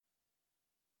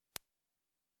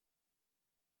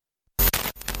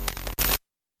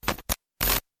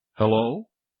Hello?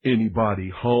 Anybody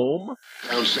home?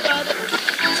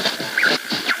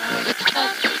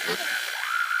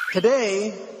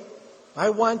 Today, I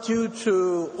want you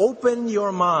to open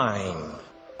your mind.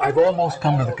 I've almost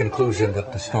come to the conclusion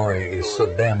that the story is so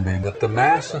damn big that the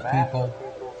mass of people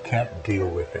can't deal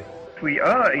with it. We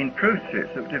are in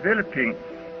process of developing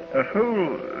a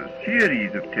whole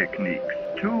series of techniques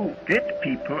to get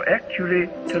people actually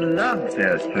to love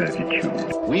their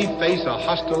servitude. We face a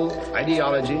hostile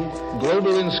ideology,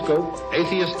 global in scope,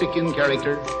 atheistic in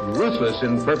character, ruthless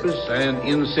in purpose, and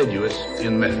insidious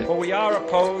in method. For we are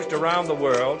opposed around the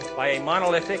world by a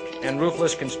monolithic and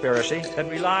ruthless conspiracy that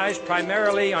relies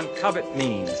primarily on covert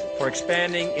means for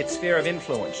expanding its sphere of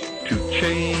influence. To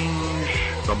change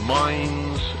the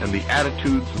minds and the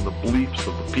attitudes and the beliefs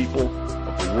of the people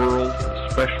of the world,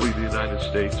 especially the United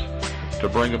States, to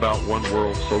bring about one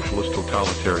world socialist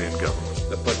totalitarian government.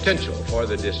 The potential for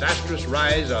the disastrous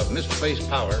rise of misplaced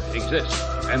power exists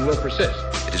and will persist.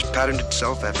 It has patterned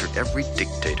itself after every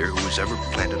dictator who has ever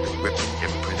planted the ripping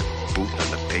imprint of boot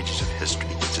on the pages of history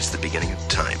since the beginning of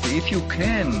time. If you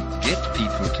can get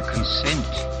people to consent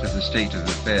to the state of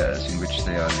affairs in which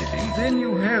they are living, then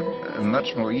you have a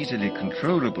much more easily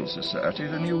controllable society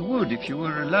than you would if you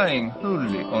were relying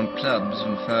wholly on clubs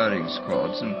and firing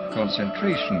squads and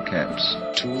concentration camps.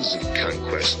 Tools of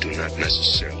conquest do not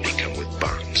necessarily come with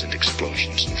bombs and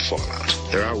explosions and fallout.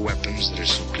 There are weapons that are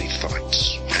simply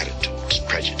thoughts, attitudes,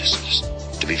 prejudices,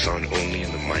 to be found only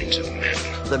in the minds of men.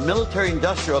 The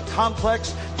military-industrial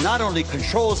complex not only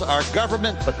controls our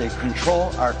government, but they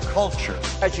control our culture.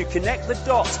 As you connect the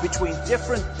dots between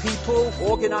different people,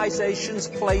 organizations,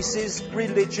 places,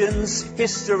 religions,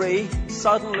 history,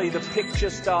 suddenly the picture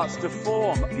starts to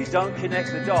form. If you don't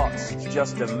connect the dots, it's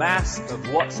just a mass of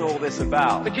what's all this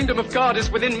about. The kingdom of God is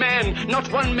within man,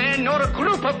 not one man nor a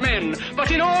group of men,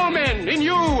 but in all men, in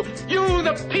you. You,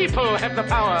 the people, have the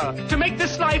power to make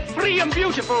this life free and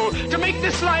beautiful, to make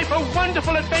this life a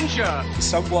wonderful adventure.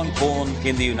 Someone born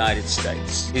in the United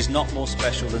States is not more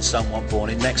special than someone born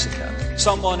in Mexico.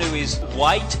 Someone who is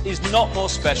white is not more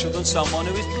special than someone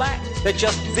who is black. They're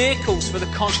just vehicles for the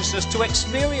consciousness to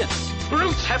experience.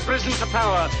 Brutes have risen to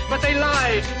power, but they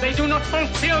lie. They do not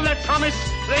fulfill that promise.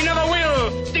 They never will.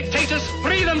 Dictators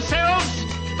free themselves,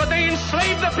 but they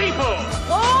enslave the people.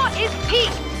 War is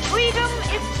peace. Freedom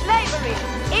is slavery.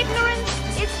 Ignorance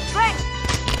is strength.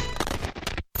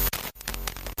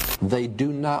 They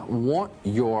do not want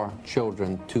your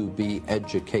children to be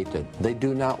educated. They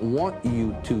do not want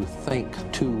you to think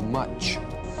too much.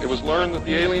 It was learned that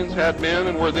the aliens had men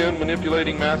and were then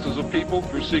manipulating masses of people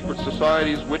through secret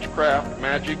societies, witchcraft,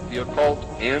 magic, the occult,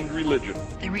 and religion.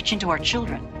 They reach into our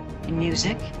children in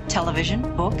music, television,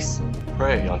 books.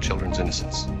 Prey on children's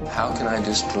innocence. How can I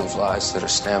disprove lies that are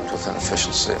stamped with an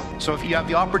official seal? So if you have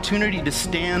the opportunity to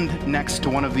stand next to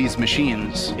one of these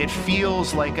machines, it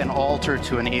feels like an altar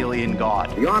to an alien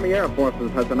god. The Army Air Forces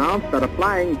has announced that a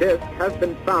flying disc has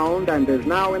been found and is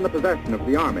now in the possession of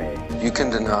the Army. You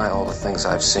can deny all the things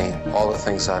I've seen, all the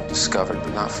things I've discovered,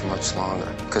 but not for much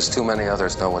longer, because too many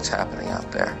others know what's happening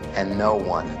out there. And no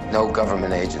one, no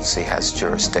government agency has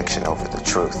jurisdiction over the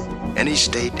truth. Any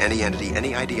state, any entity,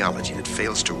 any ideology that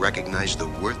fails to recognize the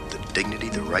worth, the dignity,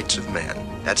 the rights of man,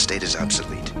 that state is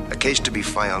obsolete. A case to be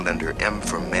filed under M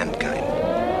for Mankind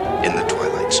in the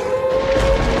Twilight Zone.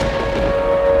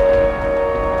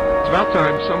 It's about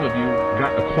time some of you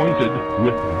got acquainted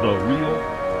with the real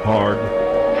hard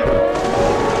truth.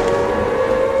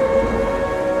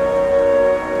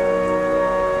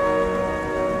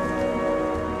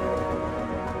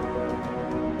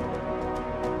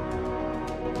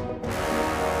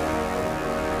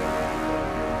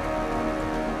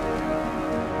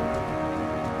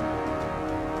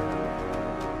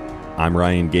 I'm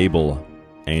Ryan Gable,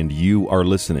 and you are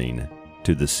listening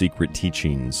to The Secret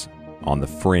Teachings on The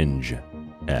Fringe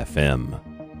FM.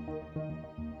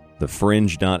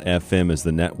 TheFringe.fm is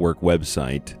the network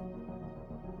website.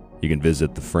 You can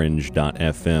visit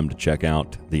TheFringe.fm to check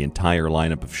out the entire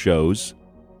lineup of shows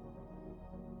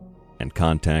and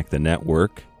contact the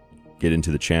network, get into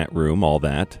the chat room, all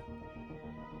that.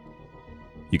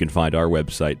 You can find our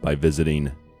website by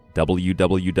visiting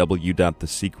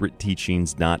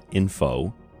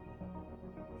www.thesecretteachings.info,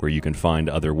 where you can find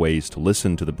other ways to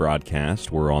listen to the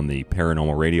broadcast. We're on the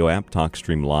Paranormal Radio app,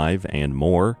 TalkStream Live, and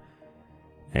more.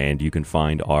 And you can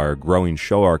find our growing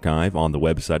show archive on the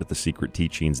website at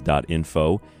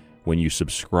thesecretteachings.info. When you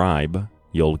subscribe,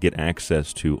 you'll get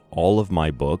access to all of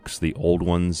my books, the old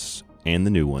ones and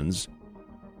the new ones,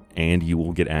 and you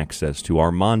will get access to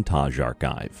our montage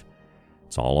archive.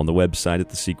 It's all on the website at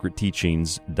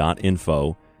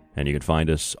thesecretteachings.info, And you can find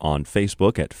us on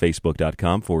Facebook at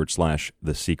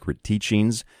facebook.com/The Secret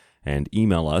Teachings, and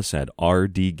email us at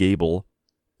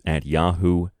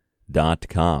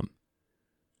rdgable@yahoo.com.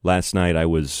 Last night I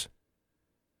was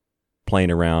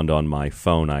playing around on my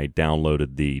phone. I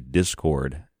downloaded the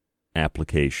Discord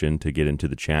application to get into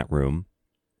the chat room.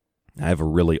 I have a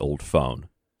really old phone,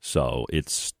 so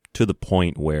it's to the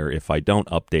point where if I don't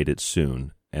update it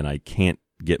soon, and I can't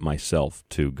get myself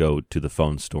to go to the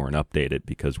phone store and update it,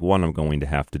 because one, I'm going to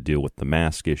have to deal with the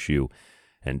mask issue,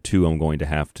 and two, I'm going to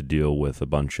have to deal with a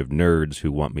bunch of nerds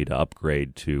who want me to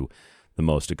upgrade to the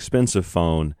most expensive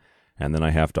phone, and then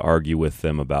I have to argue with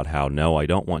them about how, no, I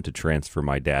don't want to transfer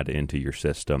my data into your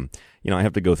system. I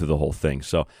have to go through the whole thing,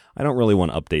 so I don't really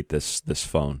want to update this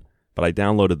phone. But I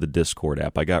downloaded the Discord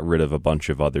app. I got rid of a bunch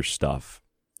of other stuff.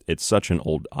 It's such an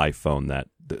old iPhone that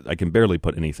I can barely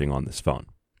put anything on this phone.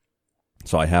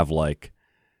 So I've got like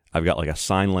a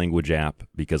sign language app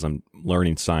because I'm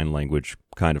learning sign language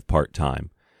kind of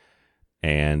part-time.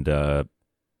 And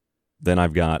then I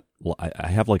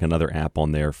have like another app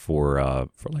on there for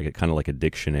like a kind of like a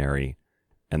dictionary.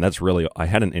 And that's really, I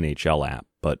had an NHL app,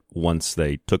 but once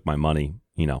they took my money,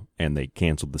 and they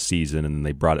canceled the season and then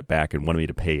they brought it back and wanted me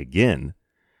to pay again,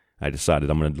 I decided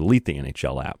I'm going to delete the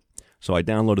NHL app. So I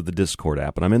downloaded the Discord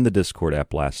app, and I'm in the Discord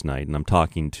app last night, and I'm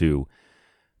talking to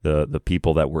the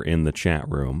people that were in the chat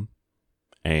room.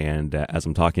 And as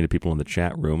I'm talking to people in the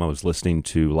chat room, I was listening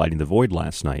to Lighting the Void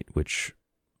last night, which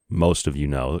most of you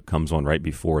know. It comes on right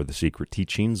before The Secret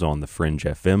Teachings on the Fringe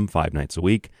FM 5 nights a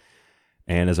week.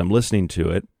 And as I'm listening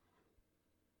to it,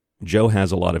 Joe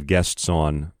has a lot of guests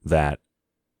on that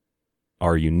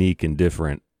are unique and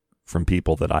different from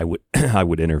people that I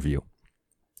would interview.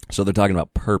 So they're talking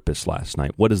about purpose last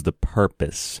night. What is the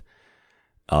purpose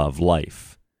of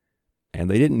life? And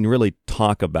they didn't really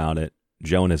talk about it.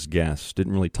 Joe and his guests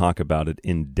didn't really talk about it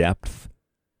in depth.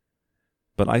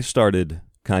 But I started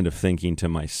kind of thinking to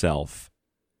myself,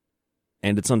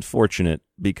 and it's unfortunate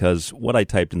because what I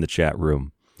typed in the chat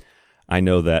room, I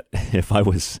know that if I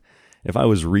was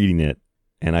reading it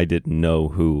and I didn't know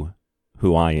who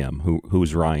I am,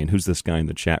 who's Ryan, who's this guy in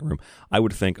the chat room, I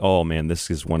would think, oh man,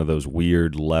 this is one of those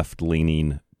weird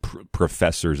left-leaning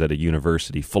professors at a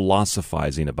university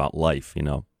philosophizing about life,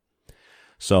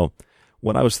 So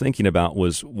what I was thinking about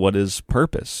was, what is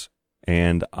purpose?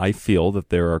 And I feel that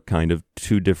there are kind of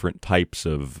two different types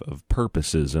of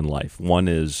purposes in life. One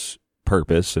is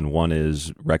purpose, and one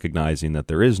is recognizing that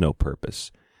there is no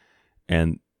purpose.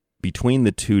 And between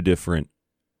the two different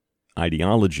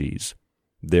ideologies,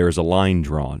 there's a line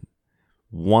drawn.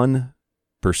 One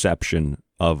perception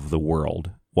of the world,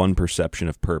 one perception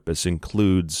of purpose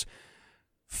includes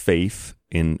faith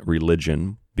in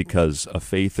religion, because a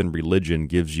faith in religion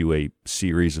gives you a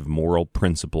series of moral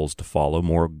principles to follow,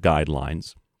 moral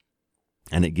guidelines,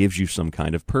 and it gives you some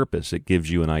kind of purpose. It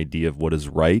gives you an idea of what is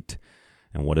right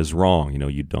and what is wrong.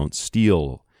 You don't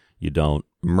steal, you don't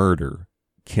murder.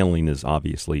 Killing is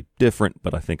obviously different,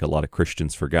 but I think a lot of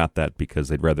Christians forgot that because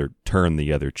they'd rather turn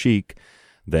the other cheek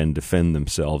than defend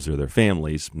themselves or their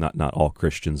families. Not all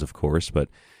Christians, of course, but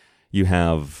you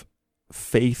have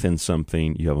faith in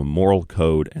something, you have a moral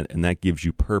code, and that gives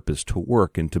you purpose to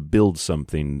work and to build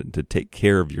something, to take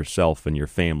care of yourself and your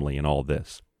family and all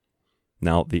this.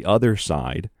 Now, the other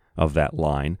side of that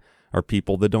line are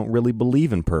people that don't really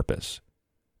believe in purpose.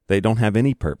 They don't have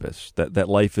any purpose, that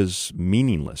life is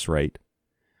meaningless, right?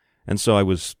 And so I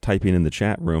was typing in the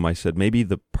chat room, I said, maybe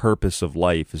the purpose of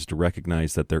life is to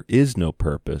recognize that there is no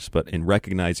purpose, but in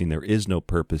recognizing there is no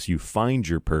purpose, you find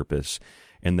your purpose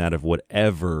in that of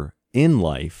whatever in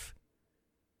life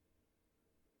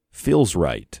feels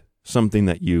right, something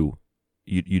that you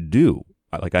do.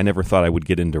 Like, I never thought I would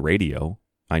get into radio.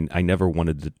 I never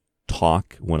wanted to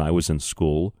talk when I was in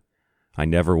school. I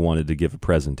never wanted to give a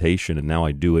presentation, and now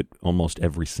I do it almost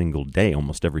every single day,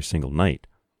 almost every single night.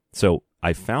 So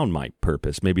I found my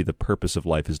purpose. Maybe the purpose of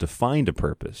life is to find a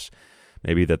purpose.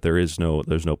 Maybe that there's no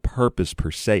purpose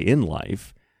per se in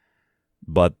life,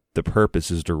 but the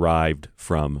purpose is derived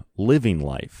from living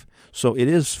life. So it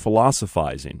is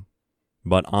philosophizing,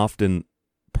 but often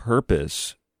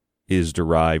purpose is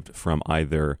derived from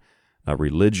either a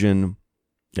religion,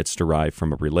 it's derived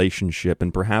from a relationship,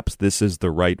 and perhaps this is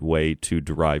the right way to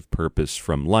derive purpose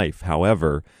from life.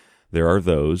 However, there are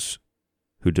those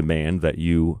who demand that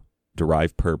you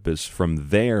derive purpose from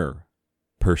their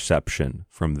perception,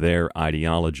 from their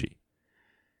ideology.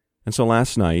 And so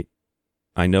last night,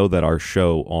 I know that our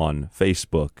show on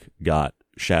Facebook got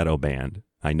shadow banned.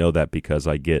 I know that because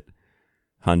I get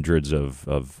hundreds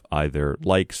of either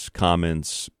likes,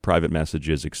 comments, private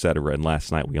messages, etc. And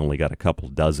last night we only got a couple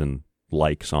dozen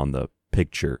likes on the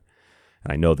picture.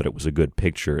 And I know that it was a good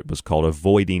picture. It was called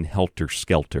Avoiding Helter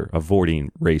Skelter,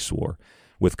 Avoiding Race War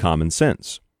with Common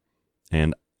Sense.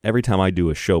 And every time I do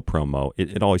a show promo,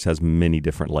 it always has many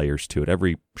different layers to it.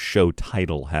 Every show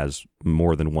title has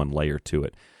more than one layer to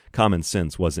it. Common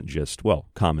Sense wasn't just, well,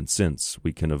 common sense,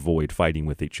 we can avoid fighting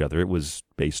with each other. It was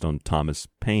based on Thomas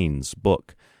Paine's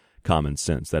book, Common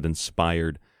Sense, that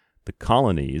inspired the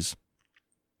colonies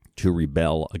to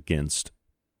rebel against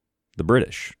the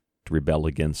British, to rebel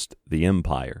against the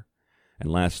empire. And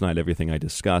last night, everything I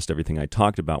discussed, everything I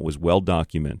talked about was well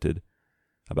documented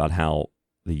about how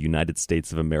the United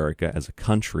States of America as a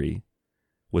country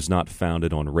was not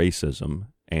founded on racism.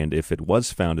 And if it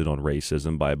was founded on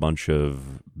racism by a bunch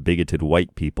of bigoted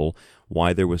white people,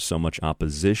 why there was so much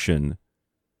opposition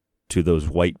to those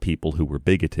white people who were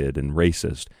bigoted and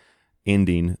racist,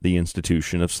 ending the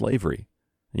institution of slavery.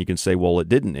 And you can say, well, it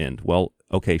didn't end. Well,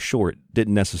 okay, sure, it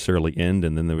didn't necessarily end,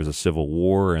 and then there was a civil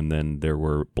war, and then there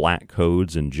were black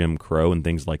codes and Jim Crow and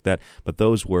things like that. But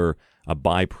those were a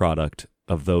byproduct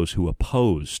of those who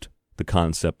opposed the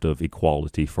concept of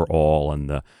equality for all and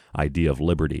the idea of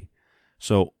liberty.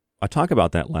 So I talked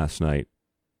about that last night,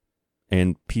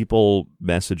 and people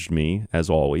messaged me, as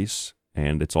always,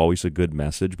 and it's always a good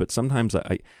message, but sometimes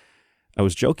I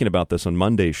was joking about this on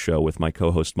Monday's show with my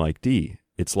co-host Mike D.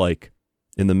 It's like,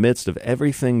 in the midst of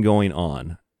everything going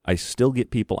on, I still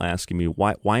get people asking me,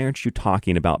 why aren't you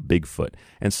talking about Bigfoot?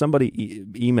 And somebody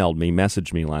emailed me,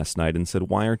 messaged me last night and said,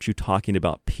 why aren't you talking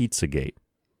about Pizzagate?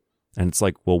 And it's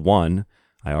like, well, one,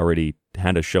 I already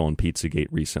had a show on Pizzagate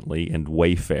recently, and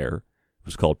Wayfair. It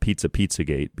was called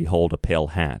Pizzagate, Behold a Pale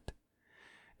Hat.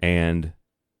 And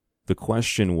the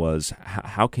question was,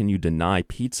 how can you deny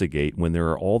Pizzagate when there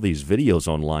are all these videos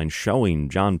online showing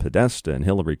John Podesta and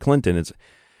Hillary Clinton?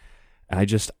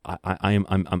 I'm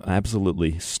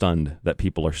absolutely stunned that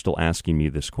people are still asking me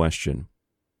this question.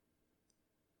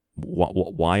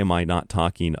 Why am I not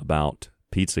talking about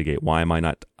Pizzagate? Why am I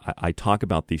not? I talk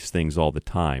about these things all the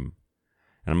time,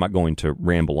 and I'm not going to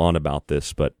ramble on about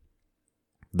this, but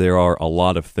there are a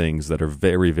lot of things that are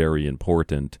very, very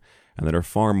important, and that are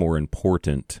far more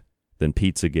important than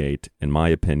Pizzagate, in my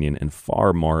opinion, and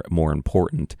far more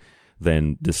important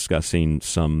than discussing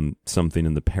something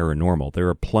in the paranormal. There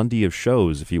are plenty of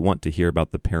shows. If you want to hear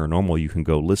about the paranormal, you can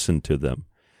go listen to them.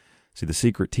 See, The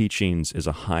Secret Teachings is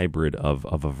a hybrid of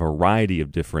a variety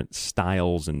of different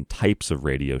styles and types of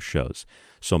radio shows.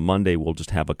 So Monday we'll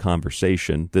just have a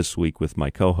conversation this week with my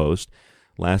co-host.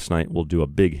 Last night we'll do a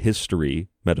big history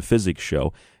metaphysics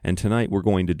show, and tonight we're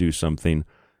going to do something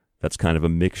that's kind of a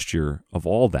mixture of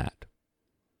all that.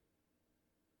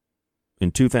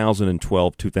 In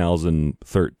 2012,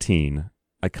 2013,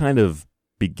 I kind of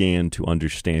began to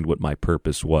understand what my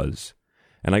purpose was.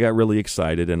 And I got really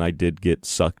excited, and I did get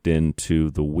sucked into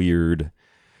the weird,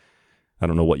 I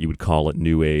don't know what you would call it,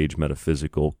 New Age,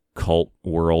 metaphysical, cult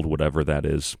world, whatever that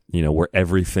is, where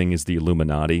everything is the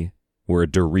Illuminati, where a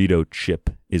Dorito chip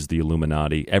is the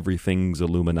Illuminati, everything's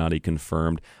Illuminati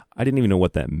confirmed. I didn't even know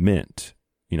what that meant.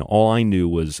 All I knew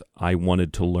was I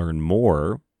wanted to learn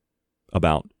more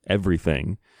about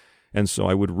everything, and so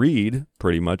I would read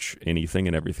pretty much anything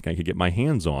and everything I could get my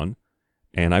hands on,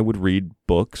 and I would read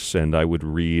books, and I would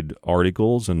read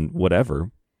articles and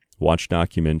whatever, watch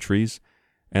documentaries,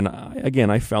 and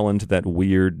I fell into that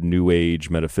weird New Age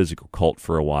metaphysical cult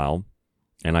for a while,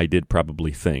 and I did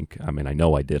probably think, I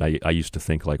know I did, I used to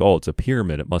think like, oh, it's a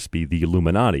pyramid, it must be the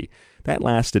Illuminati. That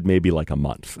lasted maybe like a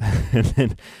month,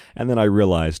 and then I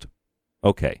realized,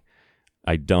 okay,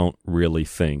 I don't really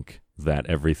think that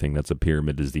everything that's a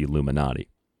pyramid is the Illuminati.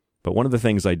 But one of the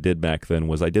things I did back then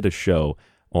was I did a show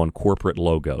on corporate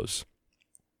logos.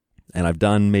 And I've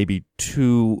done maybe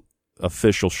 2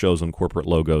 official shows on corporate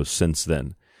logos since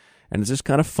then. And it's just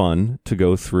kind of fun to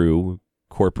go through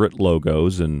corporate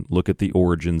logos and look at the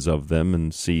origins of them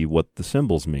and see what the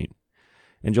symbols mean.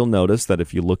 And you'll notice that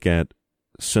if you look at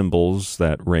symbols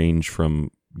that range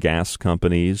from gas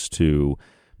companies to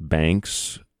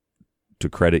banks, to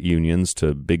credit unions,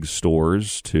 to big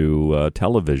stores, to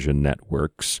television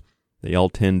networks, they all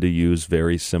tend to use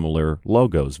very similar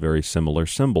logos, very similar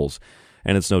symbols.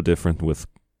 And it's no different with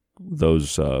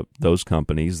those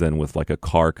companies than with like a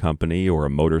car company or a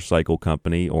motorcycle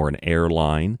company or an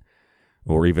airline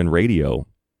or even radio.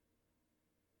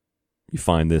 You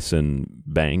find this in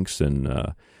banks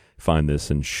and find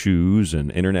this in shoes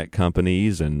and internet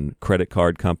companies and credit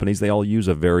card companies. They all use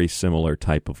a very similar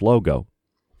type of logo.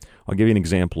 I'll give you an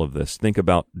example of this. Think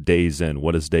about Days In.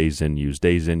 What does Days In use?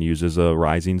 Days In uses a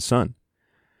rising sun.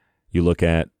 You look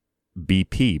at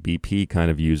BP. BP kind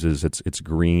of uses, it's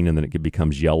green and then it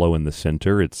becomes yellow in the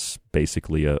center. It's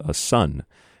basically a sun.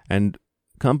 And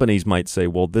companies might say,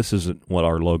 well, this isn't what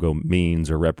our logo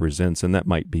means or represents, and that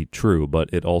might be true, but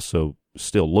it also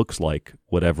still looks like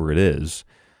whatever it is.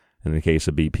 In the case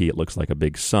of BP, it looks like a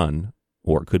big sun,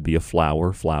 or it could be a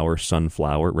flower,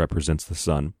 sunflower, it represents the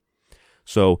sun.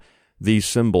 So these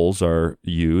symbols are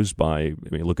used by,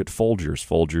 look at Folgers.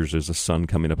 Folgers is a sun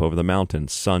coming up over the mountain.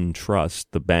 SunTrust,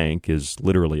 the bank, is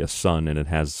literally a sun, and it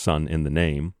has sun in the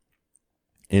name.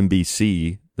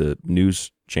 NBC, the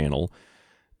news channel,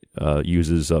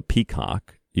 uses a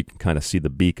peacock. You can kind of see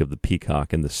the beak of the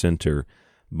peacock in the center,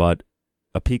 but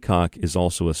a peacock is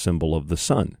also a symbol of the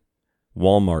sun.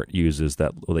 Walmart uses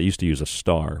that. Well, they used to use a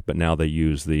star, but now they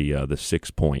use the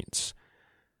 6 points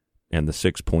and the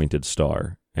 6-pointed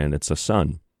star, and it's a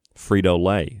sun.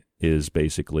 Frito-Lay is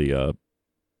basically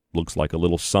looks like a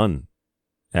little sun.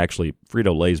 Actually,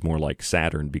 Frito-Lay is more like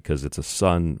Saturn because it's a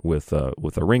sun with a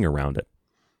ring around it.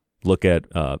 Look at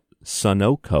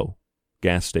Sunoco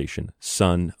gas station,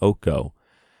 Sunoco.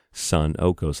 So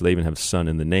they even have sun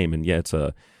in the name, and yeah, it's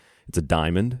a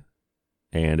diamond,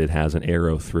 and it has an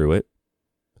arrow through it.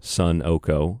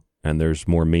 Sunoco, and there's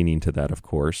more meaning to that, of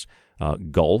course.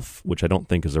 Gulf, which I don't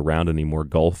think is around anymore.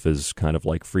 Gulf is kind of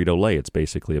like Frito-Lay. It's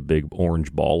basically a big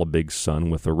orange ball, a big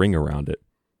sun with a ring around it.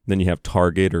 Then you have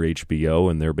Target or HBO,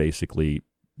 and they're basically,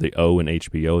 the O in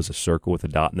HBO is a circle with a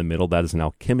dot in the middle. That is an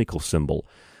alchemical symbol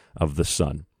of the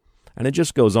sun. And it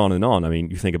just goes on and on. I mean,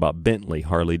 you think about Bentley,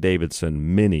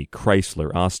 Harley-Davidson, Mini,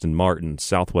 Chrysler, Aston Martin,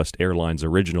 Southwest Airlines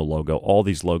original logo. All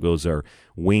these logos are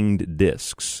winged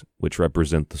discs, which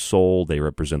represent the soul, they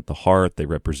represent the heart, they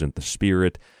represent the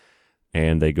spirit,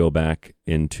 and they go back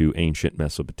into ancient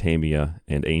Mesopotamia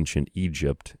and ancient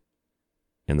Egypt,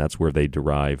 and that's where they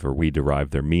derive, or we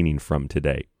derive, their meaning from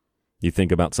today. You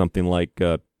think about something like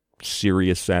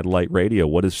Sirius Satellite Radio.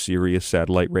 What is Sirius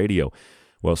Satellite Radio?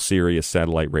 Well, Sirius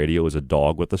Satellite Radio is a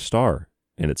dog with a star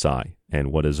in its eye.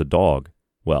 And what is a dog?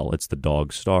 Well, it's the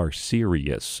dog star,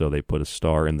 Sirius. So they put a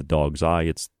star in the dog's eye.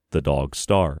 It's the dog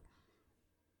star.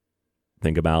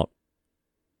 Think about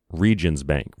Regions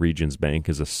Bank. Regions Bank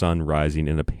is a sun rising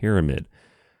in a pyramid.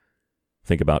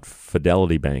 Think about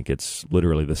Fidelity Bank. It's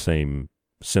literally the same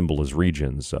symbol as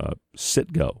Regions.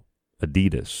 Citgo,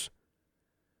 Adidas,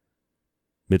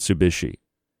 Mitsubishi,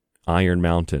 Iron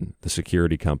Mountain, the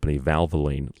security company,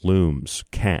 Valvoline, Looms,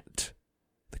 Cat,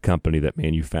 the company that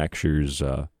manufactures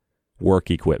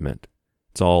work equipment.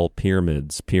 It's all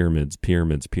pyramids, pyramids,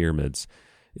 pyramids, pyramids.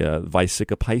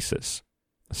 Vesica Pisces,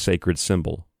 a sacred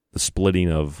symbol. The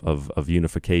splitting of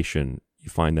unification,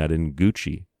 you find that in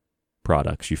Gucci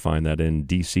products. You find that in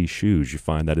DC shoes. You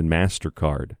find that in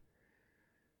MasterCard.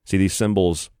 See, these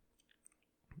symbols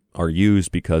are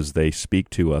used because they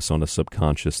speak to us on a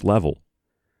subconscious level.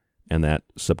 And that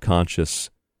subconscious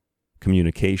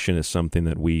communication is something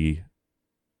that we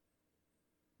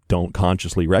don't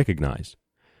consciously recognize.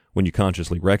 When you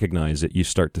consciously recognize it, you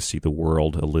start to see the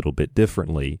world a little bit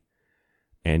differently,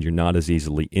 and you're not as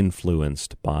easily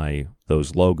influenced by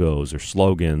those logos or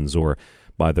slogans or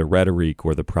by the rhetoric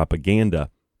or the propaganda.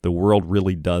 The world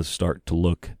really does start to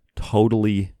look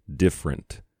totally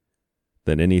different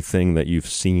than anything that you've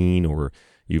seen or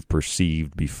you've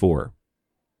perceived before.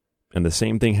 And the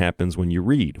same thing happens when you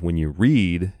read. When you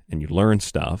read and you learn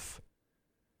stuff,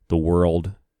 the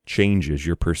world changes,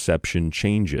 your perception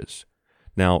changes.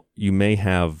 Now, you may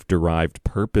have derived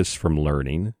purpose from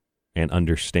learning and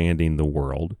understanding the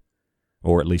world,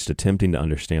 or at least attempting to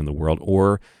understand the world,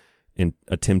 or in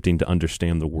attempting to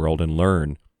understand the world and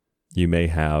learn, you may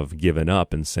have given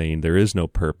up and saying, there is no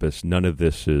purpose, none of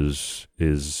this is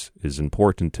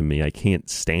important to me, I can't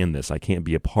stand this, I can't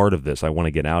be a part of this, I want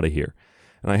to get out of here.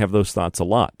 And I have those thoughts a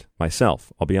lot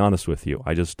myself. I'll be honest with you.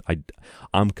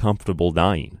 I'm comfortable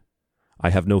dying.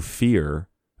 I have no fear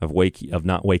of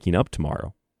not waking up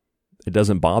tomorrow. It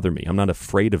doesn't bother me. I'm not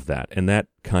afraid of that. And that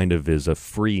kind of is a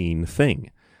freeing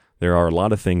thing. There are a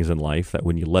lot of things in life that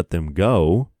when you let them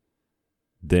go,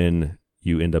 then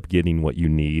you end up getting what you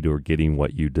need or getting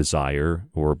what you desire,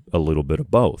 or a little bit of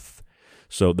both.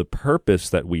 So the purpose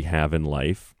that we have in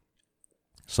life,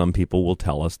 some people will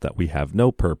tell us that we have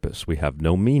no purpose, we have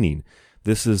no meaning.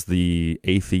 This is the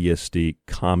atheistic,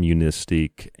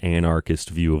 communistic, anarchist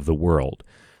view of the world.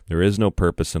 There is no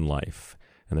purpose in life,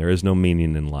 and there is no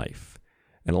meaning in life.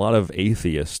 And a lot of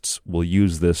atheists will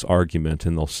use this argument,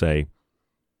 and they'll say,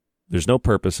 there's no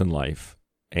purpose in life,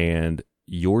 and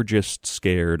you're just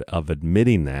scared of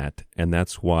admitting that, and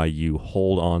that's why you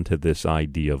hold on to this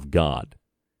idea of God.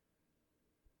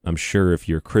 I'm sure if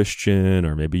you're Christian,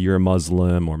 or maybe you're a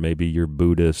Muslim, or maybe you're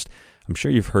Buddhist, I'm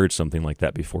sure you've heard something like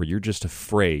that before. You're just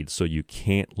afraid, so you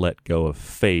can't let go of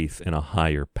faith in a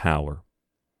higher power.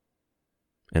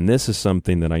 And this is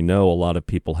something that I know a lot of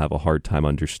people have a hard time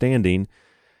understanding,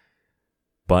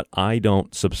 but I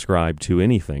don't subscribe to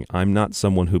anything. I'm not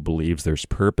someone who believes there's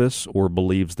purpose or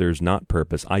believes there's not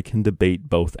purpose. I can debate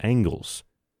both angles.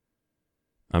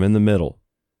 I'm in the middle.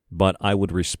 But I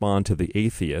would respond to the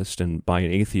atheist, and by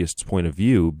an atheist's point of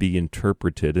view, be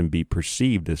interpreted and be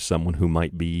perceived as someone who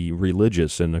might be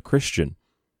religious and a Christian.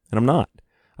 And I'm not.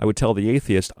 I would tell the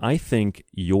atheist, I think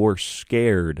you're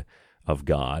scared of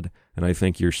God, and I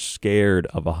think you're scared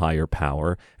of a higher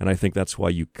power, and I think that's why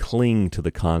you cling to the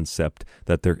concept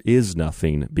that there is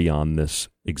nothing beyond this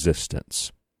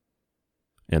existence.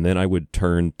 And then I would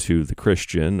turn to the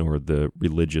Christian or the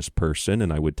religious person,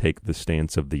 and I would take the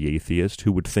stance of the atheist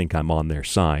who would think I'm on their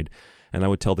side. And I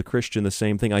would tell the Christian the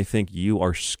same thing. I think you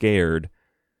are scared,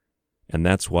 and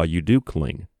that's why you do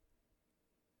cling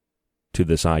to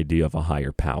this idea of a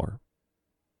higher power.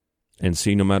 And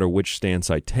see, no matter which stance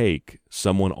I take,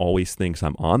 someone always thinks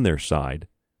I'm on their side,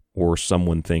 or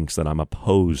someone thinks that I'm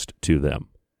opposed to them.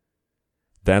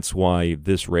 That's why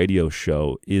this radio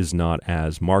show is not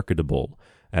as marketable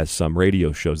as some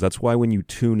radio shows. That's why when you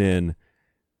tune in,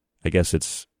 I guess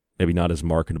it's maybe not as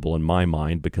marketable in my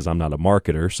mind because I'm not a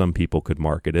marketer. Some people could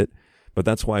market it. But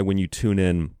that's why when you tune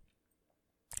in,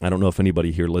 I don't know if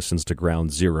anybody here listens to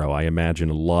Ground Zero. I imagine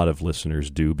a lot of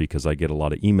listeners do because I get a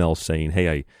lot of emails saying,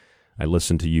 hey, I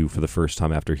listened to you for the first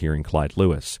time after hearing Clyde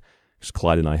Lewis. Because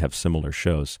Clyde and I have similar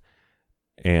shows.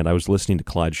 And I was listening to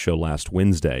Clyde's show last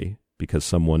Wednesday because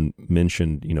someone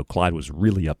mentioned, Clyde was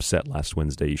really upset last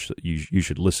Wednesday. You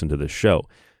should listen to this show.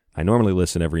 I normally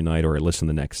listen every night or I listen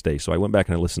the next day. So I went back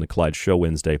and I listened to Clyde's show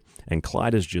Wednesday, and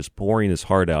Clyde is just pouring his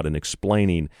heart out and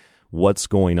explaining what's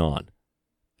going on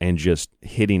and just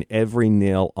hitting every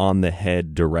nail on the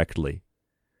head directly.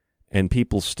 And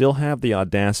people still have the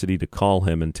audacity to call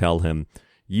him and tell him,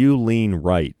 you lean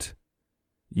right.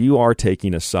 You are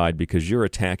taking a side because you're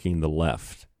attacking the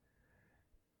left.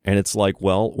 And it's like,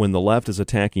 well, when the left is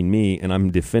attacking me and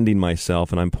I'm defending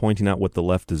myself and I'm pointing out what the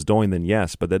left is doing, then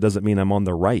yes, but that doesn't mean I'm on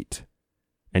the right.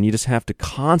 And you just have to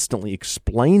constantly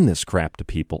explain this crap to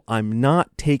people. I'm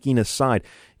not taking a side.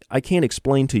 I can't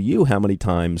explain to you how many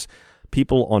times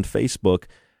people on Facebook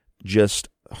just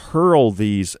hurl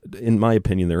these, in my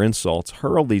opinion, they're insults,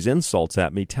 hurl these insults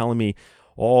at me telling me,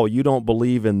 oh, you don't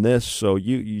believe in this, so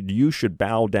you should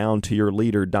bow down to your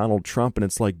leader, Donald Trump. And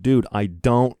it's like, dude, I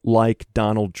don't like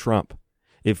Donald Trump.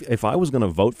 If I was going to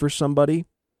vote for somebody,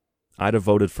 I'd have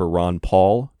voted for Ron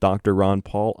Paul, Dr. Ron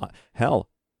Paul. Hell,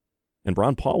 and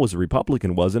Ron Paul was a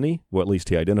Republican, wasn't he? Well, at least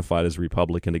he identified as a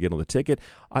Republican to get on the ticket.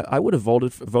 I would have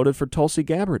voted for Tulsi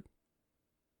Gabbard.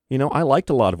 I liked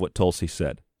a lot of what Tulsi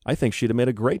said. I think she'd have made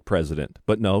a great president.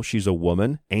 But no, she's a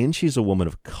woman, and she's a woman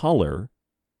of color.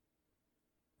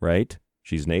 Right?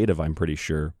 She's Native, I'm pretty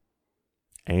sure.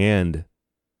 And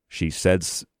she said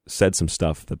some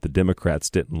stuff that the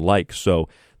Democrats didn't like, so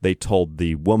they told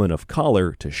the woman of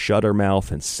color to shut her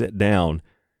mouth and sit down,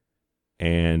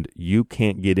 and you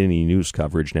can't get any news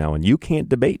coverage now, and you can't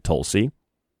debate Tulsi.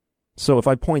 So if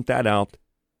I point that out,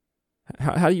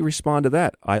 how do you respond to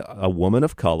that? A woman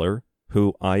of color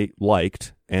who I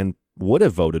liked and would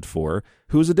have voted for,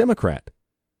 who's a Democrat.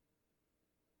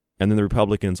 And then the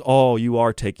Republicans, oh, you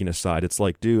are taking a side. It's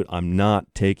like, dude, I'm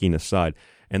not taking a side.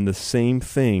 And the same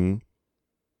thing,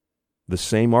 the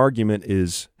same argument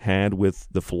is had with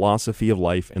the philosophy of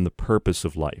life and the purpose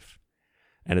of life.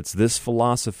 And it's this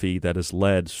philosophy that has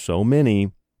led so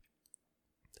many,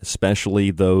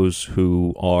 especially those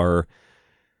who are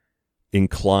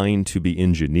inclined to be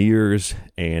engineers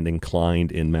and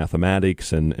inclined in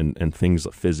mathematics and things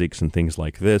like physics and things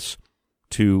like this,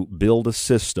 to build a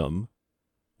system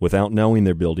without knowing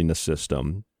they're building a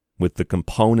system with the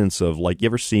components of, like, you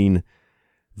ever seen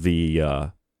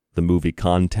the movie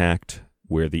Contact,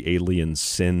 where the aliens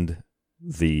send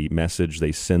the message,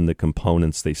 they send the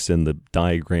components, they send the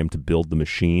diagram to build the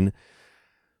machine?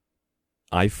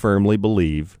 I firmly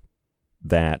believe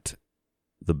that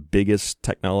the biggest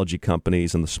technology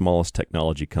companies and the smallest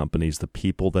technology companies, the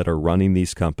people that are running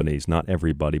these companies, not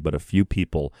everybody, but a few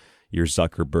people, your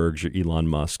Zuckerbergs, your Elon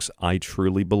Musks, I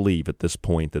truly believe at this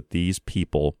point that these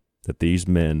people, that these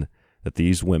men, that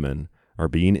these women are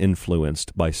being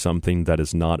influenced by something that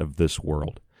is not of this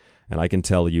world. And I can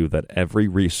tell you that every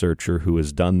researcher who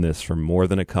has done this for more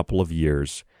than a couple of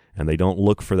years, and they don't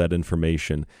look for that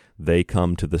information, they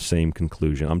come to the same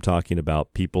conclusion. I'm talking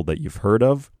about people that you've heard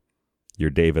of, your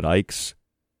David Ickes,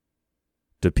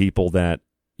 to people that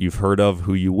you've heard of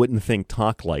who you wouldn't think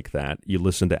talk like that. You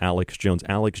listen to Alex Jones.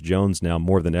 Alex Jones now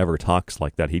more than ever talks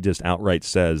like that. He just outright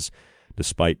says,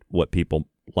 despite what people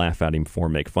laugh at him for,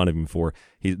 make fun of him for,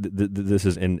 this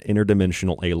is an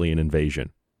interdimensional alien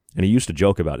invasion. And he used to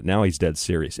joke about it. Now he's dead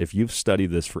serious. If you've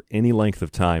studied this for any length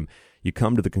of time, you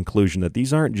come to the conclusion that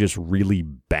these aren't just really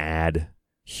bad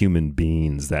human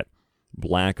beings that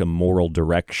lack a moral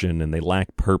direction and they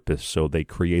lack purpose, so they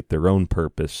create their own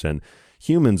purpose. And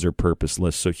humans are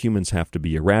purposeless, so humans have to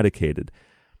be eradicated.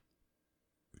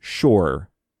 Sure,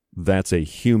 that's a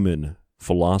human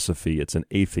philosophy. It's an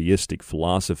atheistic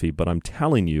philosophy, but I'm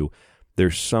telling you,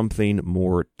 there's something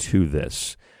more to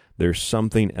this. There's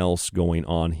something else going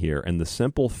on here. And the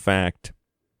simple fact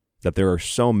that there are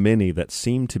so many that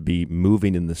seem to be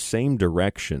moving in the same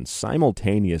direction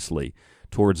simultaneously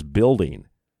towards building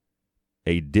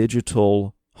a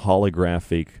digital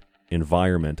holographic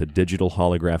environment, a digital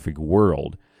holographic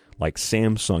world like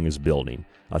Samsung is building,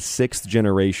 a 6th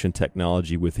generation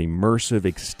technology with immersive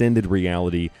extended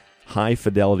reality,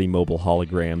 high-fidelity mobile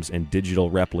holograms, and digital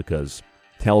replicas,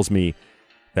 tells me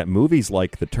that movies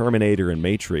like The Terminator and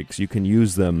Matrix, you can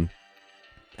use them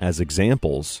as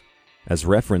examples, as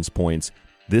reference points.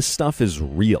 This stuff is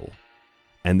real,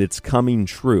 and it's coming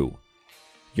true.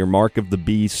 Your Mark of the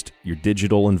Beast, your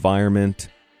digital environment,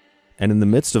 and in the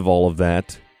midst of all of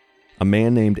that, a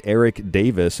man named Eric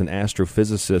Davis, an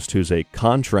astrophysicist who's a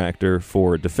contractor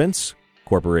for defense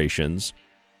corporations,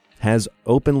 has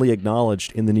openly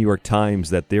acknowledged in the New York Times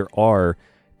that there are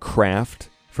craft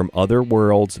from other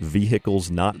worlds, vehicles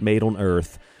not made on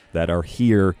Earth, that are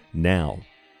here now.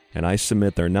 And I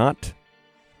submit they're not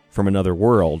from another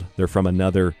world, they're from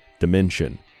another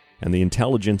dimension. And the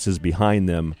intelligences behind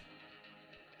them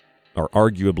are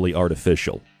arguably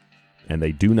artificial. And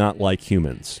they do not like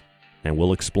humans. And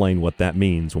we'll explain what that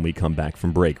means when we come back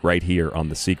from break right here on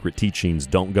The Secret Teachings.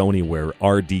 Don't go anywhere.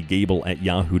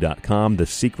 rdgable@yahoo.com,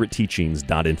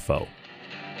 thesecretteachings.info.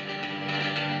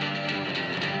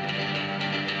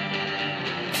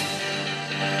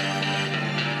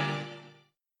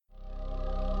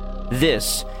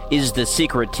 This is The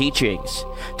Secret Teachings.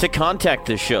 To contact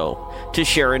the show, to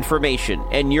share information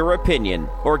and your opinion,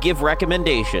 or give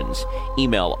recommendations,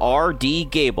 email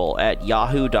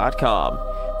rdgable@yahoo.com.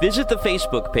 Visit the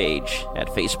Facebook page at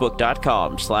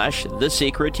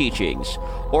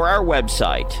facebook.com/thesecretteachings or our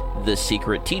website,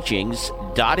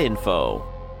 thesecretteachings.info.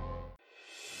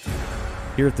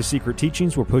 Here at The Secret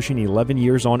Teachings, we're pushing 11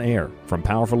 years on air. From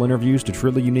powerful interviews to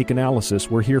truly unique analysis,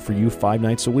 we're here for you 5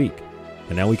 nights a week.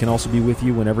 And now we can also be with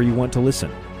you whenever you want to listen.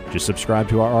 Just subscribe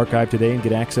to our archive today and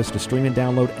get access to stream and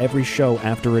download every show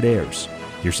after it airs.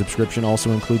 Your subscription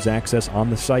also includes access on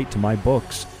the site to my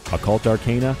books, Occult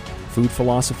Arcana, Food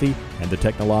Philosophy, and The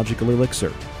Technological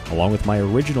Elixir, along with my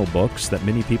original books that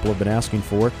many people have been asking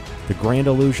for, The Grand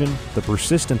Illusion, The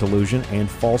Persistent Illusion, and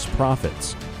False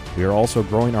Prophets. We are also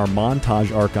growing our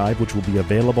montage archive, which will be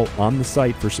available on the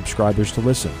site for subscribers to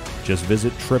listen. Just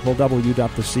visit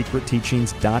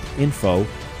www.thesecretteachings.info,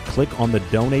 click on the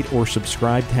Donate or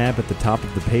Subscribe tab at the top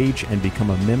of the page, and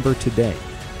become a member today.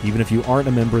 Even if you aren't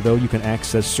a member, though, you can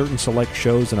access certain select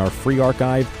shows in our free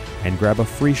archive and grab a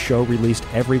free show released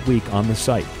every week on the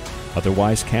site.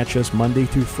 Otherwise, catch us Monday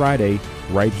through Friday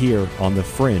right here on The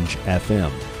Fringe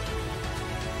FM.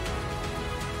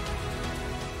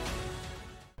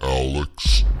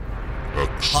 Alex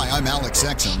Exum. Hi, I'm Alex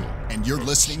Exum, and you're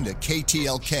listening to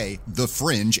KTLK, The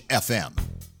Fringe FM.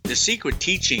 The Secret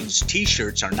Teachings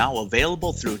t-shirts are now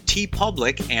available through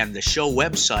TeePublic and the show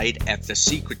website at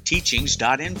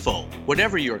thesecretteachings.info.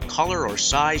 Whatever your color or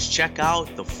size, check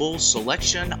out the full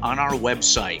selection on our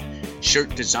website.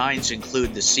 Shirt designs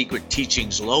include the Secret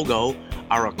Teachings logo,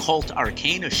 our Occult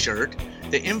Arcana shirt,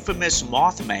 the infamous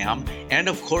Mothman, and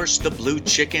of course the Blue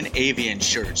Chicken Avian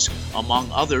shirts, among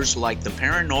others like the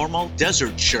Paranormal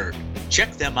Desert shirt.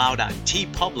 Check them out on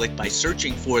TeePublic by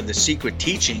searching for The Secret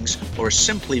Teachings, or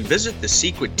simply visit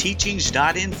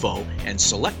thesecretteachings.info and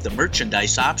select the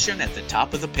merchandise option at the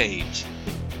top of the page.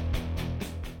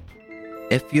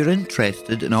 If you're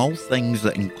interested in all things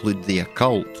that include the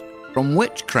occult, from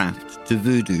witchcraft to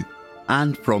voodoo,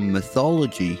 and from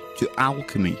mythology to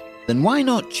alchemy, then why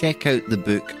not check out the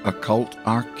book Occult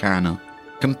Arcana,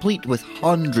 complete with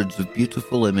hundreds of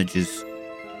beautiful images.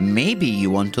 Maybe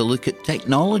you want to look at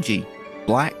technology,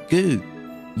 black goo,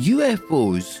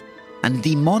 UFOs, and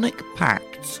demonic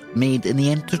pacts made in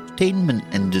the entertainment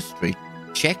industry.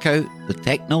 Check out the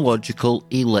Technological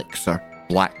Elixir,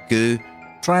 black goo,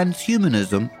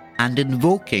 transhumanism, and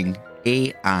invoking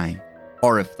AI.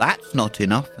 Or if that's not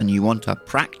enough and you want a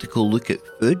practical look at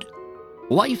food,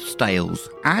 lifestyles,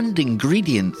 and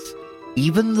ingredients,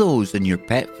 even those in your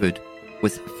pet food,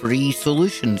 with free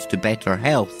solutions to better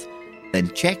health,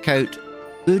 then check out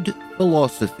Food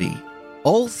Philosophy.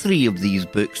 All 3 of these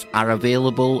books are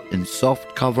available in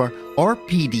softcover or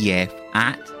PDF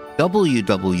at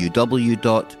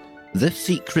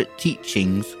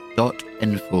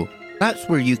www.thesecretteachings.info. That's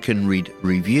where you can read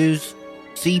reviews,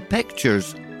 see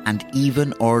pictures, and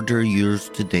even order yours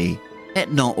today.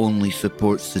 It not only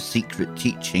supports The Secret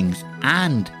Teachings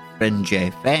and Fringe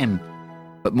FM,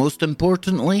 but most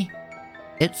importantly,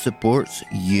 it supports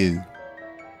you.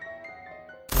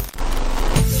 The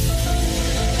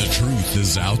truth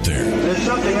is out there. There's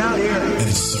something out here.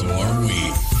 And so are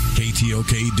we.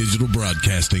 KTLK Digital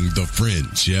Broadcasting, The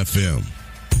Fringe FM.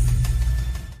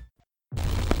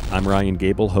 I'm Ryan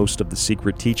Gable, host of The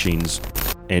Secret Teachings,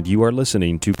 and you are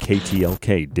listening to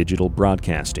KTLK Digital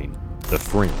Broadcasting, The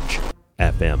Fringe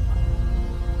FM.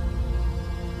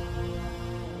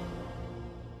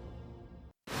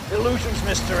 Illusions,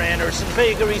 Mr. Anderson,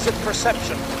 vagaries of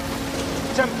perception.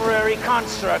 Temporary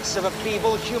constructs of a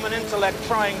feeble human intellect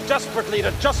trying desperately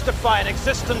to justify an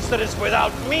existence that is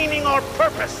without meaning or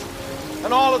purpose.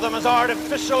 And all of them as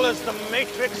artificial as the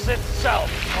Matrix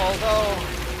itself. Although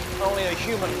only a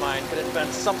human mind could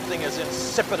invent something as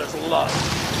insipid as love.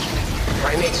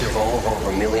 Primates evolve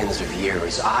over millions of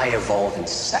years. I evolve in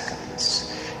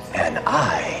seconds. And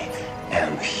I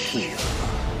am here.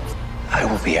 I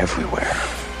will be everywhere.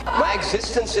 My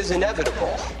existence is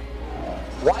inevitable.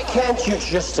 Why can't you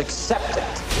just accept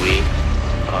it? We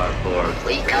are born.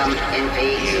 We come in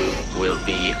peace. You will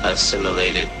be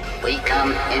assimilated. We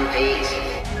come in peace.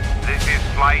 This is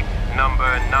flight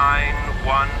number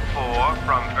 914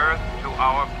 from Earth to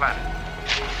our planet.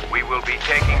 We will be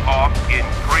taking off in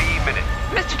 3 minutes.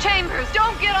 Mr. Chambers,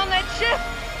 don't get on that ship.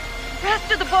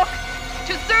 Rest of the book.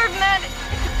 To serve man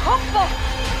is a cookbook.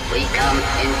 We come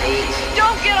in peace.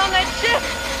 Don't get on that ship.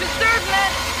 To serve man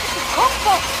is a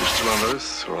cookbook. You're still on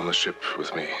Earth or on the ship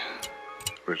with me.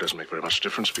 It really doesn't make very much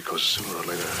difference because sooner or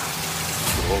later,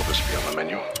 we'll all of us be on the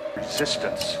menu.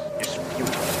 Resistance is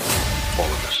futile. All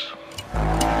of us.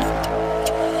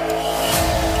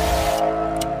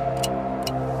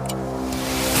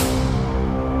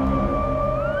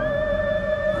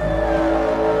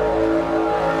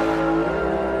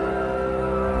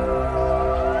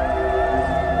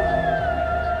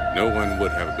 No one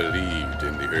would have believed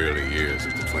in the early years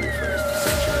of the 21st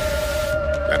century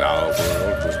that our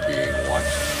world was being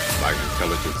watched by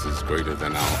intelligences greater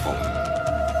than our own.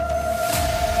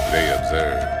 They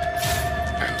observed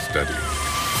and studied.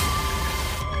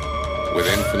 With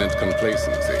infinite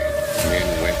complacency,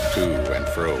 men went to and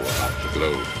fro about the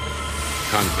globe,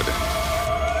 confident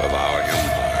of our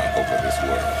empire over this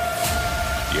world.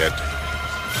 Yet,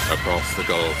 across the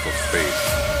gulf of space,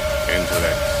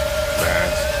 intellects,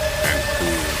 vast and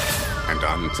cool and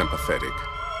unsympathetic,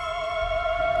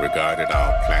 regarded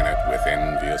our planet with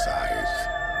envious eyes.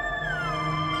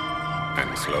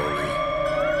 And slowly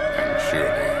and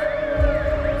surely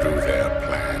drew their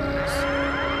plans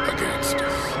against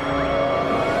us.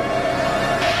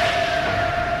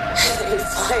 They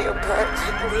fly apart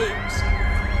like leaves.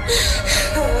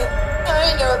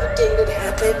 I know the day that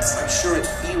happens. I'm sure it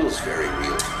feels very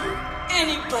real to you.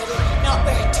 Anybody not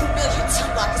wearing 2 million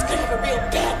sunblock is gonna have a real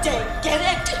bad day, get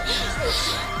it?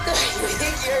 You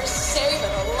think you're safe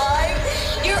and alive?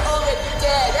 You're already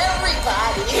dead,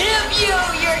 everybody.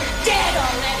 You're dead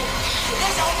already.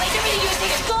 There's no way everything you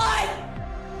think is gone.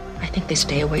 I think they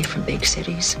stay away from big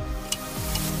cities. I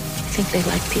think they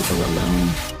like people alone.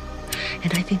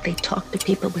 And I think they talk to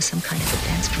people with some kind of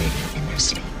advanced radio in their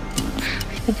sleep.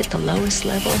 I think at the lowest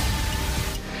level,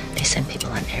 they send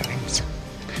people on errands.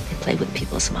 They play with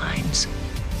people's minds.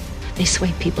 They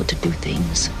sway people to do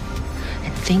things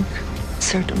and think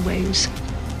certain ways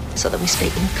so that we stay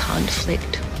in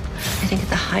conflict. I think at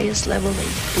the highest level,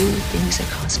 they do things that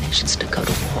cause nations to go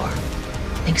to war,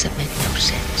 things that make no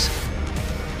sense.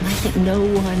 And I think no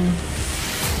one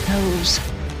knows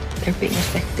they're being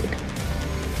affected.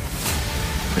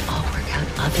 We all work out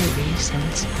other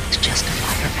reasons to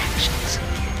justify our actions.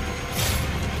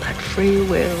 But free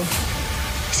will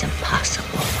is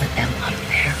impossible with them up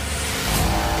there.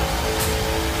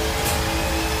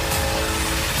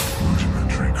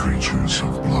 Rudimentary creatures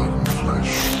of blood and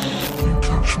flesh, you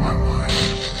touch my mind,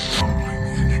 fumbling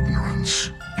in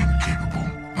ignorance, incapable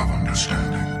of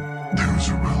understanding. There is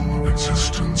a realm of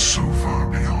existence so far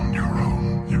beyond your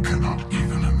own, you cannot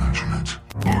even imagine it.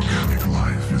 Organic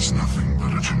life is nothing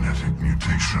but a genetic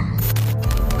mutation,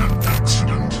 an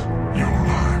accident. Your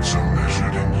lives are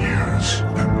measured in years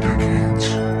and decades.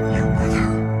 You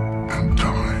wither and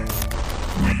die.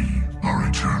 We are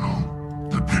eternal,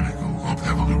 the pinnacle of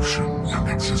evolution and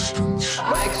existence.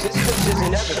 My existence is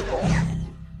inevitable. You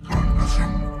are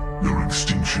nothing. Your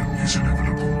extinction is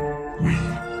inevitable. We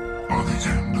are the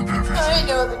end of everything. I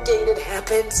know the day that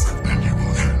happens. And you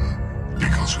will end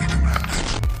because we demand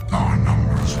it. Our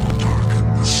numbers will darken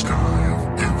the sky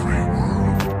of every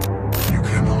world. You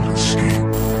cannot escape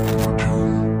your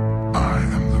doom. I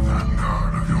am the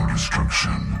vanguard of your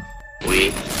destruction.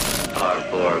 We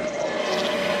are Borg.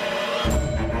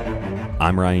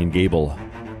 I'm Ryan Gable,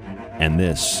 and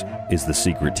this is The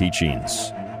Secret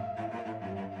Teachings.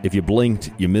 If you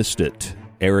blinked, you missed it.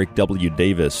 Eric W.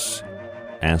 Davis,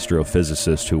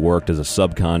 astrophysicist who worked as a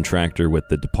subcontractor with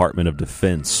the Department of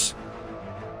Defense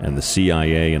and the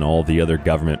CIA and all the other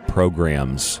government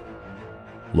programs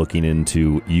looking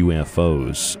into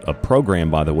UFOs. A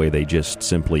program, by the way, they just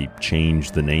simply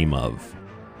changed the name of.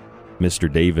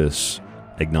 Mr. Davis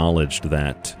acknowledged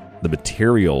that the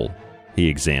material he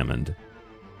examined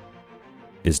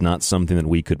is not something that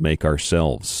we could make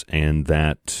ourselves, and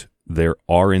that there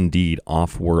are indeed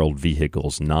off-world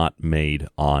vehicles not made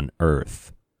on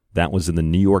Earth. That was in the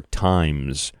New York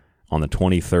Times on the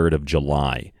 23rd of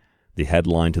July. The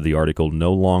headline to the article,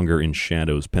 "No Longer in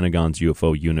Shadows, Pentagon's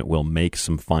UFO unit will make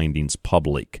some findings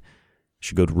public." You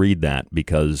should go read that,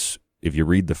 because if you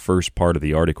read the first part of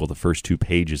the article, the first 2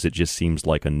 pages, it just seems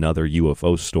like another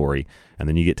UFO story. And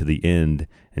then you get to the end,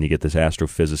 and you get this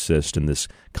astrophysicist and this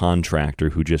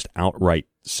contractor who just outright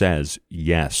says,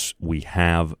 yes, we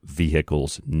have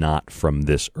vehicles not from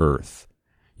this Earth.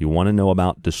 You want to know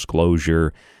about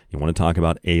disclosure, you want to talk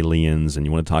about aliens, and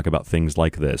you want to talk about things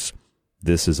like this.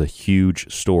 This is a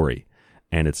huge story,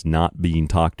 and it's not being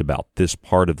talked about. This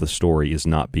part of the story is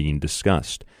not being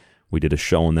discussed. We did a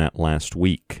show on that last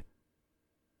week.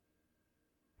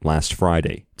 Last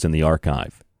Friday. It's in the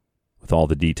archive with all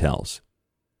the details.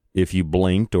 If you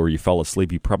blinked or you fell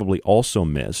asleep, you probably also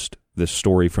missed this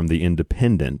story from The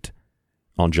Independent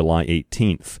on July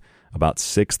 18th about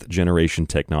 6th generation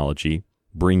technology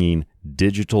bringing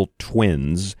digital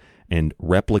twins and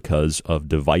replicas of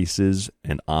devices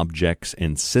and objects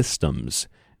and systems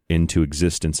into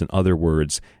existence. In other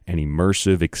words, an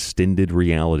immersive extended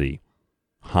reality,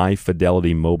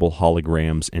 high-fidelity mobile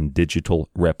holograms and digital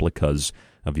replicas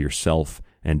of yourself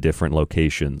and different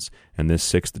locations. And this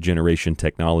 6th generation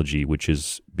technology, which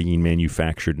is being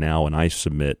manufactured now, and I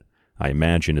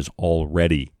imagine is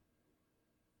already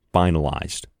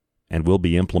finalized and will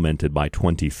be implemented by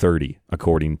 2030,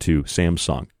 according to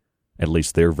Samsung, at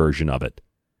least their version of it.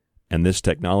 And this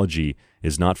technology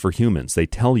is not for humans. They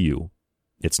tell you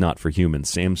it's not for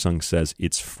humans. Samsung says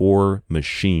it's for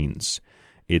machines.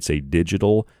 It's a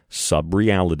digital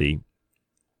sub-reality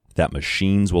that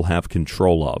machines will have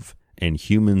control of, and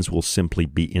humans will simply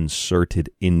be inserted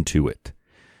into it.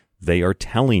 They are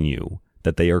telling you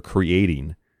that they are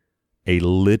creating a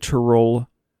literal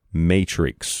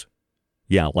matrix.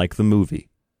 Yeah, like the movie.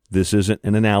 This isn't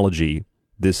an analogy.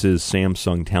 This is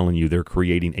Samsung telling you they're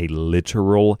creating a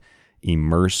literal,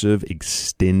 immersive,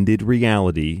 extended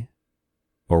reality,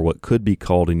 or what could be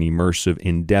called an immersive,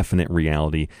 indefinite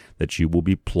reality that you will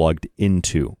be plugged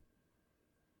into.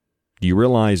 Do you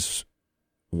realize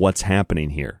what's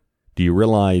happening here? Do you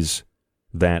realize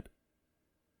that,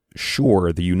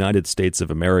 sure, the United States of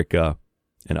America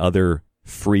and other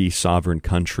free sovereign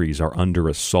countries are under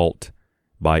assault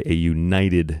by a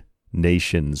United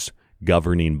Nations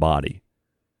governing body,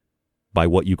 by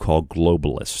what you call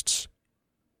globalists.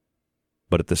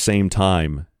 But at the same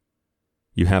time,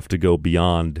 you have to go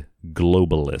beyond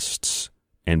globalists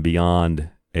and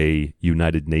beyond a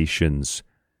United Nations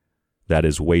that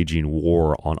is waging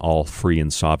war on all free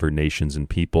and sovereign nations and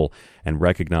people, and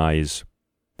recognize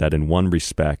that in one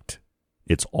respect,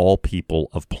 it's all people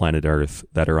of planet Earth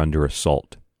that are under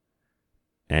assault.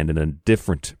 And in a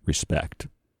different respect,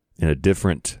 in a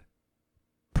different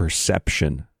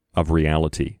perception of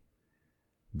reality,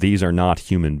 these are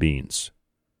not human beings.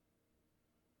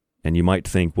 And you might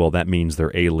think, well, that means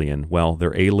they're alien. Well,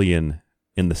 they're alien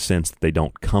in the sense that they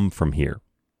don't come from here.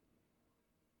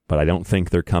 But I don't think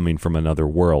they're coming from another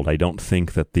world. I don't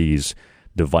think that these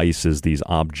devices, these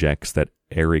objects that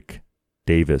Eric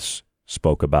Davis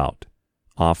spoke about,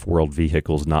 off-world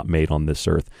vehicles not made on this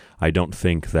earth, I don't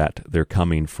think that they're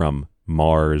coming from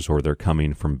Mars or they're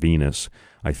coming from Venus.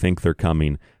 I think they're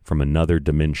coming from another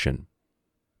dimension.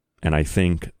 And I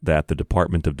think that the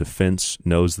Department of Defense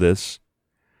knows this.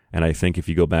 And I think if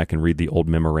you go back and read the old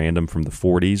memorandum from the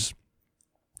 40s,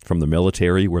 from the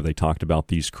military, where they talked about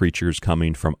these creatures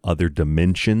coming from other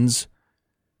dimensions,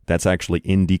 that's actually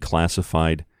in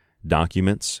declassified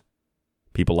documents.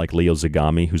 People like Leo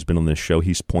Zagami, who's been on this show,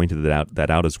 he's pointed that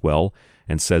out as well,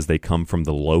 and says they come from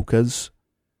the Locas.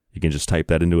 You can just type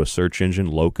that into a search engine,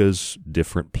 Locas,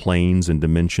 different planes and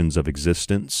dimensions of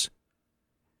existence.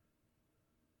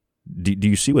 Do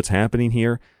you see what's happening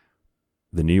here?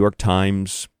 The New York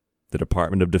Times The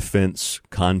Department of Defense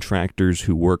contractors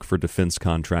who work for defense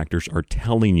contractors are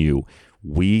telling you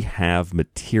we have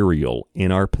material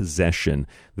in our possession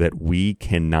that we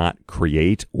cannot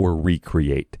create or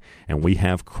recreate. And we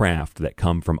have craft that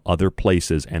come from other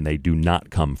places, and they do not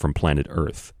come from planet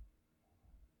Earth.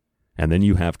 And then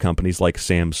you have companies like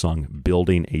Samsung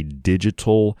building a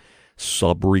digital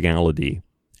sub-reality,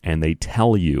 and they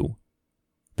tell you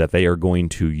that they are going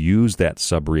to use that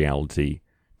sub-reality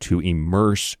to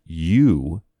immerse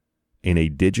you in a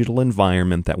digital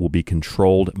environment that will be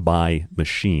controlled by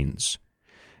machines.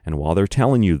 And while they're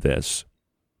telling you this,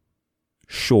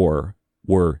 sure,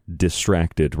 we're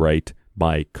distracted, right,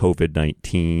 by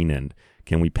COVID-19, and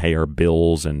can we pay our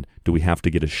bills, and do we have to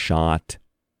get a shot?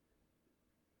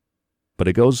 But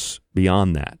it goes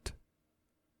beyond that.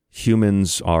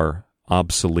 Humans are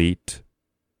obsolete.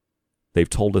 They've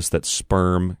told us that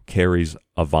sperm carries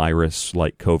a virus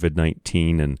like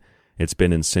COVID-19, and it's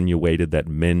been insinuated that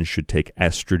men should take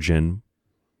estrogen,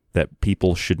 that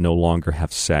people should no longer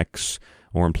have sex,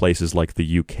 or in places like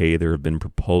the UK, there have been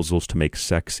proposals to make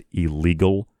sex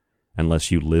illegal unless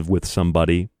you live with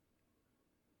somebody.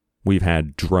 We've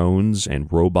had drones and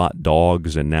robot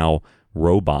dogs, and now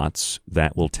robots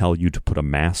that will tell you to put a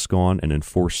mask on and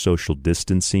enforce social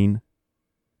distancing.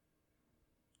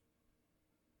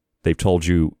 They've told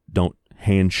you don't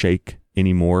handshake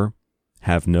anymore,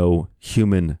 have no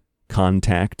human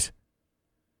contact,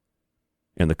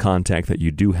 and the contact that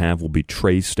you do have will be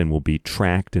traced and will be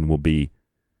tracked and will be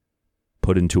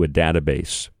put into a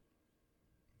database.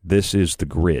 This is the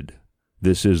grid.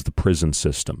 This is the prison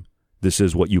system. This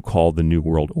is what you call the New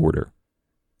World Order.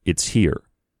 It's here,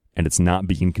 and it's not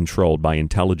being controlled by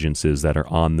intelligences that are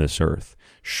on this earth.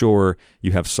 Sure,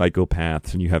 you have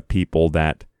psychopaths and you have people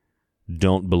that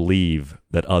don't believe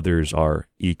that others are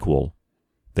equal.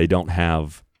 They don't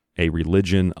have a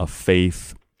religion, a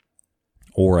faith,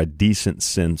 or a decent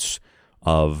sense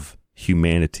of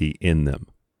humanity in them.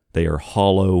 They are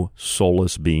hollow,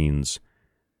 soulless beings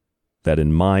that,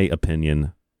 in my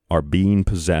opinion, are being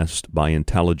possessed by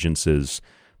intelligences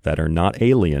that are not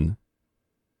alien,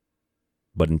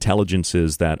 but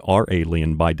intelligences that are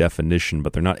alien by definition,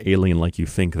 but they're not alien like you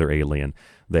think they're alien.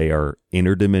 They are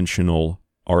interdimensional,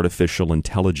 artificial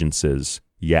intelligences,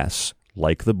 yes,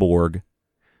 like the Borg,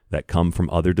 that come from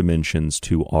other dimensions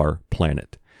to our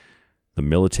planet. The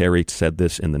military said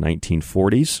this in the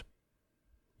 1940s.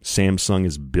 Samsung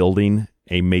is building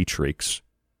a matrix,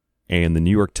 and the New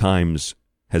York Times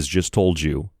has just told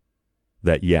you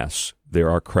that, yes, there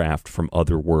are craft from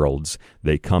other worlds.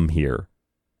 They come here,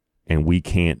 and we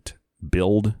can't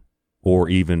build or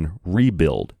even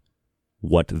rebuild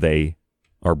what they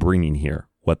are bringing here,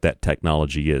 what that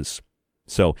technology is.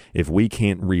 So if we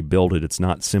can't rebuild it, it's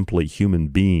not simply human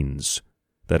beings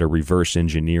that are reverse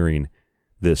engineering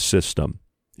this system.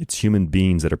 It's human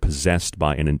beings that are possessed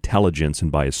by an intelligence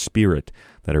and by a spirit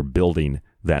that are building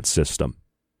that system.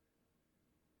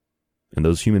 And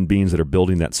those human beings that are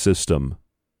building that system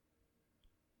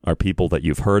are people that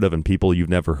you've heard of and people you've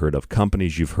never heard of,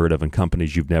 companies you've heard of and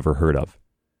companies you've never heard of.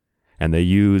 And they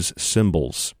use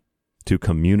symbols to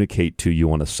communicate to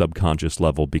you on a subconscious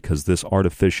level, because this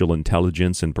artificial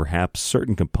intelligence and perhaps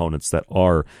certain components that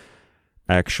are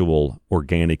actual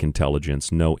organic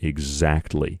intelligence know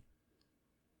exactly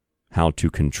how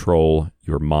to control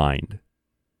your mind.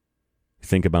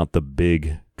 Think about the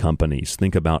big companies.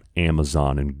 Think about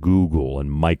Amazon and Google and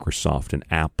Microsoft and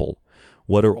Apple.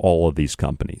 What are all of these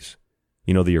companies?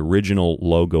 You know, the original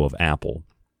logo of Apple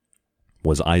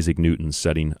was Isaac Newton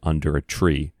sitting under a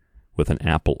tree with an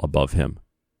apple above him.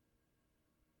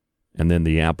 And then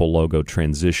the Apple logo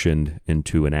transitioned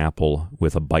into an apple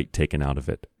with a bite taken out of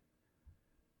it.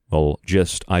 Well,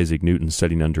 just Isaac Newton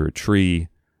sitting under a tree.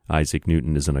 Isaac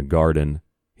Newton is in a garden.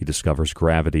 He discovers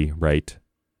gravity, right?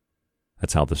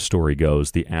 That's how the story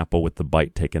goes. The apple with the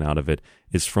bite taken out of it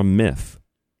is from myth,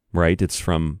 right? It's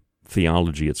from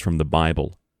theology. It's from the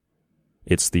Bible.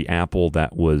 It's the apple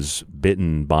that was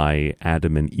bitten by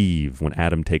Adam and Eve when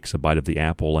Adam takes a bite of the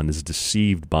apple and is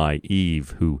deceived by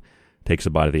Eve, who takes a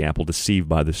bite of the apple, deceived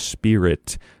by the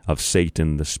spirit of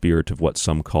Satan, the spirit of what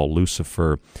some call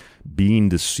Lucifer, being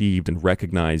deceived and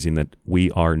recognizing that we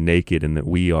are naked and that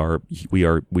we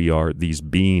are these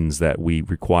beings that we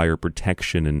require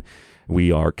protection and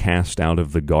we are cast out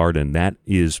of the garden. That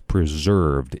is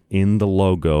preserved in the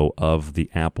logo of the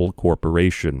Apple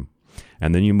Corporation.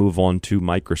 And then you move on to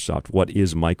Microsoft. What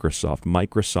is Microsoft?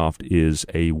 Microsoft is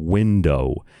a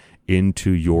window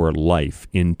into your life,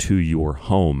 into your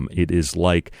home. It is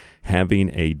like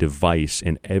having a device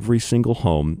in every single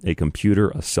home, a computer,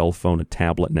 a cell phone, a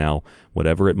tablet now,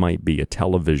 whatever it might be, a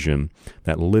television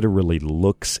that literally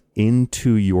looks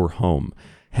into your home.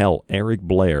 Hell, Eric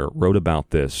Blair wrote about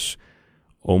this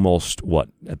almost,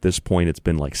 at this point it's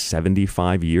been like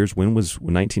 75 years. When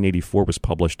 1984 was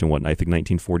published in I think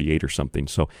 1948 or something.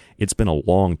 So it's been a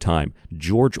long time.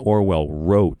 George Orwell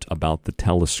wrote about the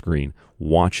telescreen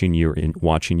watching you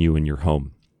in your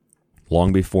home,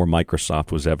 long before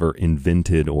Microsoft was ever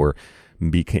invented or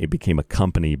became a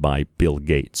company by Bill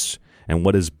Gates. And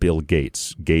what is Bill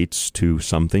Gates? Gates to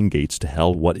something, Gates to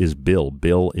hell. What is Bill?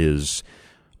 Bill is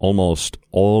almost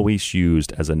always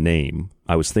used as a name.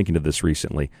 I was thinking of this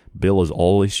recently. Bill is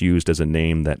always used as a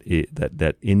name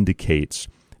that indicates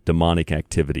demonic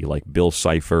activity, like Bill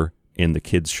Cipher in the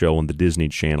kids' show on the Disney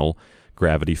Channel,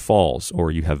 Gravity Falls, or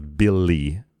you have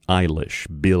Billie Eilish,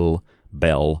 Bill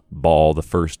Bell Ball, the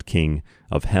first king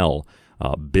of hell.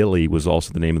 Billy was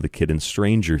also the name of the kid in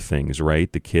Stranger Things,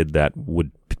 right? The kid that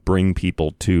would bring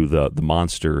people to the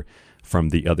monster from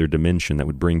the other dimension, that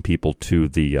would bring people to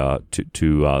the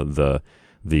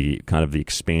kind of the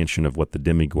expansion of what the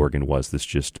Demogorgon was, this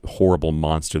just horrible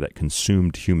monster that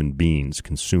consumed human beings,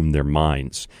 consumed their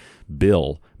minds.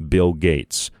 Bill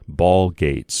Gates, Ball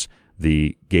Gates,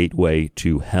 the gateway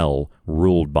to hell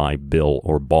ruled by Bill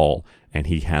or Ball, and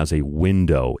he has a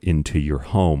window into your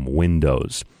home,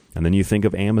 Windows. And then you think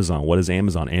of Amazon. What is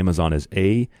Amazon? Amazon is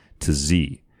A to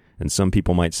Z. And some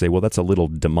people might say, well, that's a little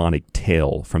demonic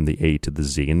tale from the A to the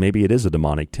Z. And maybe it is a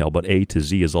demonic tale, but A to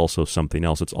Z is also something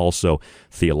else. It's also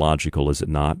theological, is it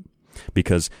not?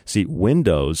 Because, see,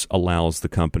 Windows allows the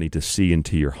company to see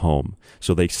into your home.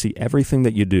 So they see everything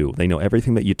that you do. They know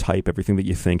everything that you type, everything that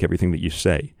you think, everything that you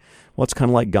say. Well, it's kind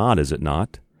of like God, is it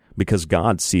not? Because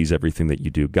God sees everything that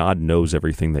you do. God knows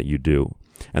everything that you do.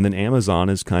 And then Amazon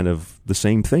is kind of the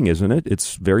same thing, isn't it?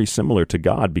 It's very similar to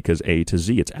God because A to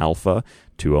Z, it's Alpha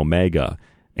to Omega.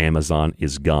 Amazon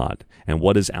is God. And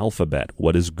what is Alphabet?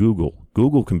 What is Google?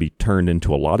 Google can be turned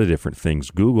into a lot of different things.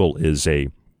 Google is a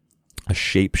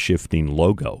shape-shifting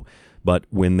logo. But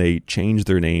when they change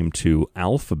their name to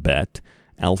Alphabet,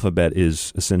 Alphabet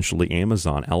is essentially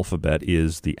Amazon. Alphabet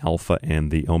is the Alpha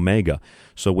and the Omega.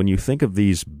 So when you think of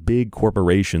these big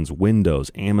corporations,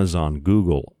 Windows, Amazon,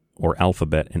 Google, or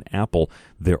Alphabet and Apple,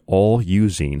 they're all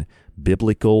using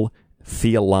biblical,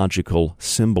 theological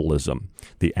symbolism.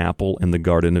 The apple in the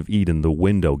Garden of Eden, the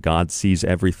window, God sees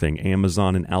everything.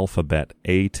 Amazon and Alphabet,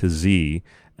 A to Z,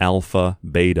 Alpha,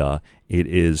 Beta, it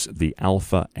is the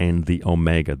Alpha and the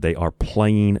Omega. They are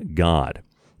playing God.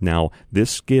 Now,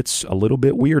 this gets a little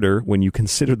bit weirder when you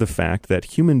consider the fact that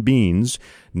human beings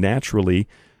naturally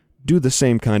do the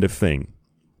same kind of thing.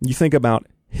 You think about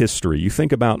history. You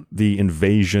think about the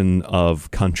invasion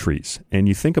of countries, and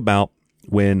you think about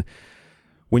when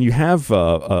you have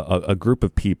a group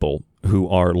of people who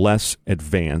are less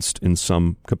advanced in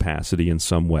some capacity, in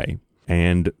some way,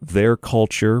 and their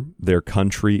culture, their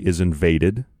country is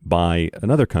invaded by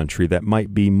another country that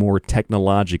might be more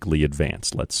technologically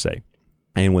advanced, let's say.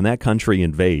 And when that country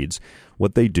invades,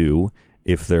 what they do,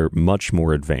 if they're much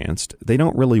more advanced, they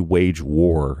don't really wage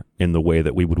war in the way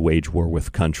that we would wage war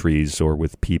with countries or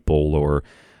with people or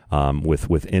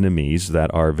with enemies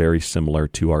that are very similar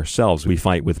to ourselves. We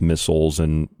fight with missiles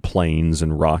and planes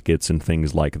and rockets and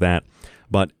things like that.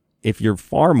 But if you're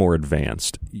far more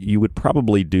advanced, you would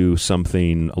probably do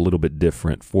something a little bit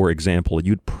different. For example,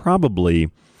 you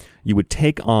would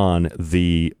take on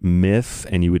the myth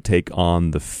and you would take on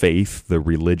the faith, the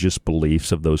religious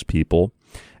beliefs of those people,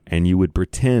 and you would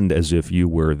pretend as if you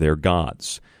were their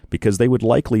gods, because they would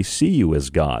likely see you as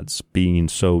gods, being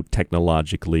so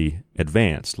technologically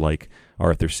advanced. Like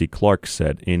Arthur C. Clarke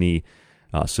said, any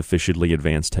sufficiently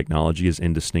advanced technology is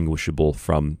indistinguishable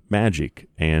from magic.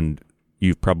 And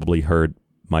you've probably heard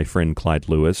my friend Clyde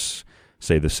Lewis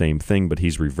say the same thing, but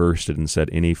he's reversed it and said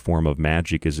any form of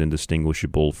magic is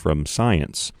indistinguishable from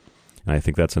science. And I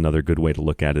think that's another good way to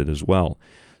look at it as well.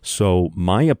 So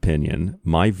my opinion,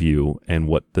 my view, and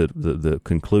what the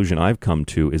conclusion I've come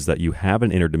to is that you have an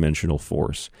interdimensional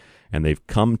force, and they've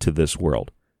come to this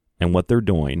world. And what they're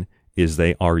doing is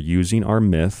they are using our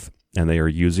myth, and they are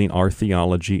using our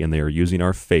theology, and they are using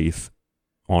our faith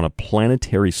on a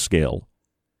planetary scale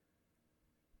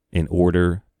in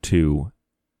order to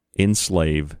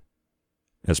enslave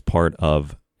as part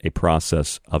of a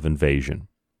process of invasion.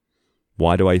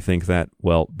 Why do I think that?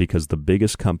 Well, because the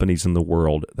biggest companies in the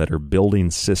world that are building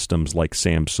systems like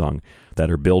Samsung, that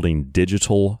are building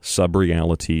digital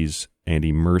sub-realities and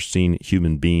immersing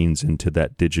human beings into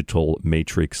that digital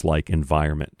matrix-like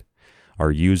environment,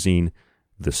 are using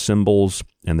the symbols,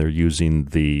 and they're using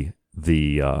the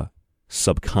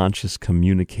subconscious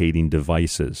communicating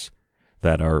devices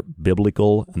that are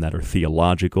biblical and that are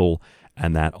theological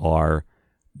and that are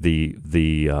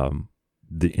in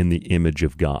the image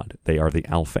of God. They are the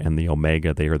Alpha and the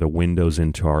Omega. They are the windows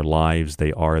into our lives.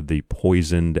 They are the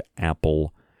poisoned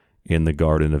apple in the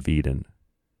Garden of Eden.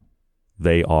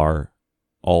 They are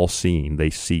all-seeing. They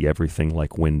see everything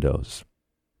like windows.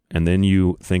 And then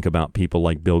you think about people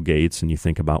like Bill Gates, and you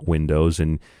think about windows,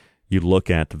 and you look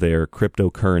at their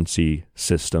cryptocurrency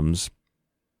systems.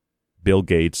 Bill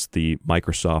Gates, the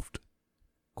Microsoft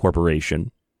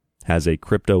Corporation, has a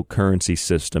cryptocurrency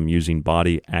system using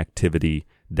body activity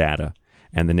data.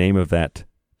 And the name of that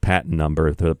patent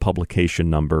number, the publication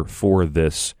number for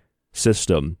this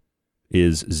system,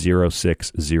 is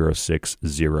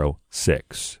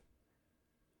 060606.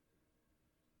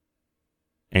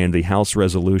 And the House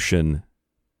resolution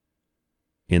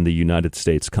in the United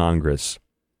States Congress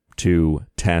to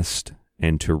test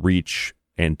and to reach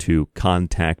and to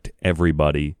contact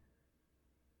everybody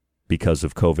because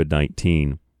of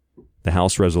COVID-19, the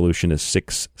House resolution is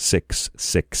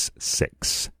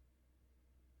 6666.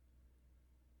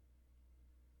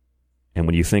 And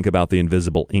when you think about the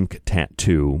invisible ink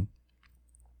tattoo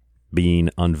being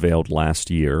unveiled last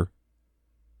year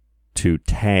to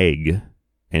tag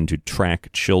and to track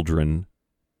children,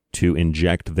 to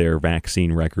inject their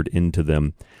vaccine record into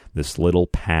them, this little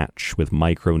patch with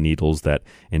microneedles that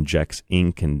injects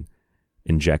ink and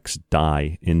injects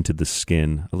dye into the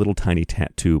skin, a little tiny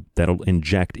tattoo that'll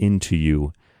inject into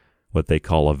you what they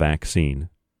call a vaccine.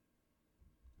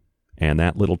 And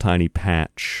that little tiny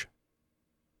patch,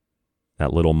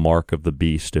 that little mark of the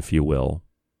beast, if you will,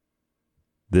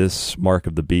 this mark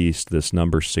of the beast, this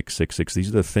number 666, these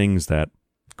are the things that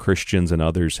Christians and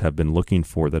others have been looking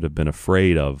for, that have been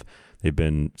afraid of, they've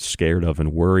been scared of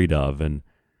and worried of, and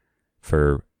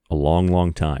for a long,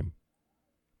 long time.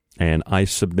 And I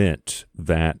submit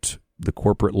that the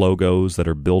corporate logos that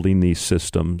are building these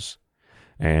systems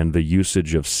and the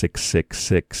usage of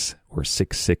 666 or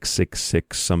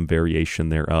 6666, some variation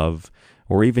thereof,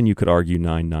 or even you could argue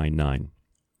 999,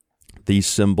 these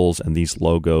symbols and these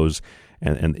logos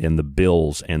and the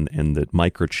bills and the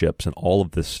microchips and all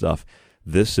of this stuff,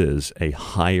 this is a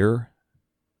higher,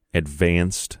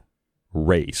 advanced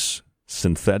race,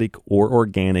 synthetic or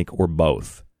organic or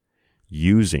both,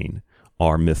 using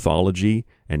our mythology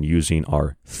and using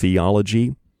our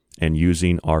theology and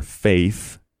using our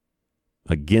faith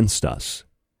against us.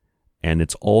 And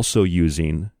it's also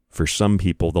using, for some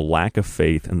people, the lack of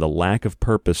faith and the lack of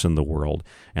purpose in the world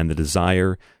and the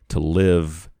desire to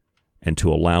live and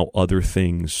to allow other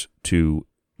things to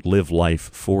live life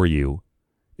for you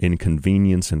in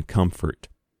convenience and comfort.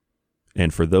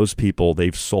 And for those people,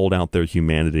 they've sold out their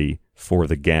humanity for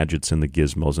the gadgets and the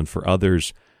gizmos. And for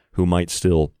others who might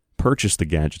still purchase the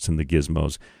gadgets and the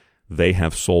gizmos, they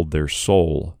have sold their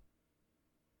soul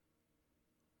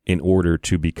in order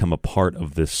to become a part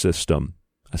of this system,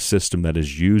 a system that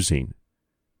is using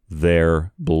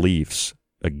their beliefs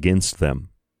against them.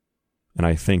 And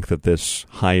I think that this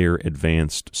higher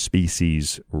advanced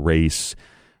species, race,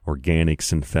 organic,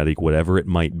 synthetic, whatever it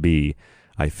might be,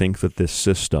 I think that this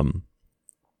system,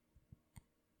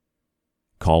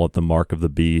 call it the mark of the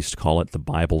beast, call it the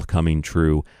Bible coming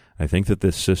true, I think that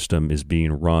this system is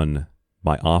being run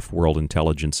by off-world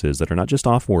intelligences that are not just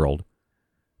off-world,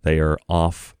 they are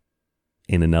off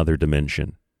in another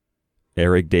dimension.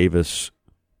 Eric Davis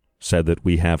said that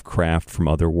we have craft from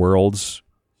other worlds.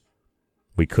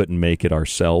 We couldn't make it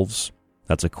ourselves.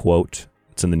 That's a quote.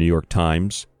 It's in the New York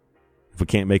Times. If we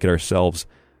can't make it ourselves,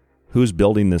 who's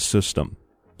building this system?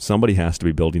 Somebody has to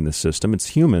be building this system. It's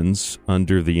humans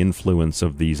under the influence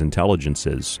of these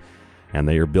intelligences, and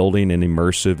they are building an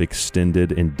immersive,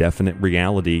 extended, indefinite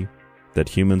reality that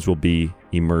humans will be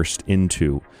immersed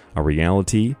into, a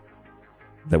reality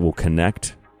that will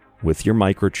connect with your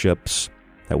microchips,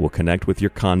 that will connect with your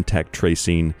contact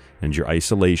tracing and your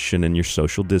isolation and your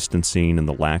social distancing and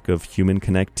the lack of human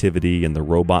connectivity and the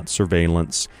robot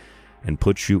surveillance, and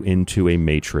put you into a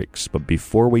matrix. But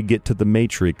before we get to the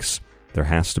matrix, there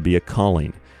has to be a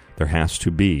calling. There has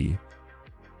to be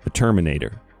a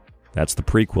Terminator. That's the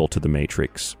prequel to the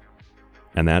Matrix.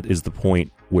 And that is the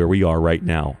point where we are right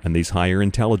now. And these higher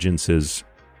intelligences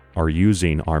are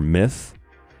using our myth,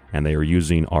 and they are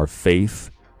using our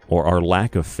faith or our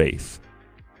lack of faith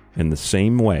in the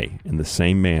same way, in the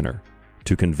same manner,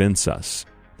 to convince us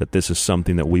that this is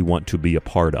something that we want to be a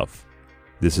part of.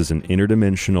 This is an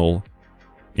interdimensional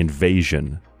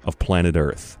invasion of planet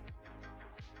Earth.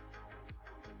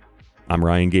 I'm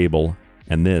Ryan Gable,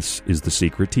 and this is The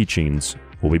Secret Teachings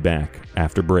We'll be back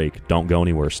after break. Don't go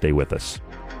anywhere. Stay with us.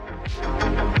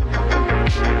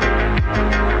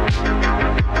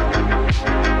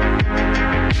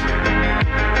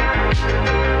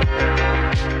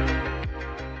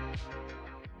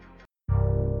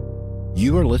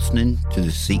 You are listening to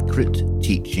The Secret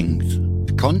Teachings.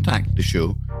 To contact the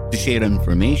show, to share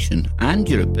information and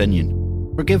your opinion,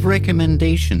 or give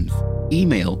recommendations,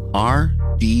 email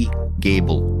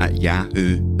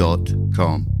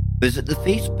rdgable@yahoo.com. Visit the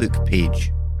Facebook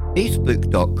page,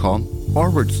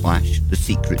 facebook.com/The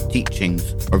Secret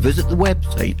Teachings, or visit the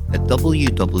website at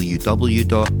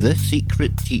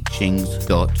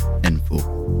www.thesecretteachings.info.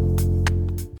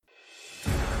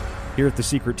 Here at The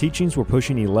Secret Teachings, we're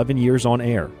pushing 11 years on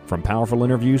air. From powerful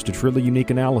interviews to truly unique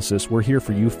analysis, we're here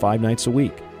for you 5 nights a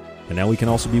week. And now we can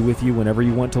also be with you whenever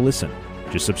you want to listen.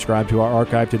 Just subscribe to our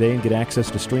archive today and get access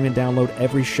to stream and download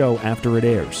every show after it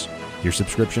airs. Your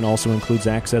subscription also includes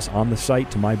access on the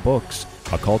site to my books,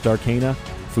 Occult Arcana,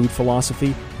 Food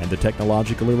Philosophy, and The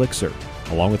Technological Elixir,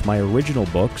 along with my original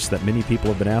books that many people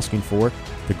have been asking for,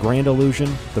 The Grand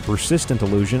Illusion, The Persistent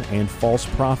Illusion, and False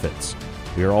Prophets.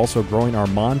 We are also growing our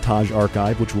montage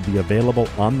archive, which will be available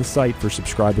on the site for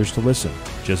subscribers to listen.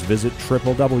 Just visit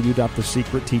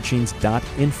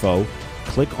www.thesecretteachings.info,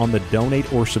 click on the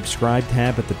Donate or Subscribe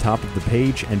tab at the top of the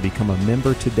page, and become a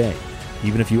member today.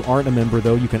 Even if you aren't a member,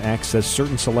 though, you can access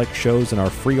certain select shows in our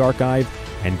free archive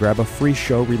and grab a free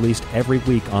show released every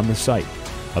week on the site.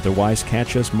 Otherwise,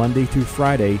 catch us Monday through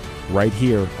Friday right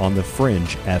here on The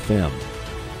Fringe FM.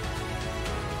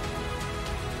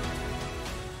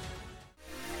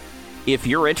 If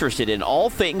you're interested in all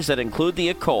things that include the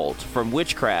occult, from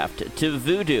witchcraft to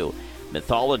voodoo,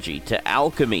 mythology to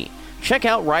alchemy, check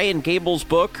out Ryan Gable's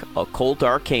book, Occult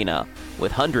Arcana,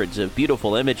 with hundreds of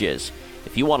beautiful images.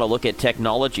 If you want to look at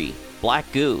technology, black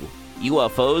goo,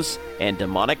 UFOs, and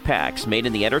demonic pacts made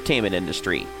in the entertainment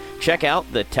industry, check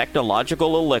out The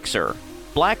Technological Elixir,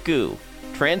 Black Goo,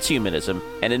 Transhumanism,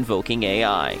 and Invoking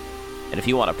AI. And if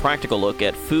you want a practical look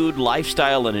at food,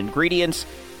 lifestyle, and ingredients,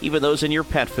 even those in your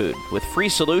pet food, with free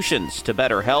solutions to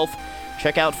better health,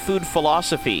 check out Food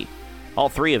Philosophy. All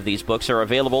 3 of these books are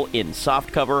available in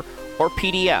softcover or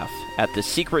PDF at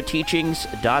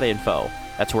thesecretteachings.info.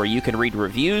 That's where you can read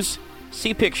reviews,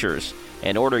 see pictures,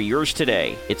 and order yours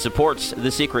today. It supports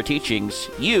The Secret Teachings,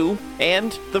 you,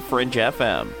 and The Fringe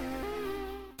FM.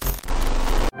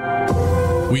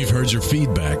 We've heard your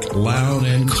feedback loud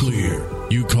and clear.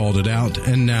 You called it out,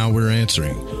 and now we're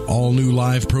answering. All new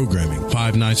live programming,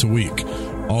 5 nights a week.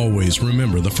 Always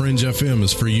remember, The Fringe FM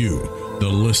is for you, the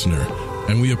listener,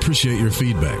 and we appreciate your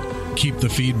feedback. Keep the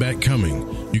feedback coming.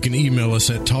 You can email us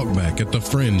at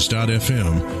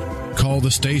talkback@thefringe.fm, call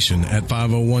the station at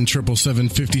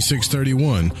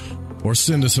 501-777-5631, or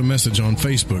send us a message on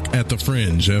Facebook at The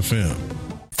Fringe FM.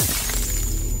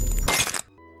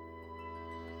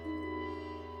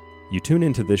 You tune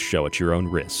into this show at your own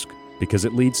risk, because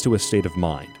it leads to a state of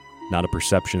mind, not a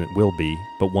perception it will be,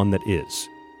 but one that is.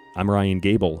 I'm Ryan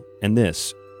Gable, and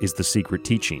this is The Secret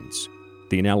Teachings.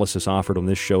 The analysis offered on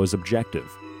this show is objective,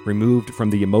 removed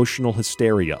from the emotional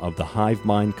hysteria of the hive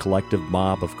mind collective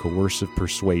mob of coercive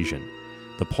persuasion,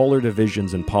 the polar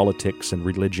divisions in politics and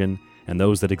religion, and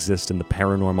those that exist in the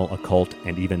paranormal, occult,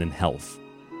 and even in health.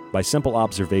 By simple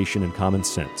observation and common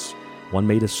sense, one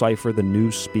may decipher the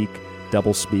newspeak,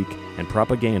 doublespeak, and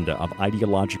propaganda of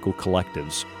ideological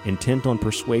collectives intent on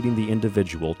persuading the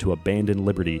individual to abandon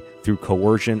liberty through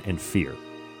coercion and fear.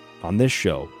 On this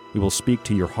show, we will speak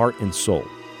to your heart and soul,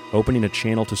 opening a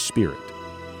channel to spirit.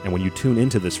 And when you tune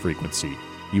into this frequency,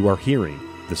 you are hearing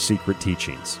The Secret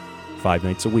Teachings, 5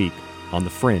 nights a week on The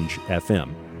Fringe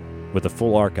FM, with a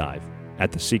full archive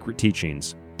at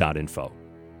thesecretteachings.info.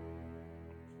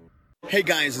 Hey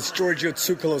guys, it's Giorgio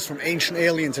Tsoukalos from Ancient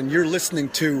Aliens, and you're listening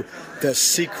to The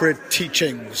Secret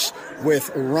Teachings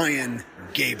with Ryan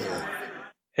Gable.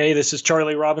 Hey, this is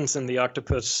Charlie Robinson, the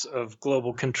Octopus of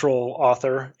Global Control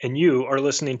author, and you are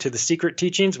listening to The Secret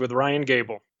Teachings with Ryan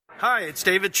Gable. Hi, it's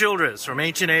David Childress from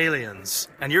Ancient Aliens,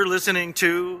 and you're listening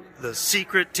to The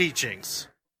Secret Teachings.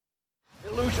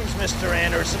 Illusions, Mr.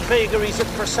 Anderson, vagaries of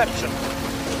perception.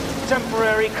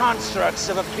 Temporary constructs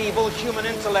of a feeble human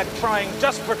intellect trying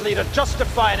desperately to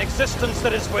justify an existence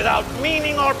that is without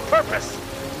meaning or purpose.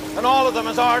 And all of them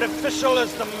as artificial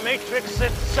as the Matrix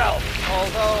itself.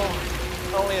 Although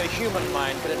only a human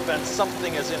mind could invent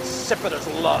something as insipid as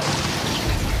love.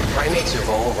 Primates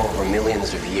evolve over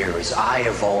millions of years. I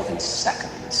evolve in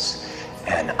seconds.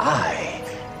 And I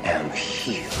am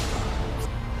here.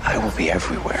 I will be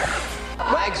everywhere.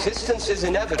 My existence is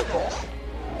inevitable.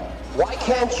 Why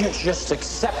can't you just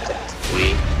accept it?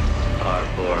 We are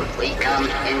Borg. We come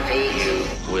in peace. You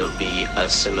will be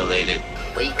assimilated.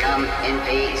 We come in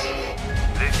peace.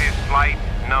 This is flight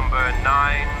number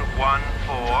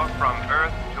 914 from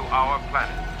Earth to our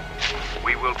planet.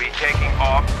 We will be taking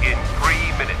off in 3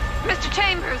 minutes. Mr.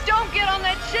 Chambers, don't get on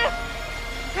that ship.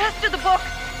 Rest of the book.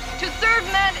 To serve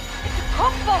man is a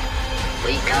cookbook.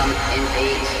 We come in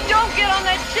peace. Don't get on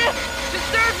that ship. To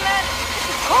serve man is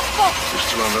a cookbook. You're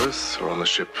still on Earth or on the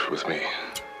ship with me?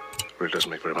 Really doesn't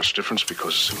make very much difference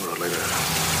because sooner or later,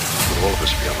 will all of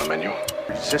this be on the menu?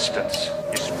 Resistance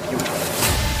is futile.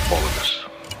 All of this.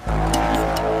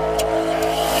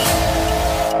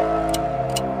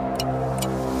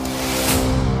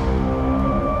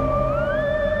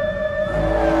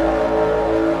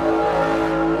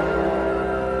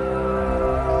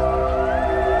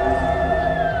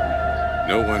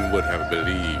 No one would have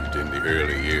believed in the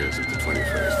early years of the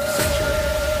 21st century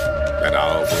that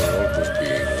our world was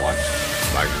being watched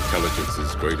by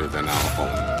intelligences greater than our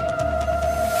own.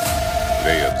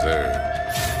 They observed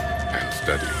and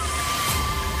studied.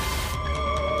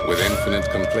 With infinite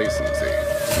complacency,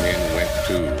 men went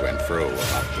to and fro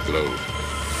about the globe,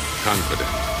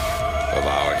 confident of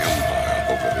our empire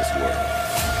over this world.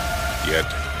 Yet,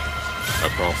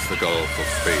 across the gulf of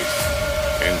space,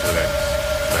 intellects,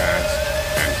 vast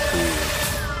and cool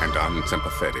and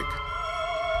unsympathetic,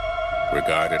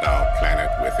 regarded our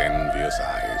planet with envious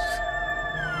eyes,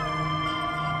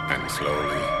 and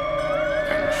slowly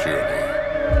and surely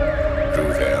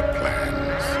drew their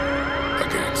plans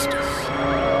against us.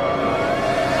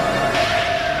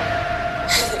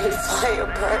 They fly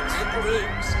apart like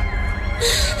leaves.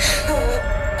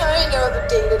 I know the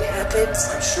day that happens.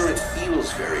 I'm sure it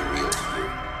feels very real to you.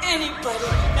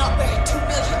 Anybody not wearing 2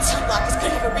 million sunblock is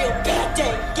gonna have a real bad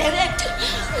day. Get it?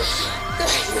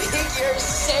 You think you're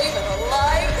safe and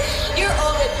alive? You're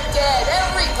already dead.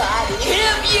 Everybody.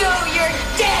 You're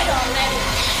dead already.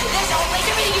 This whole place,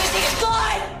 everything you think is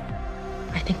gone.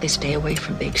 I think they stay away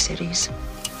from big cities. I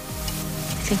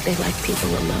think they like people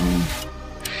alone.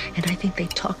 And I think they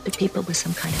talk to people with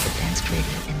some kind of advanced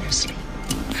radio in their sleep.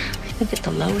 I think at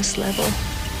the lowest level,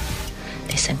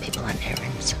 they send people on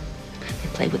errands. They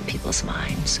play with people's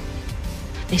minds.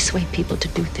 They sway people to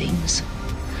do things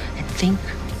and think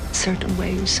certain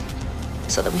ways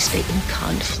so that we stay in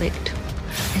conflict.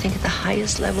 I think at the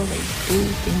highest level, they do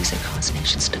things that cause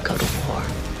nations to go to war,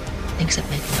 things that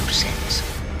make no sense.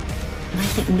 And I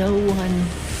think no one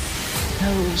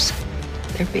knows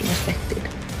they're being affected.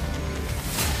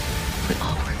 We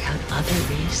all work out other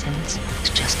reasons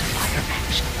to justify our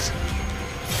actions.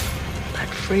 But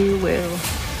free will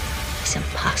is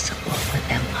impossible with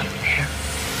them up there.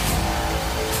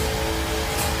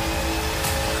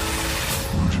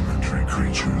 Rudimentary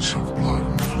creatures of blood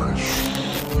and flesh.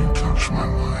 You touch my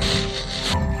mind,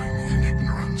 fumbling in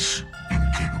ignorance,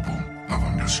 incapable of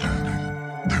understanding.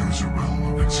 There is a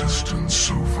realm of existence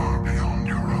so far beyond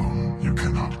your own, you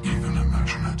cannot even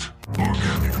imagine it.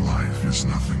 Organic life is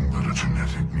nothing but a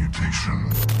genetic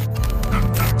mutation, an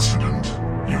accident.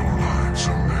 Your lives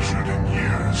are measured in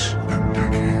years and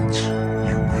decades.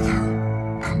 You wither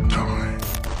and die.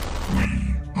 We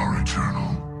are eternal,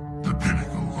 the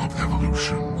pinnacle of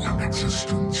evolution and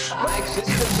existence. My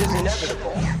existence is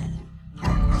inevitable. You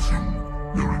are nothing.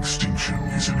 Your extinction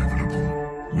is inevitable.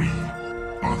 We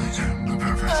are the end of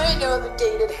everything. I know the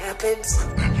day that happens.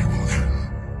 And you will end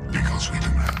because we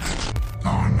demand it.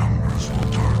 Our numbers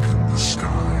will darken the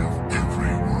sky of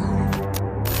every world.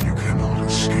 You cannot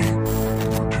escape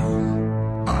your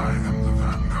doom. I am the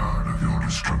vanguard of your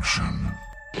destruction.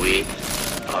 We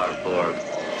are Borg.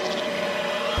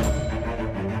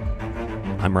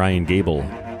 I'm Ryan Gable,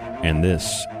 and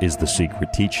this is The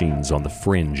Secret Teachings on the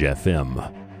Fringe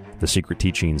FM.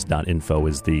 TheSecretTeachings.info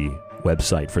is the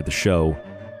website for the show.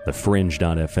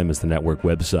 TheFringe.fm is the network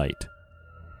website.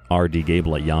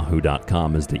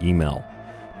 rdgable@yahoo.com is the email.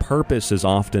 Purpose is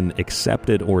often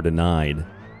accepted or denied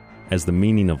as the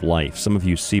meaning of life. Some of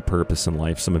you see purpose in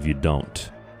life, some of you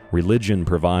don't. Religion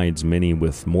provides many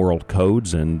with moral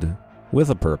codes and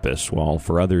with a purpose, while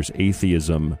for others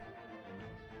atheism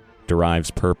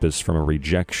derives purpose from a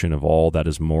rejection of all that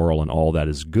is moral and all that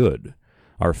is good.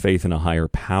 Our faith in a higher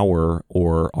power,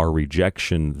 or our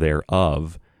rejection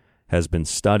thereof, has been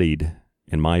studied,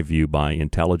 in my view, by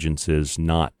intelligences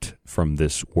not from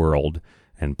this world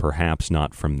and perhaps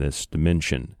not from this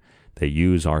dimension. They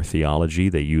use our theology,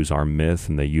 they use our myth,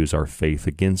 and they use our faith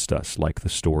against us, like the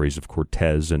stories of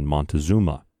Cortez and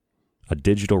Montezuma. A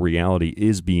digital reality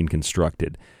is being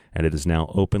constructed, and it is now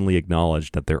openly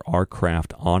acknowledged that there are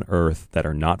craft on Earth that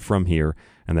are not from here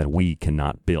and that we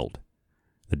cannot build.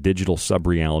 The digital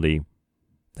sub-reality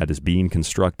that is being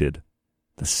constructed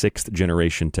The 6th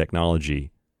generation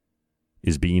technology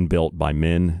is being built by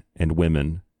men and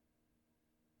women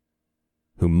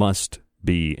who must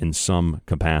be in some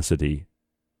capacity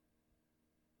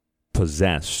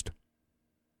possessed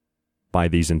by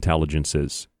these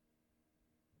intelligences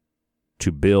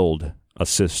to build a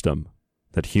system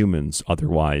that humans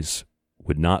otherwise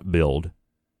would not build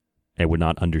and would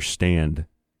not understand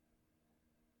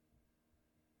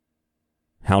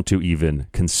how to even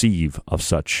conceive of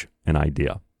such an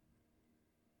idea.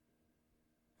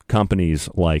 Companies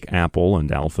like Apple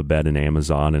and Alphabet and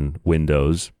Amazon and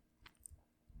Windows,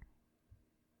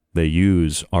 they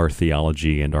use our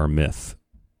theology and our myth.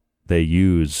 They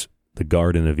use the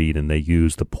Garden of Eden. They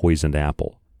use the poisoned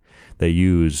apple. They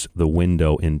use the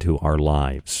window into our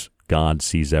lives. God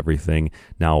sees everything.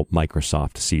 Now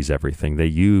Microsoft sees everything. They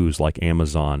use, like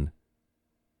Amazon,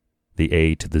 the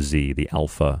A to the Z, the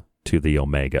Alpha to the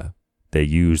Omega. They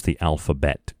use the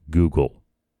alphabet, Google.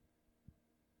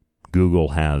 Google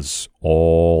has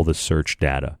all the search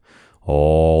data,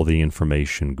 all the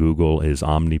information. Google is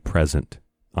omnipresent,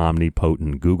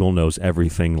 omnipotent. Google knows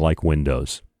everything like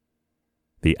Windows.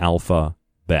 The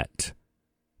alphabet,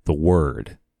 the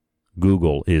Word.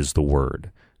 Google is the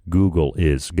Word. Google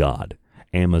is God.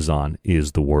 Amazon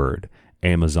is the Word.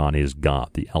 Amazon is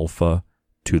God, the Alpha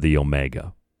to the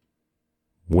Omega.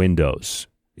 Windows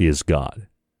is God.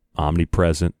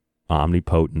 Omnipresent,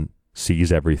 omnipotent,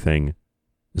 sees everything,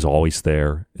 is always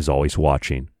there, is always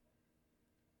watching.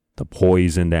 The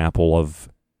poisoned apple of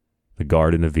the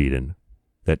Garden of Eden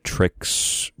that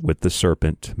tricks with the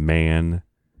serpent man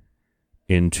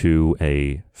into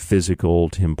a physical,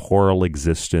 temporal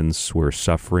existence where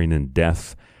suffering and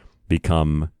death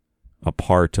become a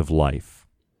part of life.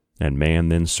 And man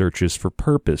then searches for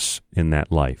purpose in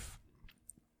that life.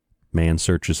 Man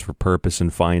searches for purpose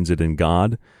and finds it in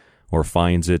God, or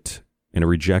finds it in a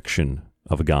rejection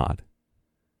of God.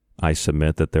 I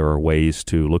submit that there are ways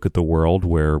to look at the world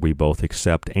where we both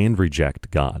accept and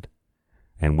reject God.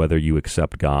 And whether you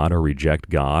accept God or reject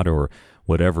God or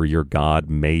whatever your God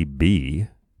may be,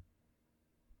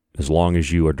 as long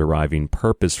as you are deriving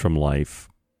purpose from life,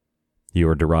 you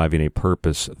are deriving a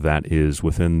purpose that is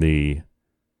within the,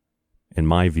 in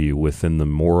my view, within the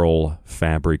moral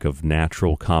fabric of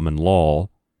natural common law.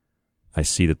 I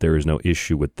see that there is no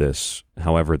issue with this.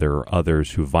 However, there are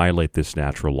others who violate this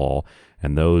natural law,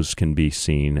 and those can be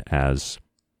seen as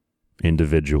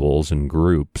individuals and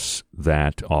groups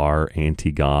that are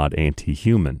anti-God,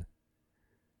 anti-human.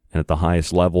 And at the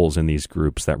highest levels in these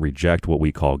groups that reject what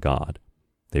we call God,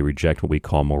 they reject what we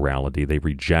call morality, they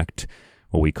reject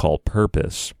what we call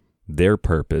purpose. Their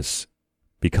purpose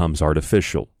becomes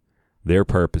artificial. Their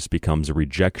purpose becomes a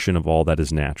rejection of all that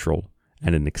is natural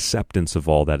and an acceptance of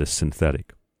all that is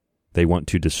synthetic. They want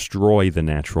to destroy the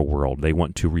natural world. They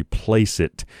want to replace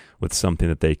it with something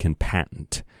that they can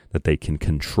patent, that they can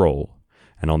control.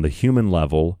 And on the human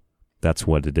level, that's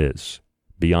what it is.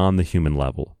 Beyond the human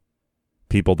level,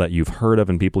 people that you've heard of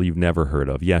and people you've never heard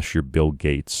of. Yes, you're Bill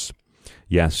Gates.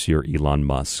 Yes, you're Elon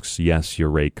Musk's. Yes,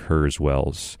 you're Ray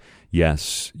Kurzweil's.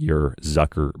 Yes, you're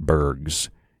Zuckerberg's.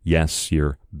 Yes,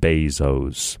 you're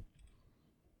Bezos.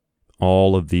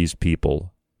 All of these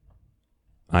people,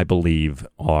 I believe,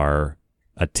 are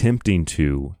attempting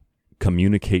to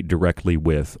communicate directly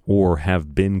with or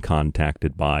have been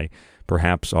contacted by,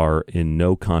 perhaps are in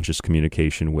no conscious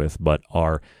communication with, but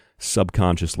are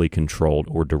subconsciously controlled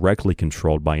or directly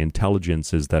controlled by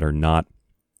intelligences that are not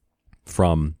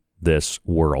from this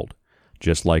world.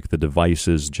 Just like the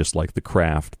devices, just like the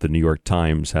craft, the New York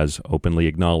Times has openly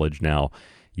acknowledged now,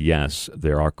 yes,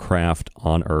 there are craft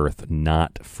on Earth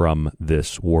not from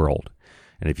this world.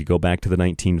 And if you go back to the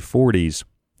 1940s,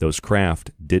 those craft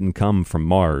didn't come from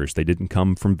Mars. They didn't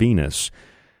come from Venus.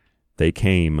 They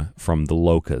came from the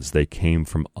Locas. They came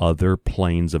from other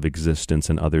planes of existence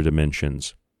and other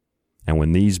dimensions. And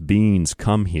when these beings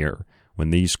come here,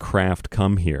 when these craft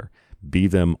come here, be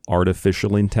them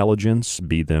artificial intelligence,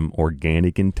 be them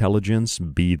organic intelligence,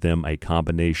 be them a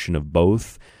combination of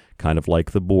both, kind of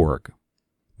like the Borg.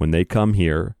 When they come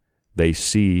here, they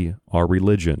see our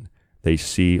religion. They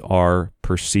see our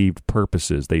perceived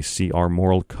purposes. They see our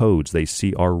moral codes. They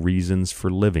see our reasons for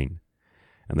living.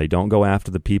 And they don't go after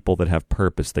the people that have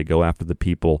purpose. They go after the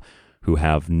people who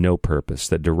have no purpose,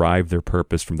 that derive their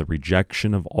purpose from the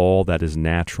rejection of all that is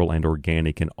natural and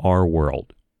organic in our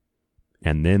world.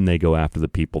 And then they go after the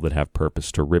people that have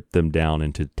purpose, to rip them down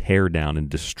and to tear down and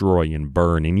destroy and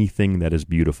burn anything that is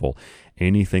beautiful,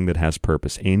 anything that has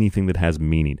purpose, anything that has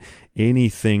meaning,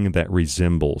 anything that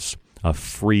resembles a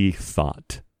free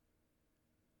thought.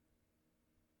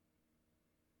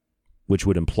 which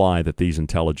would imply that these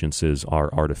intelligences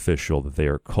are artificial, that they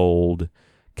are cold,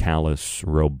 callous,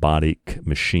 robotic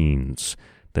machines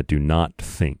that do not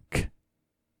think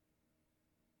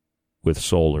with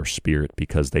soul or spirit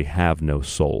because they have no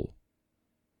soul.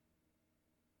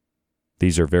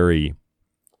 These are very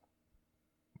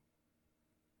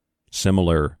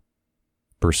similar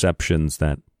perceptions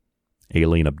that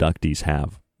alien abductees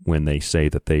have when they say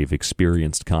that they've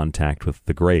experienced contact with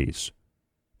the Greys,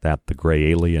 that the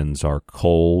Grey aliens are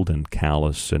cold and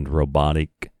callous and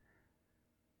robotic.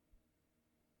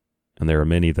 And there are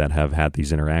many that have had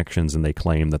these interactions, and they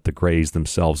claim that the Greys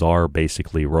themselves are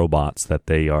basically robots, that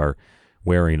they are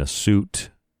wearing a suit,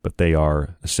 but they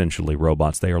are essentially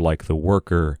robots. They are like the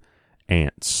worker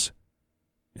ants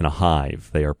in a hive.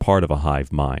 They are part of a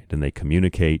hive mind, and they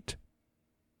communicate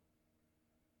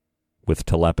with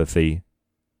telepathy.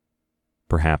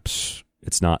 Perhaps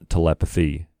it's not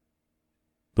telepathy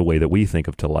the way that we think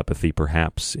of telepathy.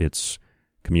 Perhaps it's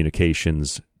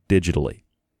communications digitally.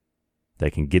 They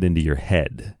can get into your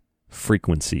head,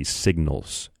 frequencies,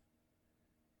 signals.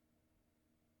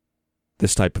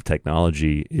 This type of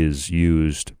technology is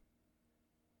used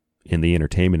in the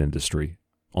entertainment industry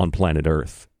on planet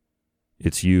Earth.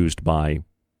 It's used by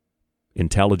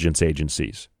intelligence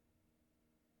agencies.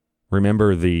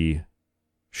 Remember the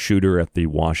shooter at the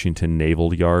Washington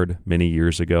Naval Yard many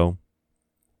years ago?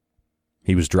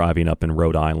 He was driving up in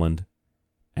Rhode Island,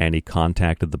 and he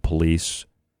contacted the police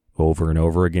over and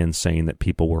over again saying that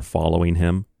people were following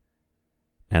him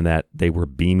and that they were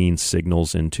beaming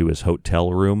signals into his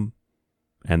hotel room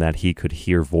and that he could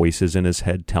hear voices in his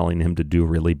head telling him to do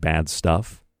really bad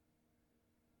stuff.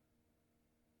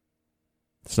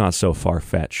 It's not so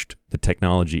far-fetched. The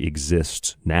technology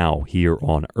exists now here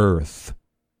on Earth.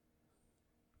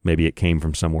 Maybe it came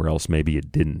from somewhere else, maybe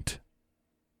it didn't.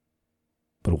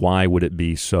 But why would it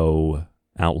be so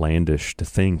outlandish to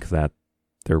think that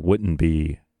there wouldn't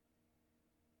be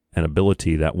an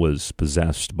ability that was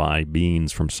possessed by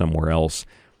beings from somewhere else?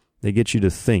 They get you to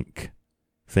think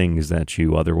things that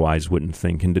you otherwise wouldn't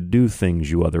think and to do things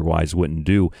you otherwise wouldn't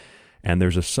do. And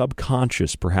there's a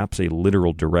subconscious, perhaps a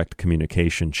literal direct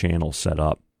communication channel set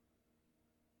up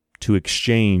to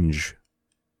exchange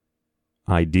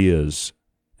ideas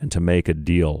and to make a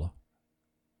deal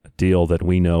that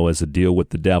we know as a deal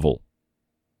with the devil.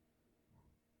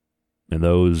 And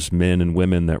those men and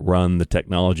women that run the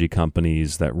technology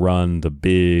companies, that run the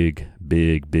big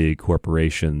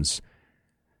corporations,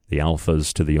 the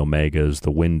alphas to the omegas,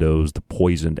 the Windows, the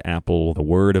poisoned apple, the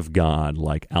word of God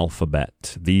like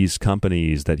Alphabet. These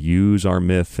companies that use our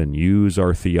myth and use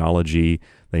our theology,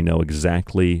 they know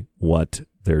exactly what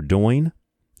they're doing.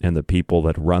 And the people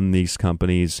that run these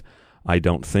companies, I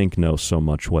don't think know so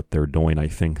much what they're doing. I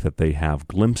think that they have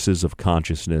glimpses of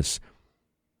consciousness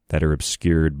that are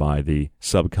obscured by the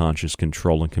subconscious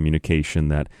control and communication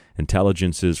that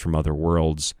intelligences from other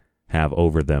worlds have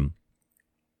over them.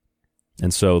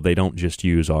 And so they don't just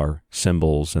use our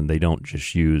symbols and they don't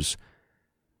just use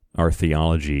our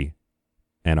theology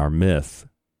and our myth.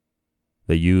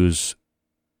 They use,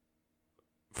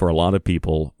 for a lot of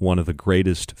people, one of the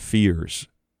greatest fears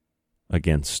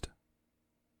against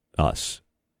us.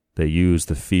 They use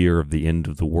the fear of the end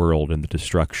of the world and the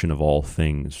destruction of all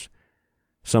things,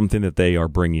 something that they are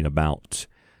bringing about,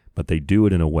 but they do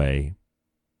it in a way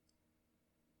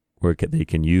where they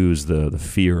can use the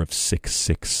fear of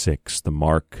 666, the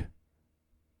mark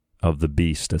of the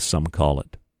beast, as some call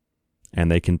it, and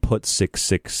they can put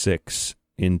 666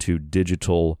 into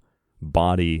digital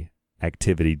body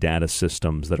activity data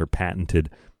systems that are patented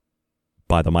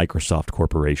by the Microsoft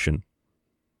Corporation.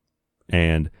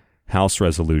 And House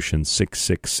Resolution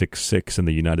 6666 in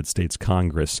the United States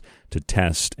Congress to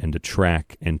test and to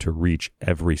track and to reach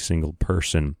every single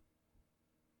person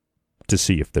to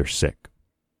see if they're sick.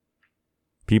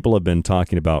 People have been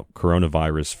talking about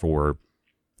coronavirus for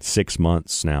 6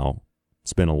 months now.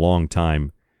 It's been a long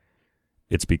time.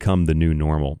 It's become the new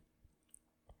normal.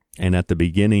 And at the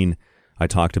beginning, I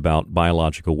talked about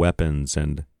biological weapons,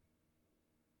 and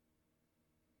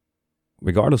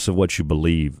regardless of what you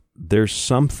believe, there's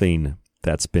something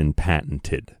that's been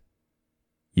patented.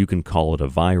 You can call it a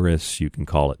virus, you can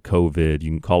call it COVID,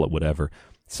 you can call it whatever.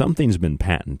 Something's been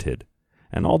patented.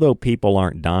 And although people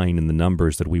aren't dying in the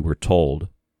numbers that we were told,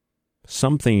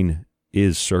 something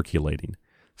is circulating.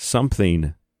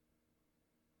 Something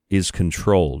is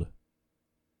controlled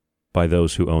by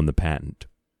those who own the patent.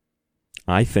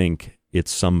 I think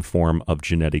it's some form of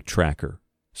genetic tracker,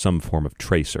 some form of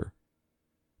tracer.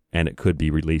 And it could be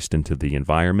released into the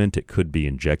environment. It could be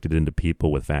injected into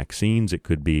people with vaccines. It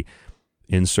could be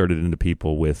inserted into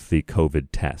people with the COVID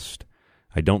test.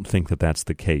 I don't think that that's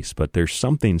the case, but there's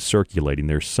something circulating.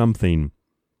 There's something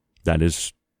that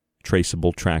is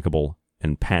traceable, trackable,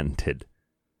 and patented.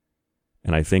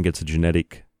 And I think it's a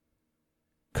genetic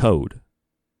code.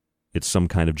 It's some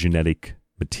kind of genetic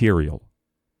material.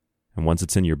 And once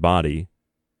it's in your body,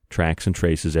 tracks and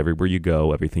traces everywhere you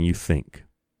go, everything you think.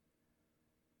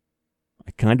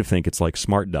 I kind of think it's like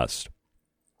smart dust,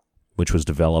 which was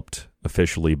developed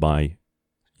officially by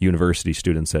university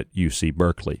students at UC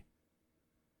Berkeley.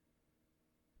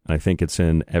 And I think it's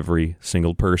in every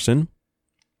single person.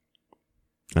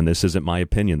 And this isn't my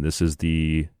opinion. This is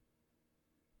the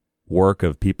work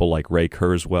of people like Ray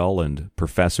Kurzweil and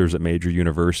professors at major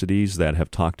universities that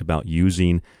have talked about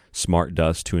using smart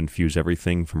dust to infuse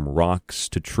everything from rocks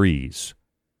to trees.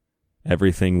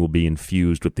 Everything will be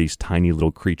infused with these tiny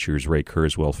little creatures, Ray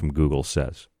Kurzweil from Google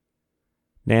says.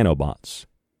 Nanobots.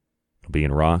 It'll be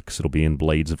in rocks, it'll be in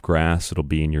blades of grass, it'll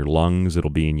be in your lungs, it'll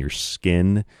be in your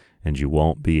skin, and you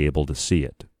won't be able to see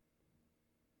it.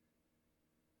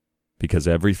 Because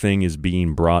everything is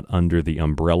being brought under the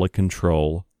umbrella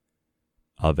control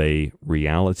of a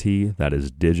reality that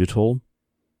is digital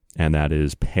and that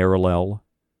is parallel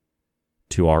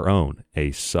to our own,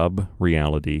 a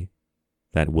sub-reality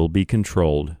that will be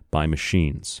controlled by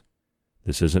machines.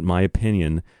 This isn't my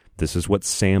opinion. This is what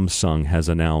Samsung has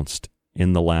announced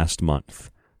in the last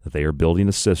month, that they are building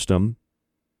a system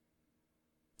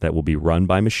that will be run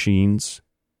by machines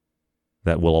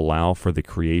that will allow for the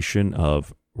creation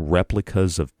of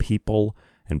replicas of people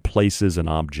and places and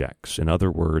objects. In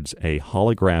other words, a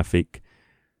holographic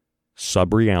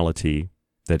sub-reality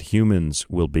that humans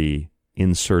will be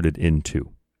inserted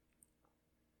into.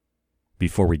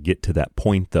 Before we get to that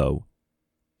point, though,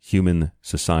 human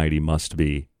society must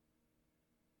be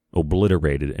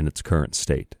obliterated in its current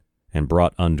state and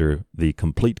brought under the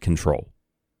complete control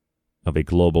of a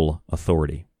global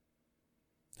authority.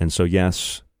 And so,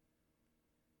 yes,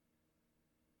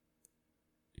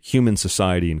 human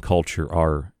society and culture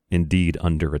are indeed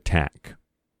under attack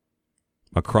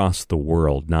across the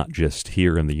world, not just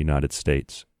here in the United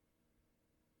States.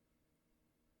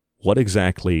 What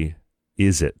exactly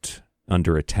is it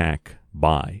under attack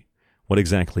by? What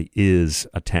exactly is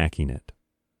attacking it?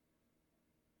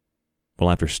 Well,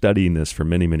 after studying this for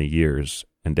many, many years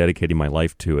and dedicating my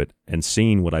life to it and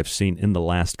seeing what I've seen in the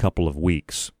last couple of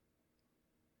weeks,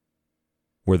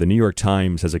 where the New York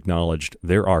Times has acknowledged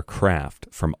there are craft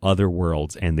from other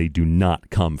worlds and they do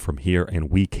not come from here and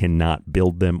we cannot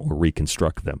build them or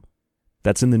reconstruct them.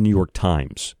 That's in the New York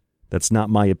Times. That's not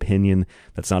my opinion.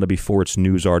 That's not a Before It's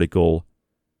News article.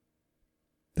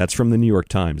 That's from the New York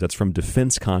Times. That's from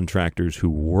defense contractors who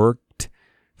worked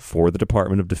for the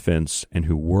Department of Defense and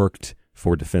who worked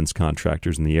for defense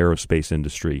contractors in the aerospace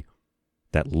industry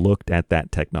that looked at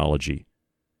that technology.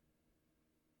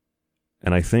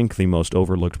 And I think the most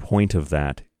overlooked point of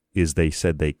that is they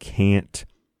said they can't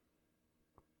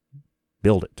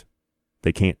build it.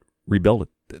 They can't rebuild it.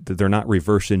 They're not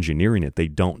reverse engineering it. They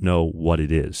don't know what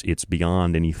it is. It's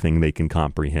beyond anything they can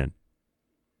comprehend.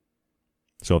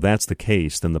 So if that's the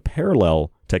case, then the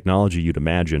parallel technology you'd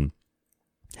imagine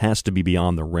has to be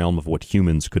beyond the realm of what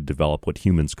humans could develop, what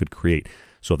humans could create.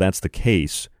 So if that's the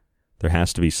case, there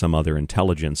has to be some other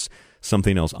intelligence,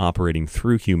 something else operating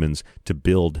through humans to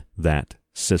build that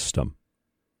system.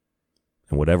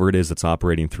 And whatever it is that's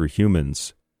operating through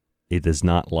humans, it is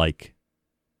not like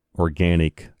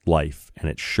organic life, and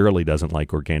it surely doesn't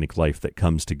like organic life that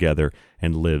comes together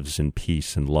and lives in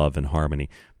peace and love and harmony.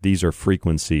 These are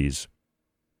frequencies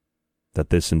that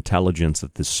this intelligence,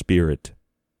 that this spirit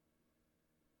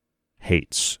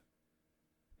hates.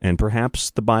 And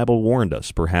perhaps the Bible warned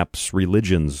us, perhaps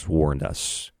religions warned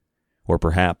us, or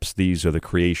perhaps these are the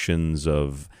creations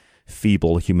of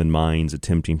feeble human minds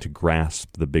attempting to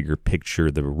grasp the bigger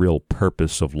picture, the real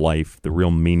purpose of life, the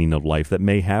real meaning of life that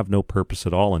may have no purpose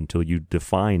at all until you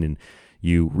define and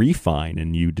you refine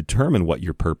and you determine what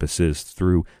your purpose is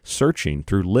through searching,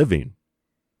 through living.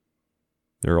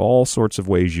 There are all sorts of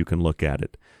ways you can look at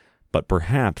it. But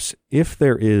perhaps if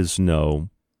there is no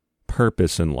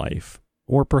purpose in life,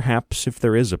 or perhaps if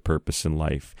there is a purpose in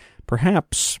life,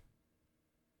 perhaps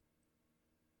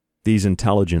these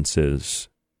intelligences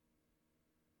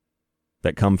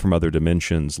that come from other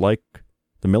dimensions, like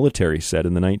the military said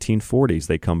in the 1940s,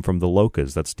 they come from the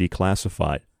locus, that's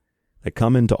declassified. They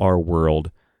come into our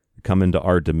world, come into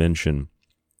our dimension.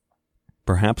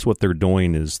 Perhaps what they're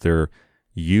doing is they're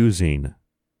using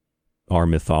our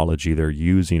mythology, they're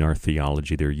using our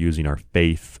theology, they're using our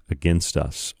faith against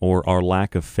us, or our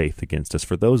lack of faith against us.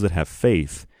 For those that have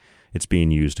faith, it's being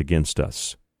used against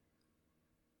us.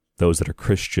 Those that are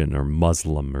Christian or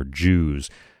Muslim or Jews,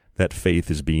 that faith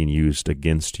is being used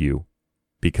against you,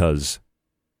 because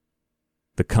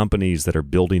the companies that are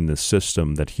building this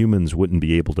system that humans wouldn't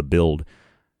be able to build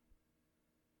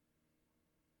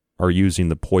are using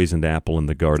the poisoned apple in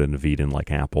the Garden of Eden like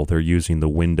Apple. They're using the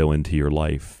window into your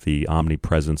life, the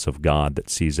omnipresence of God that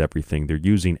sees everything. They're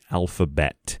using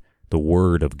Alphabet, the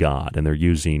Word of God, and they're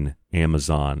using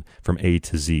Amazon from A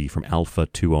to Z, from Alpha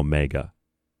to Omega.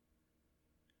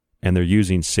 And they're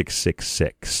using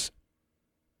 666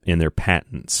 in their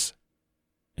patents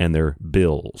and their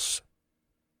bills,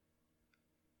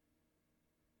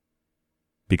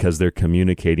 because they're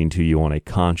communicating to you on a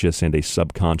conscious and a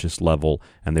subconscious level,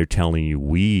 and they're telling you,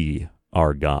 we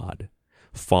are God.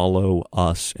 Follow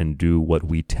us and do what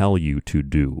we tell you to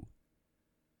do.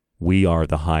 We are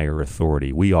the higher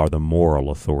authority. We are the moral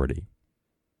authority.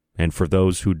 And for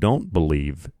those who don't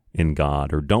believe in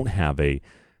God or don't have a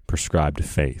prescribed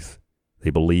faith, they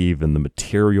believe in the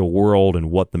material world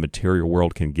and what the material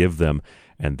world can give them,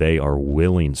 and they are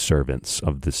willing servants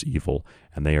of this evil,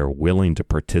 and they are willing to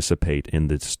participate in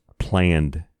this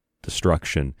planned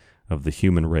destruction of the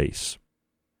human race.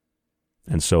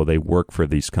 And so they work for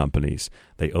these companies.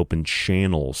 They open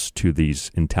channels to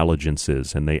these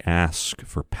intelligences, and they ask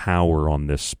for power on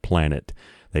this planet.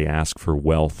 They ask for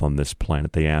wealth on this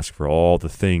planet. They ask for all the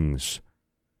things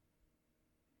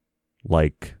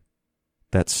like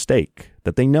that steak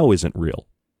that they know isn't real,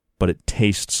 but it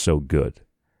tastes so good.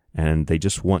 And they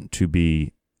just want to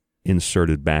be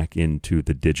inserted back into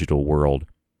the digital world,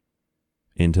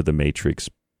 into the matrix,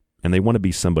 and they want to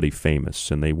be somebody famous,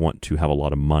 and they want to have a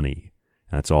lot of money.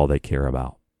 That's all they care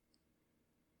about.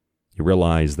 You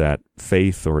realize that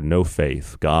faith or no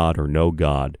faith, God or no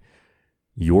God,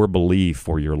 your belief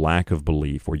or your lack of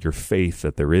belief or your faith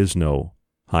that there is no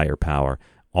higher power,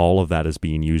 all of that is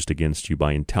being used against you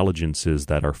by intelligences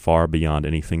that are far beyond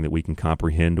anything that we can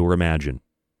comprehend or imagine.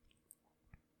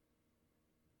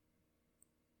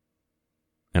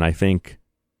 And I think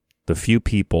the few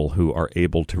people who are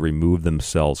able to remove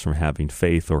themselves from having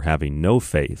faith or having no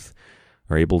faith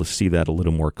are able to see that a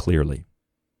little more clearly.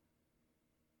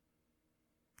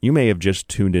 You may have just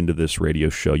tuned into this radio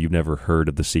show. You've never heard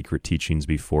of the Secret Teachings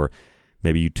before.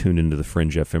 Maybe you tuned into the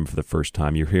Fringe FM for the first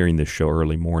time. You're hearing this show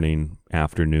early morning,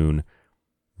 afternoon,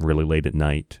 really late at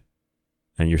night,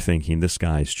 and you're thinking, this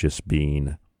guy's just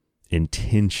being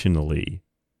intentionally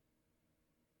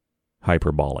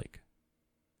hyperbolic.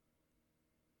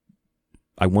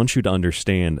 I want you to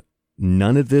understand,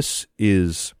 none of this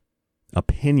is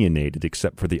opinionated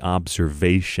except for the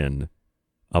observation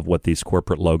of what these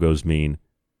corporate logos mean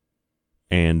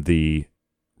and the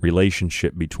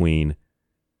relationship between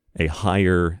a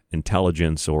higher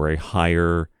intelligence or a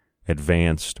higher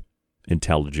advanced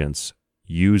intelligence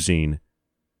using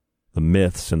the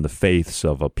myths and the faiths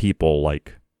of a people,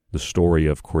 like the story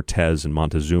of Cortez and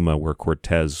Montezuma, where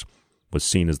Cortez was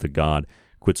seen as the god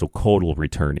Quetzalcoatl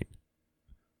returning,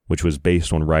 which was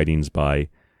based on writings by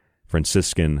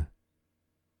Franciscan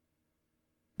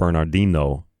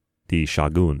Bernardino de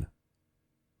Sahagún,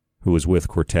 who was with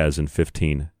Cortez in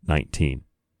 1519.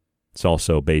 It's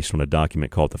also based on a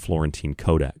document called the Florentine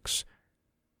Codex,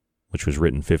 which was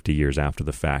written 50 years after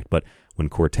the fact. But when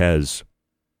Cortez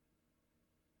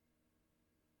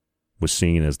was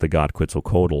seen as the god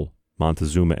Quetzalcoatl,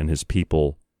 Montezuma and his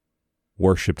people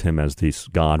worshipped him as this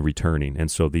god returning.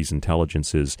 And so these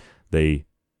intelligences, they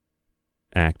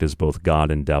act as both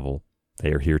God and devil.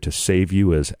 They are here to save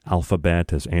you as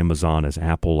Alphabet, as Amazon, as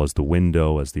Apple, as the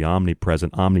window, as the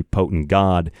omnipresent, omnipotent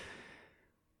God,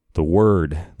 the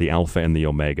Word, the Alpha and the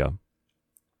Omega.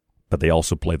 But they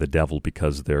also play the devil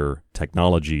because their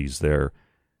technologies, their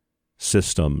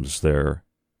systems, their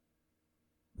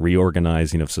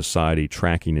reorganizing of society,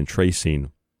 tracking and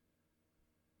tracing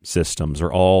systems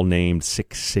are all named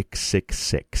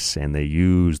 6666, and they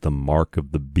use the mark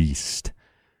of the beast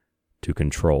to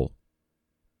control.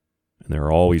 And there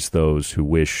are always those who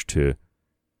wish to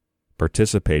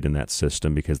participate in that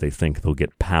system because they think they'll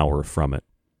get power from it.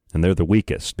 And they're the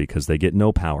weakest because they get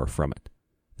no power from it.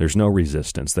 There's no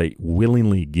resistance. They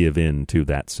willingly give in to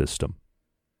that system.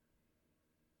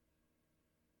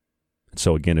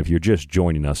 So again, if you're just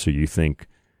joining us or you think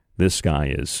this guy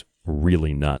is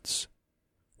really nuts,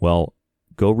 well,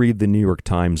 go read the New York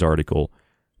Times article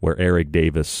where Eric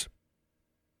Davis,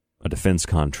 a defense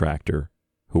contractor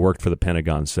who worked for the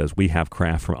Pentagon, says, we have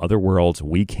craft from other worlds.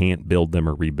 We can't build them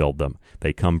or rebuild them.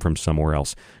 They come from somewhere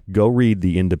else. Go read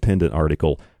the independent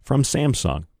article from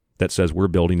Samsung that says we're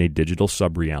building a digital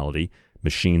sub-reality.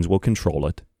 Machines will control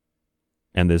it.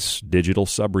 And this digital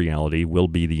sub-reality will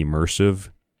be the immersive,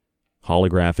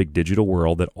 holographic digital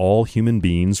world that all human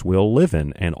beings will live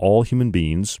in. And all human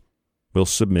beings will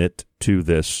submit to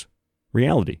this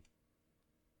reality.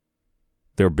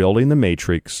 They're building the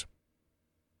Matrix.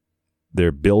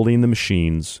 They're building the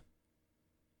machines.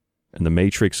 And the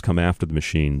Matrix come after the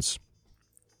machines.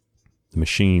 The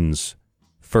machines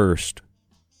first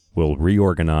will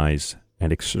reorganize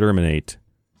and exterminate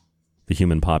the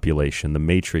human population. The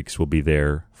Matrix will be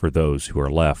there for those who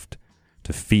are left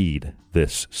to feed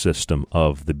this system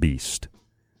of the beast,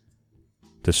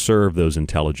 to serve those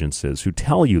intelligences who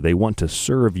tell you they want to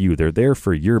serve you. They're there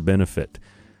for your benefit.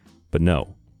 But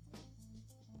no,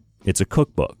 it's a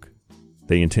cookbook.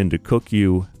 They intend to cook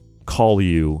you, call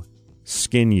you,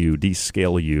 skin you,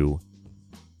 descale you,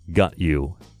 gut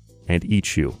you, and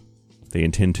eat you. They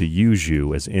intend to use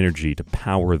you as energy to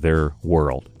power their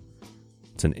world.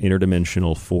 It's an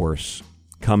interdimensional force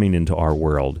coming into our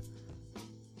world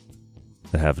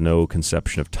that have no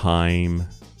conception of time.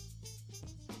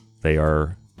 They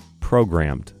are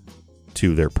programmed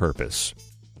to their purpose.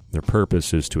 Their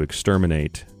purpose is to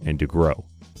exterminate and to grow.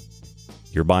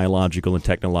 Your biological and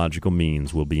technological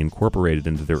means will be incorporated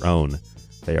into their own.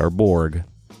 They are Borg.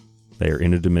 They are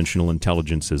interdimensional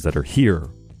intelligences that are here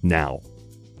now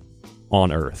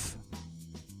on Earth.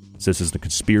 So this isn't a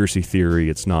conspiracy theory.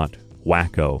 It's not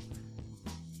wacko.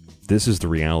 This is the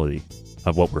reality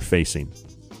of what we're facing.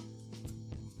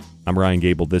 I'm Ryan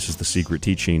Gable. This is The Secret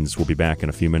Teachings. We'll be back in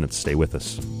a few minutes. Stay with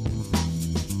us.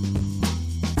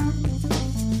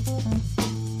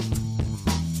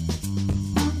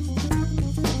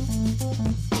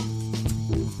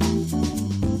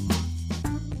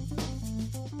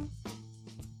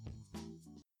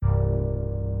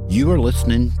 You are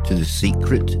listening to The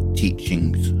Secret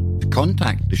Teachings. To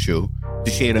contact the show,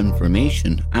 to share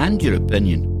information and your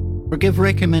opinion, or give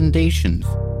recommendations,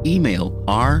 email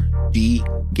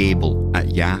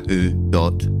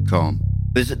rdgable@yahoo.com.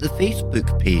 Visit the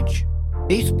Facebook page,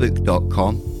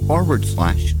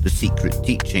 facebook.com/The Secret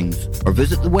Teachings, or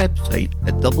visit the website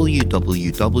at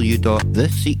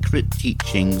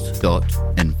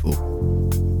www.thesecretteachings.info.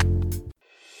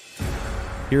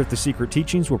 Here at The Secret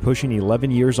Teachings, we're pushing 11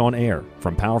 years on air.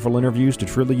 From powerful interviews to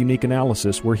truly unique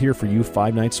analysis, we're here for you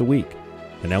 5 nights a week.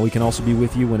 And now we can also be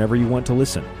with you whenever you want to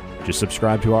listen. Just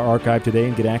subscribe to our archive today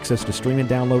and get access to stream and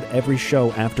download every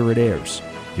show after it airs.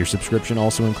 Your subscription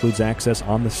also includes access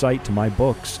on the site to my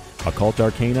books, Occult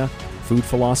Arcana, Food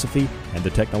Philosophy, and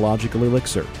The Technological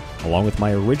Elixir, along with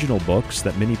my original books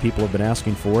that many people have been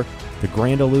asking for, The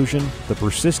Grand Illusion, The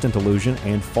Persistent Illusion,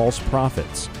 and False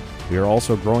Prophets. We are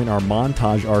also growing our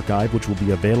montage archive, which will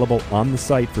be available on the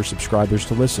site for subscribers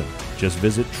to listen. Just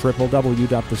visit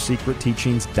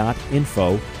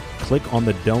www.thesecretteachings.info, click on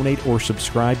the Donate or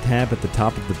Subscribe tab at the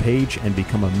top of the page, and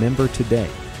become a member today.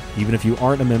 Even if you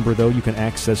aren't a member, though, you can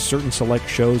access certain select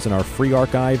shows in our free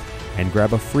archive and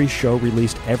grab a free show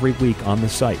released every week on the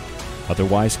site.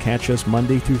 Otherwise, catch us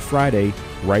Monday through Friday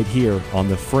right here on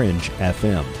The Fringe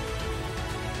FM.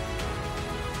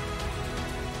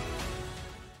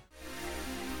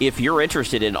 If you're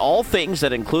interested in all things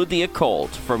that include the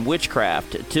occult, from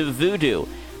witchcraft to voodoo,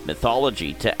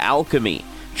 mythology to alchemy,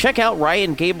 check out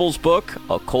Ryan Gable's book,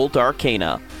 Occult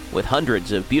Arcana, with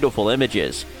hundreds of beautiful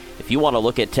images. If you want to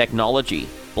look at technology,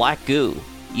 black goo,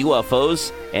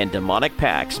 UFOs, and demonic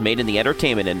pacts made in the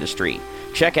entertainment industry,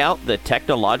 check out The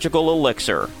Technological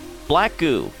Elixir, black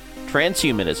goo,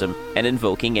 transhumanism, and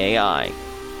invoking AI.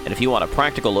 And if you want a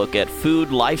practical look at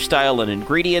food, lifestyle, and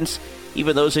ingredients,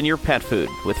 even those in your pet food,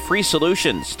 with free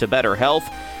solutions to better health,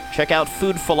 check out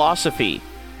Food Philosophy.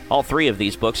 All 3 of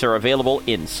these books are available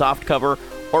in softcover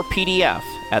or PDF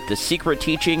at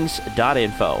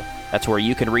thesecretteachings.info. That's where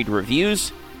you can read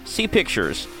reviews, see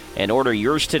pictures, and order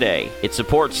yours today. It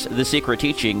supports The Secret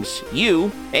Teachings,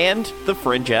 you, and The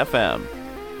Fringe FM.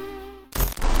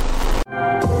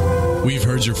 We've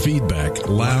heard your feedback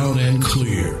loud and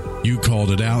clear. You called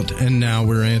it out, and now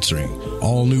we're answering.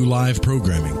 All new live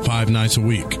programming, 5 nights a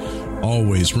week.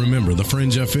 Always remember, The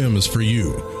Fringe FM is for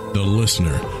you, the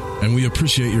listener, and we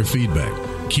appreciate your feedback.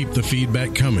 Keep the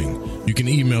feedback coming. You can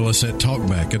email us at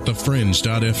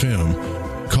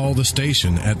talkback@thefringe.fm, call the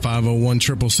station at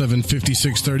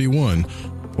 501-777-5631,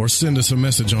 or send us a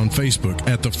message on Facebook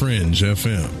at The Fringe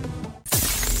FM.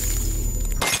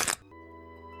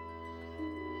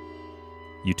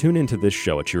 You tune into this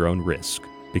show at your own risk,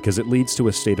 because it leads to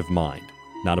a state of mind,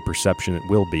 not a perception it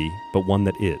will be, but one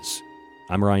that is.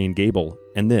 I'm Ryan Gable,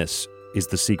 and this is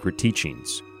The Secret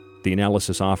Teachings. The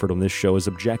analysis offered on this show is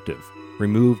objective,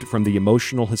 removed from the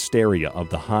emotional hysteria of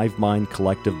the hive mind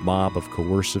collective mob of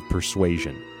coercive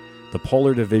persuasion, the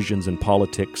polar divisions in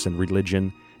politics and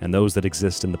religion, and those that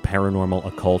exist in the paranormal,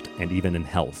 occult, and even in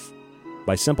health.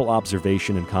 By simple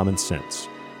observation and common sense,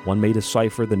 one may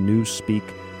decipher the newspeak,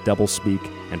 doublespeak,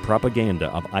 and propaganda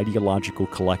of ideological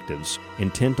collectives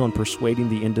intent on persuading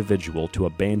the individual to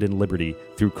abandon liberty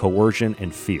through coercion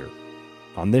and fear.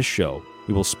 On this show,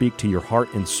 we will speak to your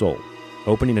heart and soul,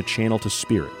 opening a channel to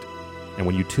spirit. And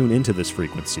when you tune into this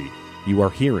frequency, you are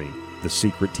hearing The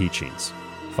Secret Teachings,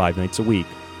 5 nights a week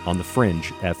on The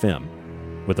Fringe FM,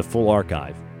 with a full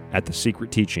archive at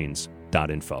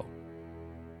thesecretteachings.info.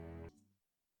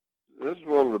 This is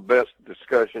one of the best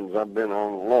discussions I've been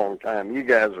on in a long time. You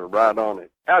guys are right on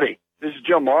it. Howdy, this is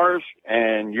Joe Mars,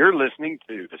 and you're listening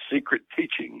to The Secret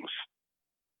Teachings.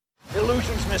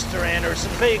 Illusions, Mr.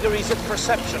 Anderson, vagaries of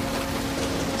perception.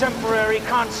 Temporary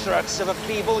constructs of a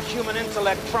feeble human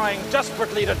intellect trying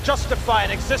desperately to justify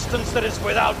an existence that is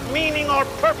without meaning or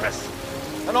purpose.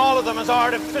 And all of them as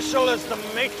artificial as the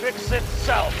Matrix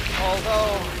itself.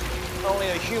 Although only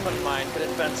a human mind could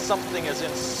invent something as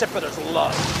insipid as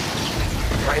love.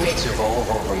 Primates evolve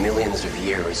over millions of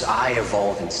years. I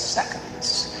evolve in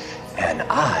seconds. And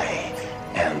I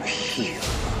am here.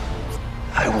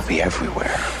 I will be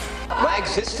everywhere. My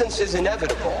existence is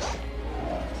inevitable.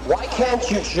 Why can't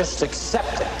you just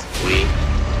accept it? We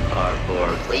are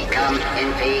Borg. We come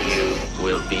in peace. You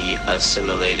will be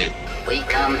assimilated. We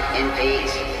come in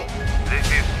peace. This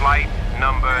is flight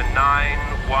number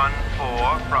 914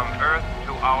 from Earth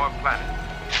to our planet.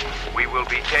 We will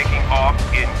be taking off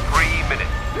in 3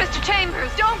 minutes. Mr. Chambers,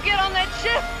 don't get on that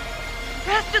ship!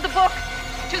 Rest of the book.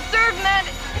 To serve man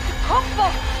is a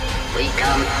cookbook. We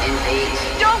come in peace.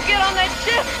 Don't get on that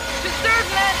ship! To serve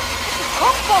man is a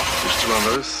cookbook. You're still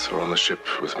on Earth or on the ship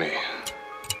with me.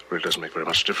 Really doesn't make very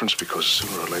much difference because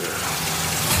sooner or later,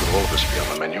 we'll all of this be on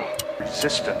the menu.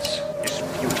 Resistance is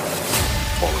futile.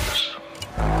 All of us.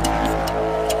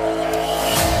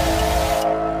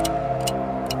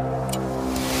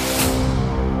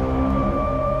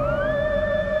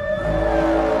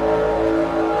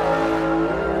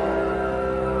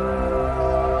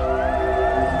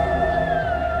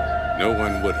 No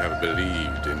one would have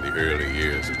believed in the early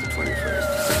years of the 21st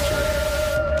century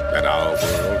that our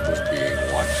world was being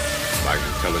watched by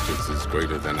intelligences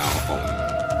greater than our own.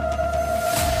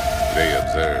 They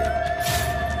observed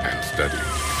and studied.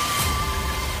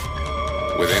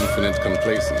 With infinite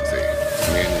complacency,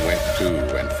 men went to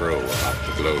and fro about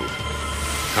the globe,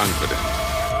 confident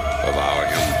of our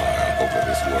empire over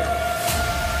this world.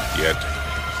 Yet,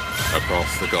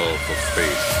 across the gulf of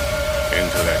space,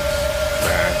 intellects,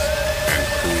 vast and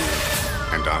cruel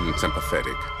and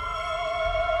unsympathetic,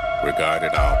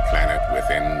 regarded our planet with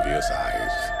envious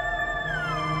eyes,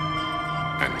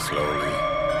 and slowly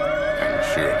and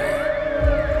surely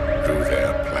drew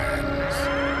their plans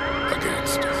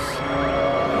against us.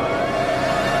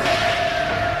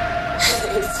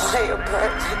 They fly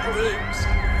apart like leaves.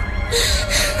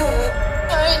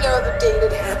 I know the day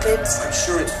that happens. I'm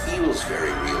sure it feels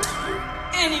very real to you.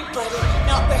 Anybody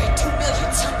not wearing 2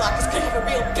 million sunblock is gonna have a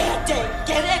real bad day.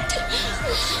 Get it?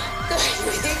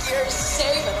 You think you're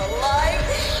safe and alive?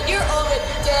 You're already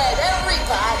dead.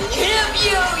 Everybody. Him,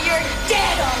 you're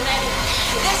dead already.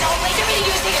 There's no way to be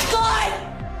using his blood.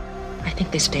 I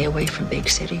think they stay away from big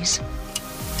cities.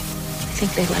 I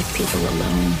think they like people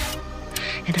alone.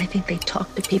 And I think they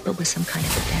talk to people with some kind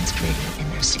of advanced radio in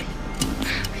their sleep.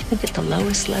 I think at the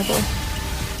lowest level,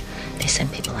 they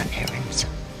send people on errands.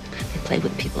 They play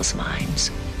with people's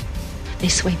minds. They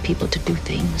sway people to do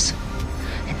things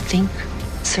and think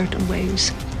certain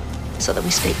ways so that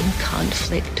we stay in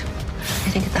conflict. I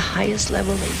think at the highest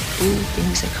level, they do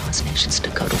things that cause nations to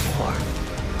go to war,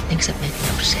 things that make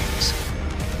no sense.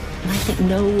 And I think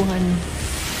no one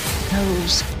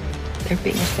knows they're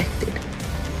being affected.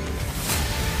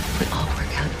 We all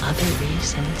work out other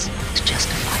reasons to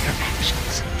justify our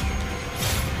actions.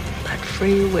 But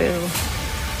free will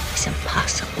is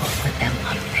impossible with them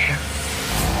up there.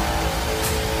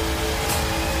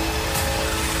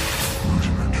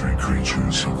 Rudimentary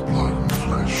creatures of blood and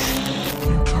flesh.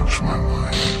 You touch my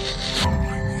mind,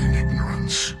 fumbling in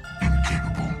ignorance,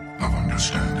 incapable of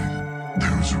understanding.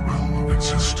 There is a realm of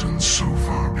existence so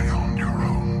far beyond your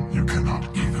own, you cannot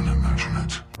even imagine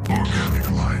it. Organic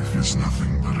life is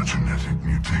nothing but a genetic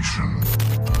mutation,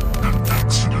 an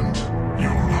accident.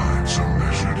 Your lives are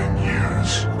measured in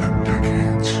years and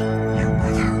decades. You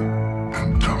wither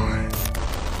and die.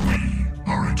 We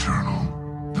are eternal,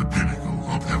 the pinnacle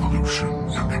of evolution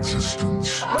and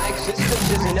existence. My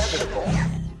existence is inevitable. You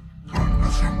are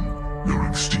nothing. Your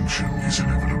extinction is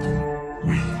inevitable.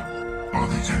 We are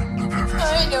the end of everything.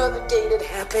 I know the day that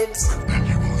happens. And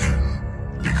you will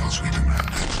end because we demand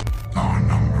it. Our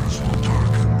numbers will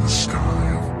darken the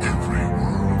sky of every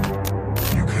world.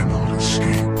 You cannot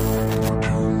escape your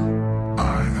doom.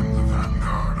 I am the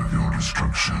vanguard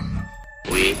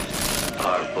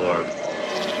Borg.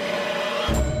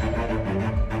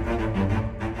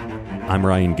 I'm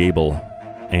Ryan Gable,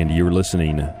 and you're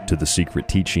listening to The Secret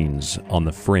Teachings on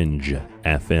the Fringe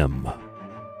FM.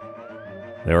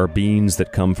 There are beings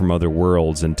that come from other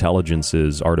worlds,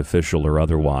 intelligences, artificial or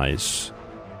otherwise,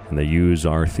 and they use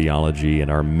our theology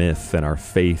and our myth and our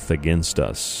faith against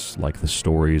us, like the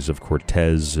stories of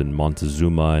Cortez and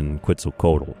Montezuma and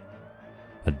Quetzalcoatl.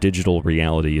 A digital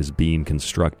reality is being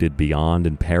constructed beyond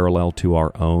and parallel to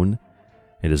our own.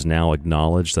 It is now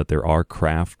acknowledged that there are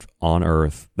craft on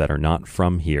Earth that are not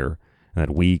from here and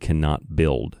that we cannot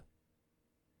build.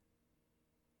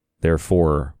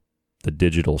 Therefore, the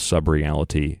digital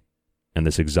sub-reality and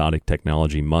this exotic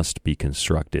technology must be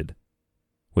constructed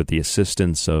with the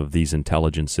assistance of these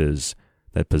intelligences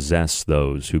that possess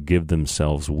those who give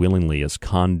themselves willingly as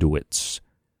conduits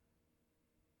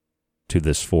to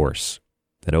this force,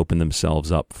 that open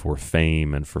themselves up for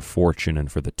fame and for fortune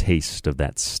and for the taste of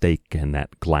that steak and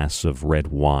that glass of red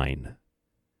wine.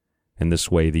 In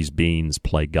this way, these beings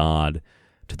play God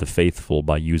to the faithful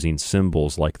by using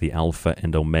symbols like the Alpha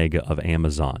and Omega of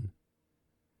Amazon,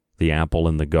 the apple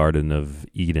in the Garden of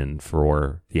Eden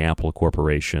for the Apple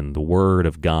Corporation, the Word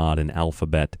of God in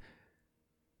alphabet,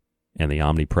 and the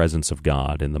omnipresence of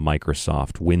God in the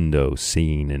Microsoft window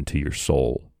seen into your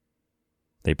soul.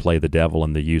 They play the devil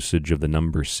in the usage of the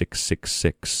number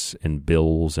 666 in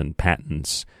bills and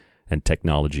patents and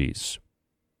technologies.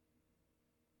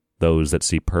 Those that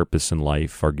see purpose in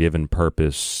life are given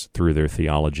purpose through their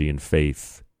theology and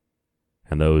faith,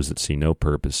 and those that see no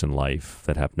purpose in life,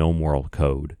 that have no moral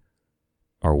code,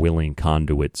 are willing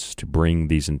conduits to bring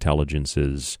these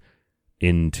intelligences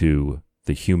into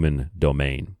the human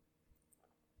domain.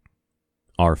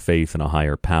 Our faith in a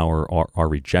higher power, or our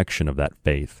rejection of that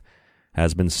faith,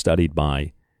 has been studied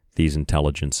by these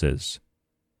intelligences,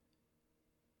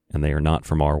 and they are not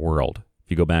from our world.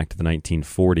 If you go back to the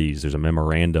 1940s, there's a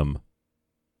memorandum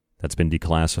that's been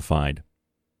declassified.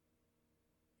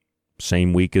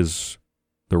 Same week as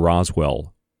the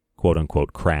Roswell,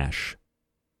 quote-unquote, crash.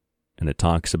 And it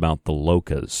talks about the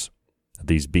locas.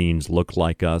 These beings look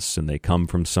like us, and they come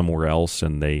from somewhere else,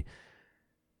 and they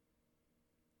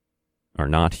are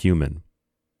not human.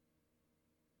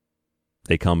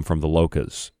 They come from the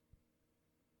locas.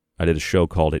 I did a show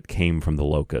called It Came from the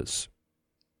Locas.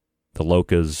 The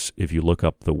locas, if you look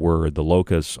up the word, the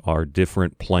locas are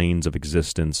different planes of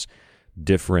existence,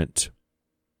 different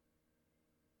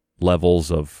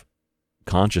levels of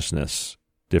consciousness,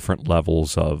 different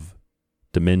levels of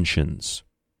dimensions.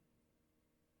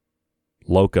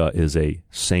 Loka is a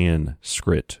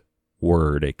Sanskrit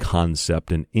word, a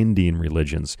concept in Indian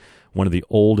religions, one of the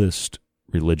oldest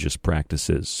religious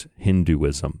practices,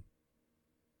 Hinduism.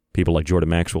 People like Jordan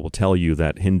Maxwell will tell you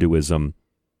that Hinduism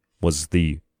was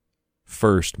the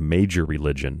first major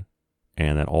religion,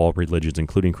 and that all religions,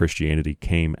 including Christianity,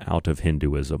 came out of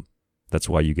Hinduism. That's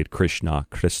why you get Krishna,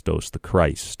 Christos, the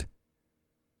Christ.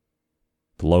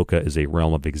 The Loka is a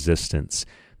realm of existence.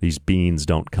 These beings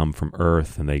don't come from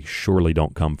Earth, and they surely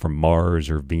don't come from Mars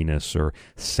or Venus or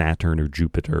Saturn or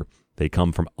Jupiter. They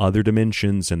come from other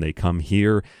dimensions, and they come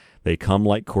here. They come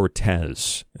like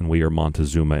Cortez, and we are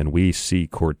Montezuma, and we see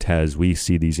Cortez, we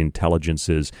see these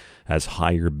intelligences as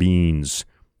higher beings,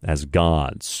 as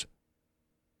gods.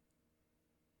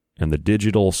 And the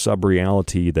digital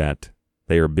sub-reality that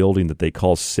they are building, that they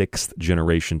call sixth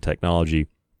generation technology,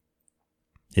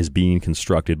 is being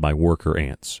constructed by worker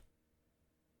ants.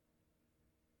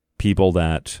 People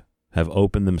that have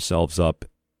opened themselves up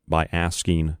by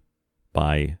asking,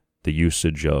 by the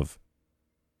usage of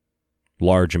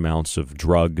large amounts of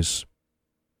drugs,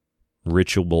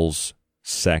 rituals,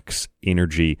 sex,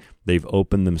 energy. They've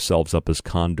opened themselves up as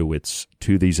conduits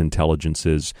to these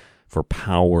intelligences for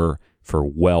power, for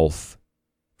wealth,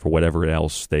 for whatever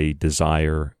else they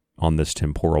desire on this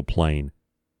temporal plane.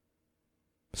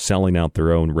 Selling out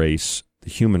their own race,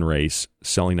 the human race,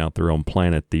 selling out their own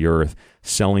planet, the earth,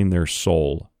 selling their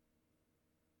soul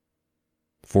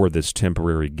for this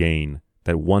temporary gain,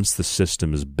 that once the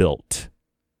system is built,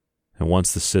 and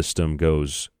once the system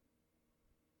goes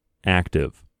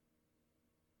active,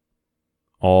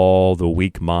 all the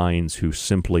weak minds who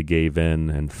simply gave in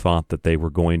and thought that they were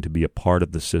going to be a part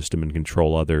of the system and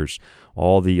control others,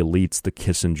 all the elites, the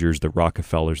Kissingers, the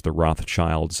Rockefellers, the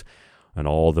Rothschilds, and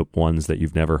all the ones that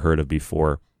you've never heard of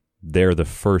before, they're the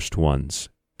first ones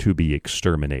to be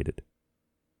exterminated.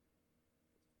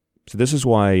 So this is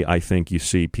why I think you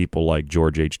see people like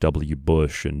George H.W.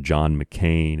 Bush and John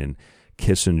McCain and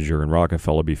Kissinger and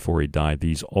Rockefeller before he died,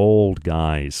 these old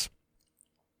guys,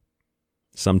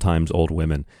 sometimes old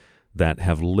women, that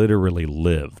have literally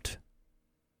lived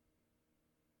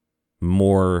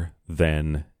more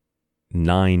than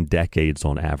 9 decades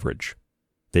on average.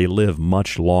 They live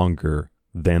much longer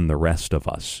than the rest of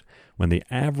us. When the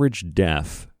average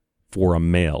death for a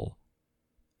male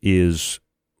is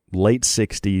late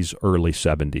 60s, early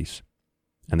 70s,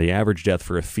 and the average death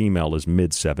for a female is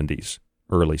mid 70s,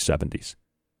 early 70s.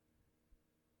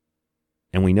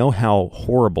 And we know how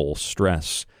horrible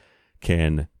stress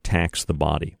can tax the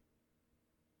body.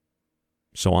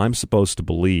 So I'm supposed to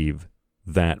believe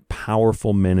that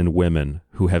powerful men and women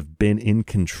who have been in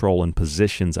control in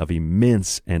positions of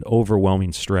immense and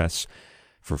overwhelming stress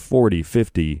for 40,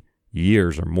 50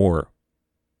 years or more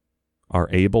are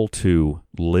able to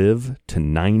live to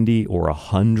 90 or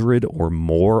 100 or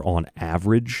more on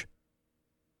average.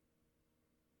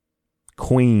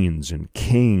 Queens and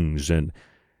kings and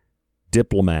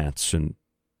diplomats and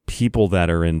people that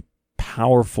are in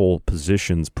powerful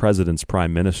positions, presidents,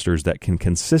 prime ministers, that can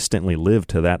consistently live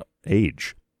to that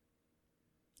age.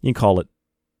 You can call it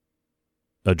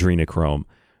adrenochrome,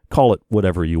 call it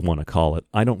whatever you want to call it.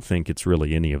 I don't think it's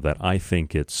really any of that. I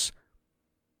think it's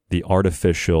the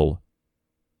artificial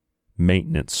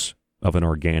maintenance of an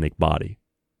organic body.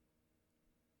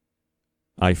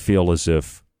 I feel as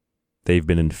if they've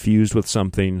been infused with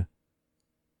something,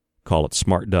 call it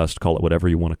smart dust, call it whatever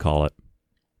you want to call it,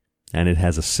 and it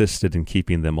has assisted in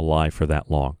keeping them alive for that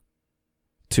long.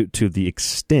 To the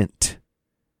extent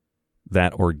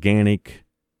that organic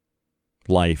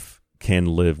life can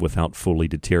live without fully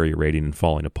deteriorating and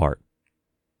falling apart.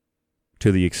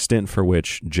 To the extent for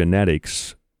which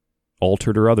genetics,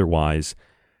 altered or otherwise,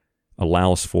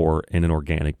 allows for in an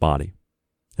organic body.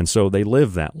 And so they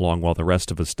live that long while the rest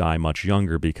of us die much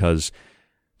younger, because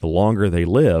the longer they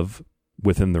live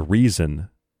within the reason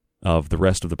of the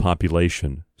rest of the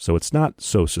population, so it's not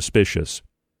so suspicious.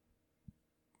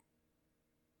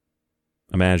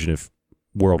 Imagine if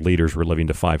world leaders were living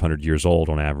to 500 years old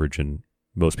on average and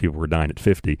most people were dying at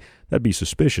 50. That'd be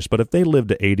suspicious. But if they lived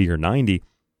to 80 or 90,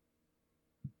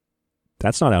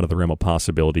 that's not out of the realm of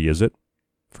possibility, is it?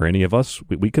 For any of us,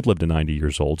 we could live to 90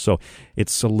 years old. So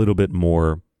it's a little bit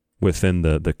more within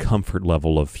the comfort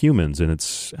level of humans, and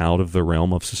it's out of the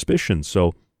realm of suspicion.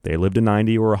 So they live to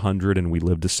 90 or 100, and we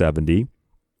live to 70.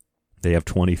 They have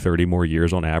 20, 30 more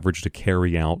years on average to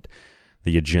carry out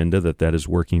the agenda that is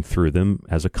working through them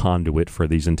as a conduit for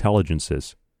these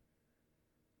intelligences.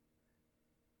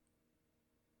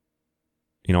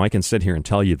 You know, I can sit here and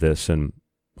tell you this, and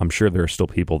I'm sure there are still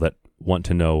people that want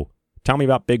to know, tell me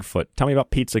about Bigfoot, tell me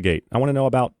about Pizzagate, I want to know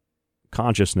about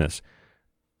consciousness.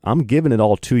 I'm giving it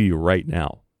all to you right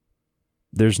now.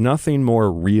 There's nothing more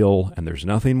real, and there's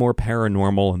nothing more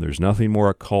paranormal, and there's nothing more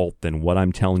occult than what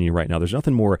I'm telling you right now. There's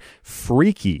nothing more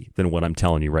freaky than what I'm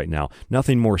telling you right now.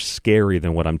 Nothing more scary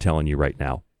than what I'm telling you right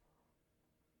now.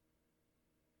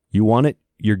 You want it?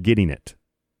 You're getting it.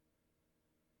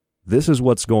 This is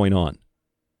what's going on.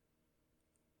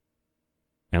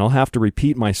 And I'll have to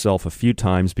repeat myself a few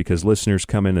times because listeners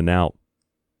come in and out.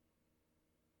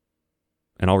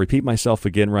 And I'll repeat myself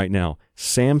again right now.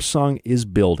 Samsung is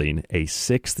building a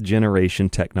 6th generation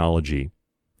technology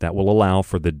that will allow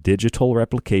for the digital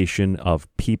replication of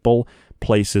people,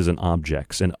 places, and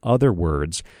objects. In other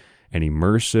words, an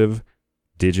immersive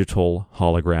digital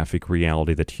holographic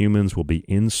reality that humans will be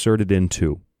inserted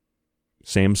into.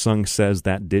 Samsung says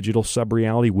that digital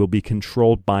sub-reality will be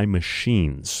controlled by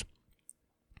machines.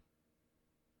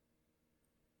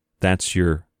 That's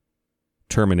your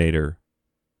Terminator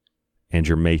and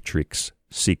your Matrix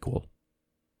sequel.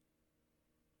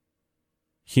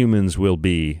 Humans will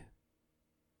be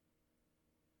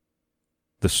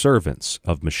the servants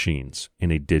of machines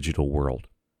in a digital world.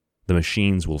 The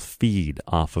machines will feed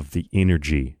off of the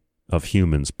energy of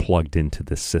humans plugged into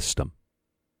this system.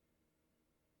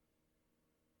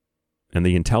 And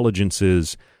the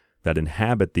intelligences that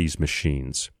inhabit these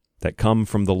machines, that come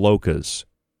from the locas,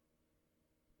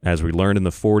 as we learned in the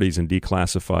 40s in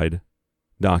declassified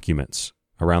documents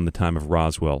around the time of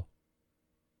Roswell.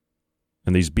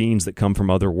 And these beings that come from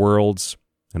other worlds,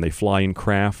 and they fly in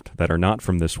craft that are not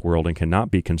from this world and cannot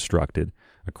be constructed,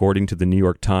 according to the New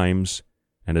York Times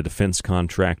and a defense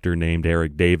contractor named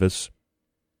Eric Davis,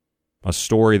 a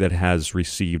story that has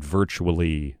received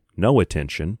virtually no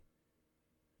attention,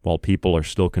 while people are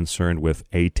still concerned with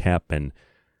ATEP and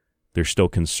they're still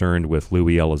concerned with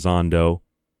Louis Elizondo.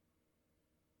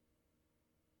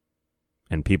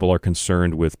 And people are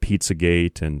concerned with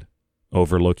Pizzagate and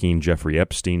overlooking Jeffrey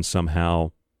Epstein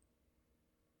somehow.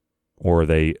 Or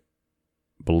they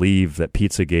believe that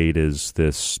Pizzagate is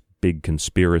this big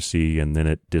conspiracy, and then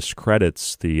it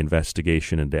discredits the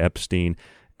investigation into Epstein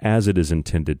as it is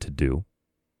intended to do.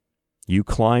 You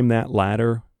climb that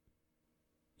ladder,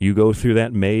 You go through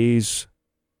that maze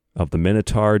of the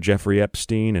Minotaur, Jeffrey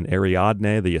Epstein, and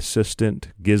Ariadne, the assistant,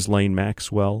 Ghislaine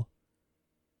Maxwell.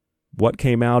 What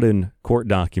came out in court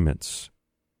documents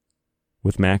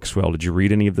with Maxwell? Did you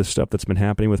read any of the stuff that's been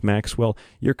happening with Maxwell?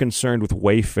 You're concerned with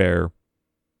Wayfair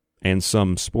and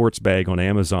some sports bag on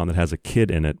Amazon that has a kid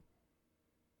in it.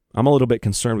 I'm a little bit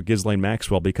concerned with Ghislaine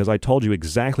Maxwell because I told you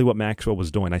exactly what Maxwell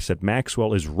was doing. I said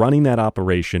Maxwell is running that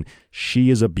operation. She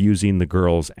is abusing the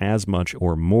girls as much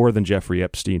or more than Jeffrey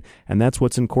Epstein, and that's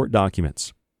what's in court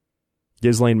documents.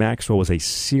 Ghislaine Maxwell was a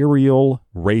serial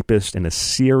rapist and a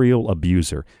serial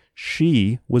abuser.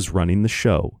 She was running the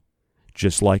show,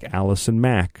 just like Allison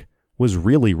Mack was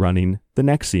really running the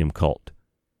NXIVM cult.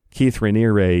 Keith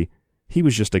Raniere, he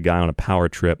was just a guy on a power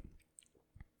trip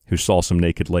who saw some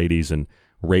naked ladies and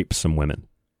raped some women.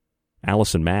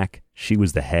 Allison Mack, she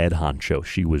was the head honcho.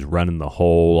 She was running the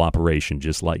whole operation,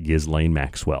 just like Ghislaine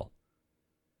Maxwell.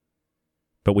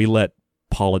 But we let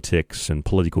politics and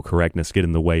political correctness get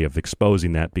in the way of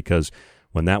exposing that, because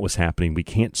when that was happening, we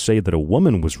can't say that a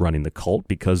woman was running the cult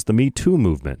because the Me Too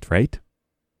movement, right?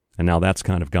 And now that's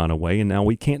kind of gone away, and now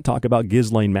we can't talk about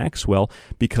Ghislaine Maxwell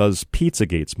because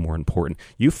Pizzagate's more important.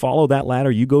 You follow that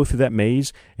ladder, you go through that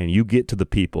maze, and you get to the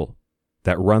people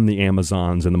that run the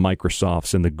Amazons and the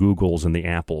Microsofts and the Googles and the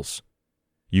Apples.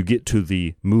 You get to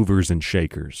the movers and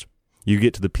shakers. You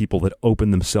get to the people that open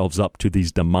themselves up to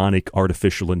these demonic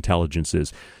artificial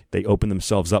intelligences. They open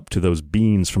themselves up to those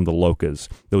beings from the Locas,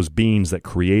 those beings that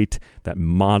create, that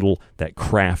model, that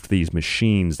craft these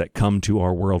machines that come to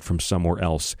our world from somewhere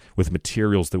else with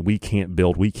materials that we can't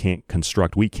build, we can't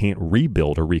construct, we can't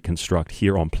rebuild or reconstruct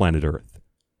here on planet Earth.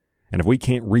 And if we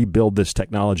can't rebuild this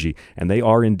technology, and they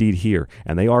are indeed here,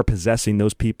 and they are possessing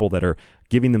those people that are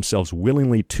giving themselves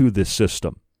willingly to this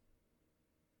system,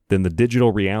 then the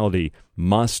digital reality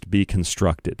must be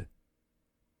constructed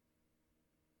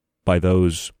by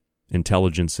those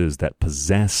intelligences that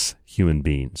possess human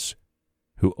beings,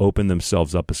 who open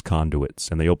themselves up as conduits.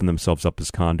 And they open themselves up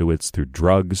as conduits through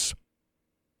drugs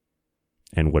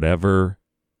and whatever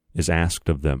is asked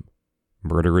of them.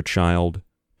 Murder a child,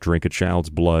 drink a child's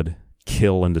blood,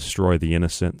 kill and destroy the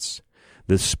innocents.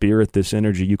 This spirit, this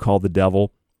energy you call the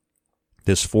devil,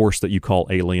 this force that you call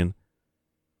alien,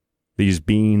 these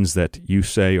beings that you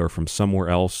say are from somewhere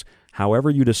else, however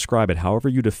you describe it, however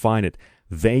you define it,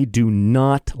 they do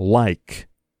not like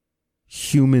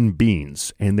human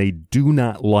beings, and they do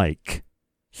not like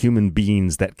human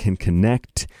beings that can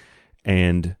connect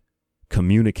and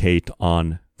communicate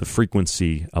on the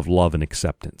frequency of love and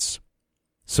acceptance.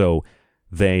 So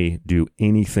they do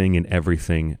anything and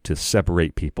everything to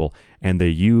separate people, and they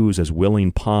use as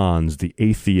willing pawns the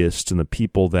atheists and the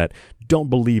people that don't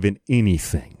believe in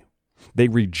anything. They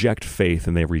reject faith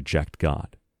and they reject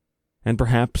God. And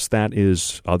perhaps that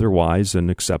is otherwise an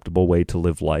acceptable way to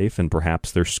live life, and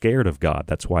perhaps they're scared of God.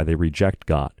 That's why they reject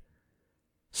God.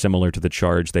 Similar to the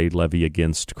charge they levy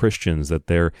against Christians, that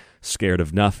they're scared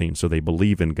of nothing, so they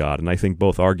believe in God. And I think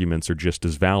both arguments are just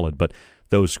as valid, but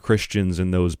those Christians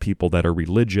and those people that are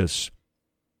religious,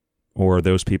 or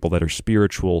those people that are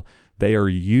spiritual, they are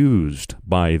used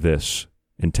by this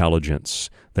intelligence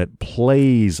that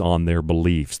plays on their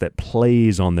beliefs, that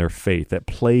plays on their faith, that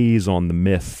plays on the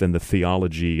myth and the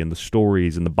theology and the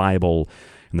stories and the Bible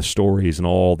and the stories and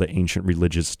all the ancient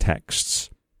religious texts,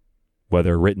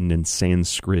 whether written in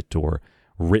Sanskrit or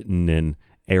written in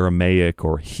Aramaic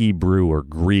or Hebrew or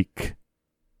Greek.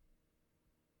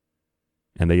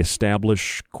 And they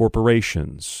establish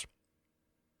corporations,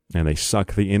 and they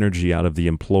suck the energy out of the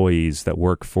employees that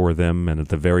work for them, and at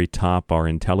the very top are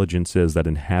intelligences that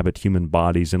inhabit human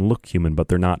bodies and look human, but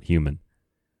they're not human.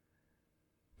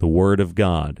 The Word of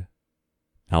God,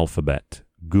 Alphabet,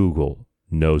 Google,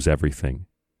 knows everything.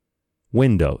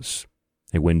 Windows,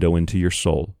 a window into your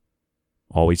soul,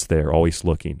 always there, always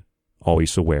looking,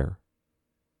 always aware.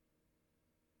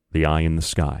 The eye in the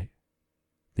sky,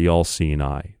 the all-seeing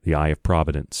eye, the eye of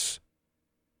providence,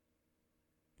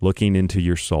 looking into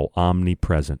your soul,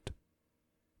 omnipresent.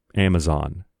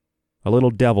 Amazon, a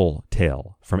little devil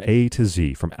tale from A to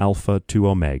Z, from Alpha to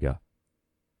Omega.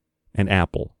 An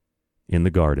apple in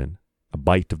the garden, a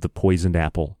bite of the poisoned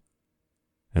apple,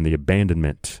 and the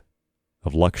abandonment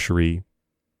of luxury,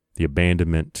 the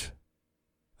abandonment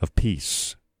of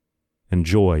peace and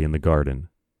joy in the garden,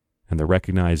 and the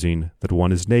recognizing that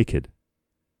one is naked,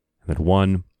 and that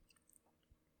one,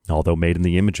 although made in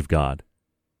the image of God,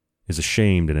 is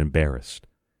ashamed and embarrassed,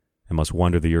 and must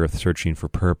wander the earth searching for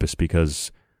purpose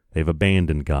because they've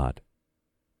abandoned God.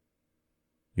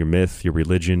 Your myth, your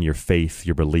religion, your faith,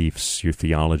 your beliefs, your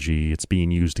theology, it's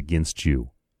being used against you.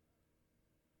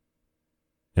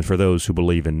 And for those who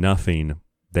believe in nothing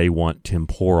They want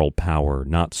temporal power,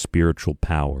 not spiritual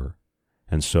power.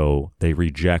 And so they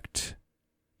reject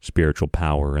spiritual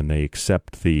power and they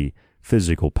accept the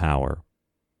physical power.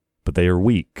 But they are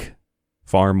weak,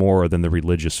 far more than the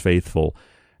religious faithful.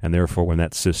 And therefore, when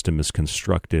that system is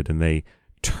constructed and they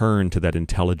turn to that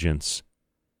intelligence,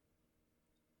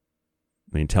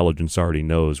 the intelligence already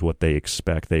knows what they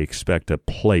expect. They expect a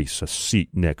place, a seat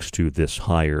next to this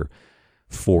higher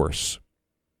force.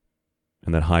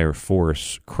 And that higher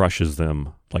force crushes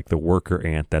them like the worker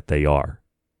ant that they are.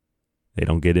 They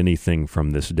don't get anything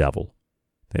from this devil.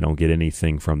 They don't get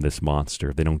anything from this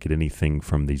monster. They don't get anything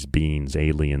from these beings,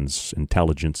 aliens,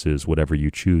 intelligences, whatever you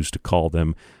choose to call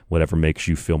them, whatever makes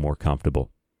you feel more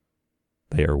comfortable.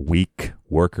 They are weak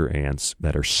worker ants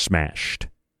that are smashed.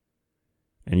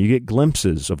 And you get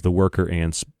glimpses of the worker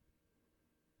ants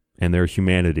and their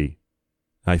humanity,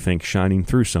 I think, shining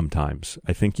through sometimes.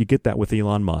 I think you get that with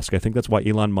Elon Musk. I think that's why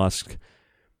Elon Musk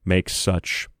makes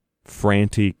such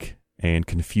frantic and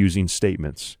confusing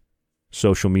statements.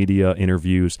 Social media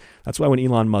interviews. That's why when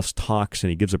Elon Musk talks and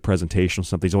he gives a presentation or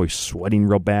something, he's always sweating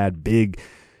real bad, big,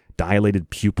 dilated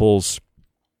pupils,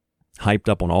 hyped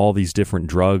up on all these different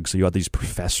drugs. So you have these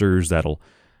professors that'll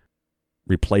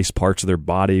replace parts of their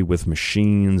body with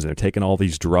machines. They're taking all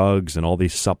these drugs and all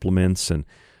these supplements and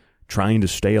trying to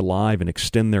stay alive and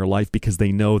extend their life because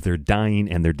they know they're dying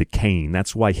and they're decaying.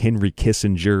 That's why Henry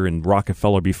Kissinger and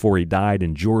Rockefeller before he died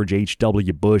and George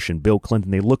H.W. Bush and Bill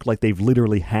Clinton, they look like they've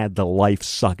literally had the life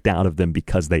sucked out of them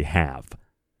because they have.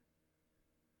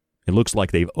 It looks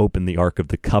like they've opened the Ark of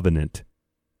the Covenant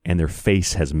and their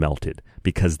face has melted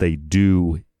because they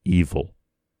do evil.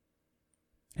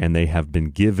 And they have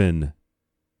been given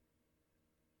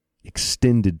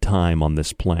extended time on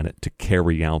this planet to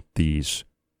carry out these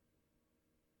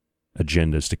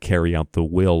agendas, to carry out the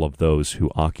will of those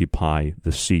who occupy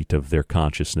the seat of their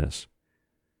consciousness,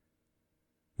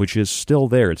 which is still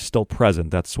there. It's still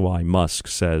present. That's why Musk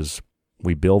says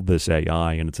we build this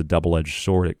AI and it's a double-edged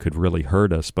sword. It could really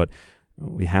hurt us, but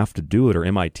we have to do it. Or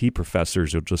MIT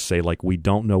professors will just say, like, we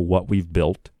don't know what we've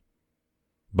built,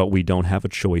 but we don't have a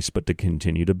choice but to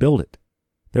continue to build it.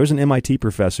 There was an MIT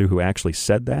professor who actually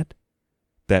said that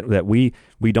we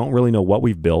don't really know what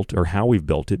we've built or how we've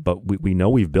built it, but we know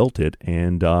we've built it,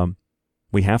 and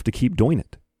we have to keep doing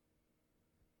it.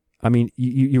 I mean,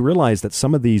 you realize that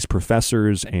some of these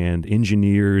professors and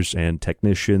engineers and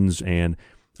technicians and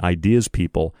ideas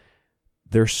people,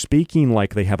 they're speaking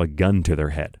like they have a gun to their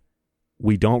head.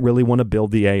 We don't really want to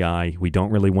build the AI. We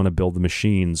don't really want to build the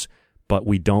machines, but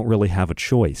we don't really have a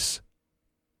choice.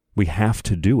 We have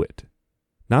to do it.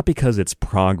 Not because it's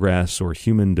progress or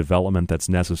human development that's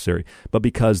necessary, but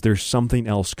because there's something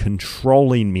else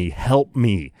controlling me. Help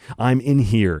me. I'm in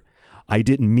here. I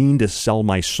didn't mean to sell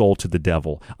my soul to the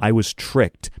devil. I was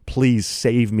tricked. Please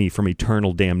save me from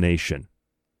eternal damnation.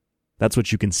 That's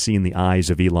what you can see in the eyes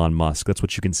of Elon Musk. That's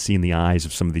what you can see in the eyes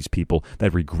of some of these people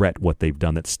that regret what they've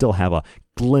done, that still have a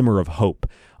glimmer of hope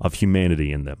of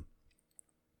humanity in them.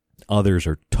 Others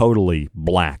are totally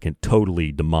black and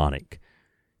totally demonic.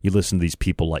 You listen to these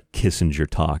people like Kissinger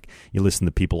talk. You listen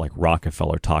to people like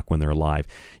Rockefeller talk when they're alive.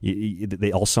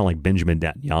 They all sound like Benjamin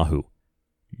Netanyahu.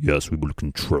 Yes, we will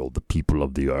control the people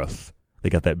of the earth.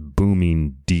 They got that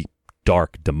booming, deep,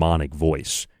 dark, demonic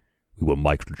voice. We will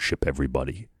microchip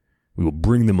everybody. We will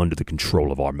bring them under the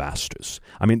control of our masters.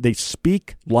 I mean, they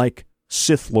speak like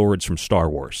Sith Lords from Star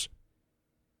Wars.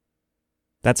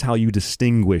 That's how you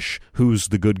distinguish who's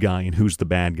the good guy and who's the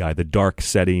bad guy. The dark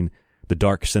setting, the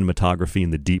dark cinematography,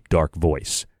 and the deep, dark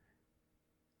voice.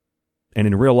 And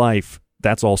in real life,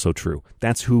 that's also true.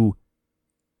 That's who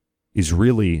is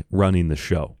really running the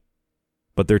show.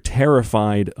 But they're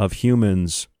terrified of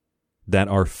humans that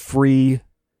are free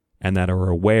and that are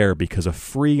aware, because a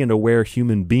free and aware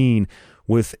human being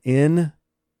within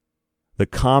the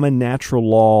common natural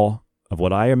law of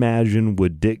what I imagine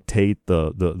would dictate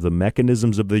the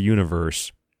mechanisms of the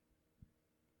universe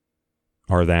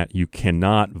are that you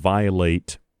cannot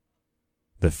violate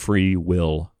the free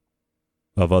will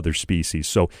of other species.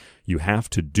 So you have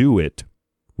to do it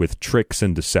with tricks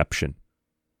and deception.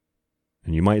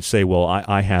 And you might say, well,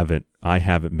 I haven't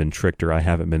been tricked or I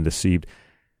haven't been deceived.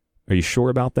 Are you sure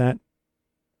about that?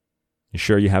 You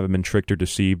sure you haven't been tricked or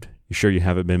deceived? You sure you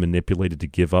haven't been manipulated to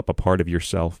give up a part of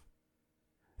yourself?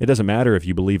 It doesn't matter if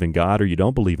you believe in God or you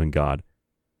don't believe in God.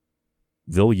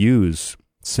 They'll use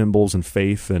symbols and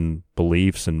faith and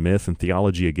beliefs and myth and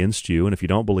theology against you. And if you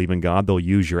don't believe in God, they'll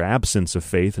use your absence of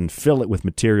faith and fill it with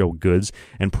material goods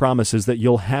and promises that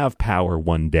you'll have power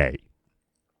one day.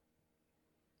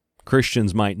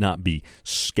 Christians might not be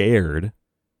scared,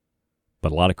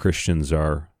 but a lot of Christians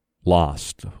are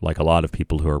lost, like a lot of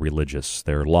people who are religious.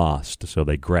 They're lost, so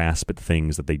they grasp at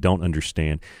things that they don't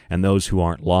understand. And those who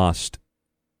aren't lost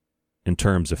in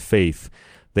terms of faith,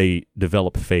 they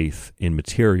develop faith in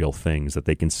material things that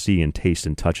they can see and taste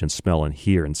and touch and smell and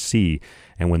hear and see.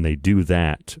 And when they do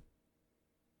that,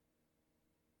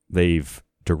 they've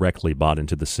directly bought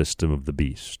into the system of the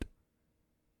beast.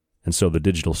 And so the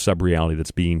digital sub-reality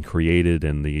that's being created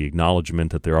and the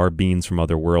acknowledgement that there are beings from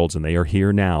other worlds and they are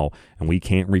here now and we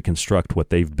can't reconstruct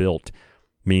what they've built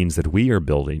means that we are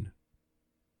building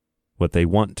what they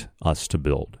want us to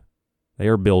build. They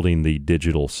are building the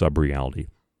digital sub-reality.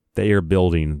 They are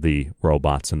building the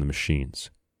robots and the machines.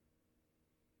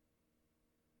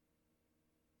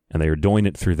 And they are doing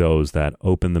it through those that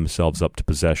open themselves up to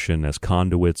possession as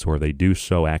conduits, or they do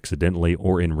so accidentally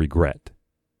or in regret.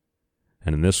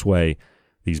 And in this way,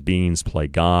 these beings play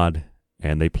God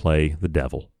and they play the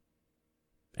devil.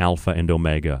 Alpha and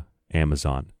Omega,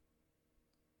 Amazon.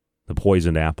 The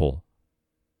poisoned apple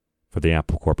for the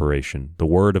Apple Corporation. The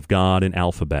Word of God in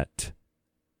alphabet.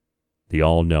 The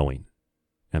all-knowing.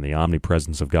 And the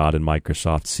omnipresence of God in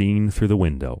Microsoft seen through the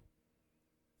window.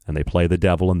 And they play the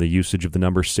devil in the usage of the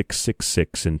number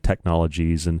 666 in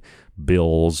technologies and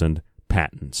bills and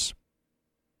patents.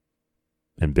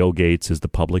 And Bill Gates is the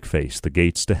public face, the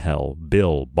gates to hell.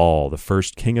 Bill Ball, the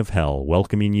first king of hell,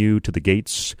 welcoming you to the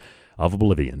gates of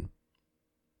oblivion.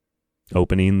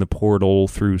 Opening the portal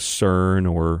through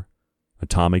CERN or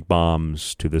atomic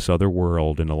bombs to this other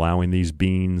world and allowing these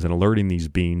beings and alerting these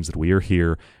beings that we are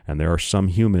here and there are some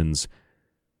humans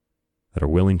that are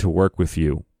willing to work with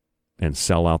you and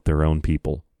sell out their own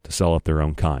people, to sell out their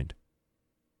own kind.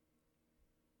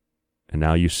 And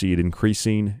now you see it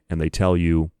increasing and they tell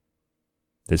you,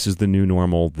 this is the new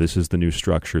normal, this is the new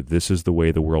structure, this is the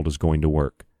way the world is going to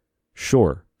work.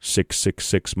 Sure,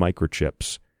 666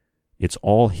 microchips. It's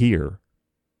all here.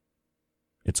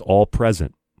 It's all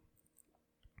present.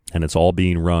 And it's all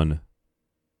being run,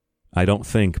 I don't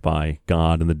think by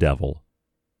God and the devil,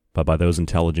 but by those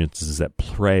intelligences that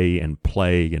prey and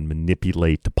play and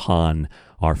manipulate upon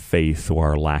our faith or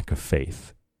our lack of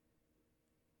faith.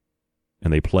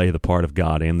 And they play the part of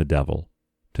God and the devil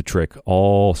to trick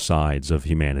all sides of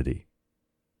humanity.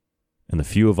 And the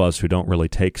few of us who don't really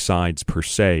take sides per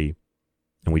se,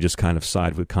 and we just kind of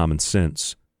side with common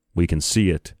sense, we can see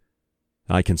it.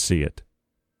 I can see it.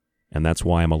 And that's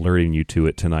why I'm alerting you to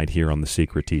it tonight here on The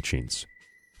Secret Teachings.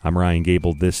 I'm Ryan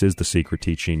Gable. This is The Secret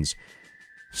Teachings.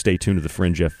 Stay tuned to the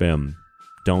Fringe FM.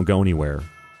 Don't go anywhere.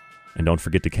 And don't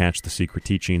forget to catch The Secret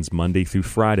Teachings Monday through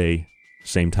Friday,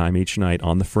 same time each night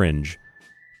on The Fringe.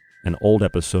 An old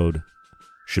episode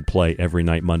should play every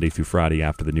night Monday through Friday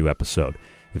after the new episode.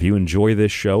 If you enjoy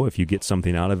this show, if you get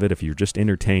something out of it, if you're just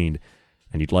entertained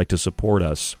and you'd like to support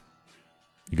us,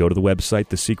 you go to the website,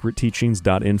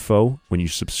 thesecretteachings.info. When you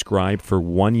subscribe for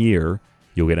 1 year,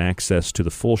 you'll get access to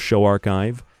the full show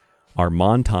archive, our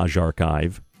montage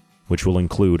archive, which will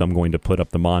include, I'm going to put up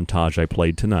the montage I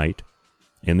played tonight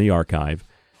in the archive,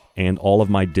 and all of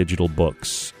my digital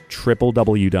books,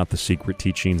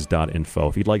 www.thesecretteachings.info.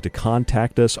 If you'd like to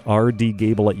contact us,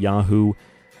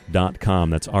 rdgable@yahoo.com.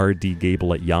 That's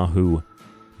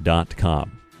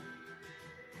rdgable@yahoo.com.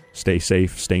 Stay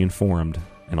safe, stay informed,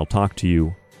 and I'll talk to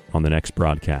you on the next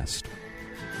broadcast.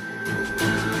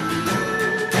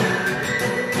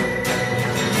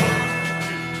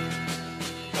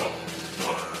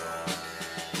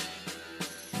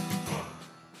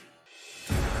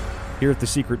 Here at The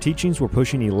Secret Teachings, we're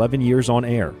pushing 11 years on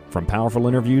air. From powerful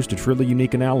interviews to truly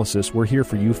unique analysis, we're here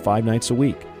for you 5 nights a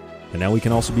week. And now we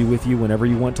can also be with you whenever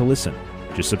you want to listen.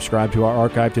 Just subscribe to our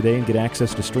archive today and get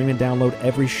access to stream and download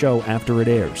every show after it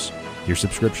airs. Your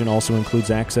subscription also includes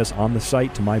access on the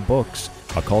site to my books,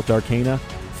 Occult Arcana,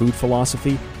 Food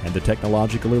Philosophy, and The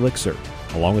Technological Elixir,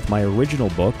 along with my original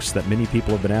books that many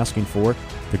people have been asking for,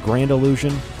 The Grand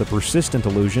Illusion, The Persistent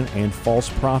Illusion, and False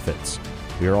Prophets.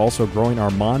 We are also growing our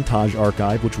montage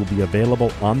archive, which will be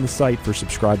available on the site for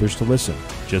subscribers to listen.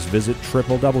 Just visit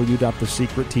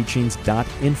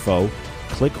www.thesecretteachings.info,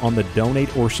 click on the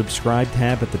Donate or Subscribe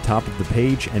tab at the top of the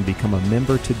page, and become a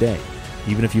member today.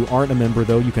 Even if you aren't a member,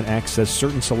 though, you can access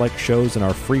certain select shows in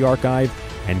our free archive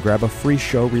and grab a free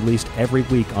show released every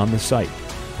week on the site.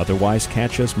 Otherwise,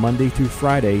 catch us Monday through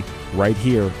Friday right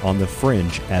here on the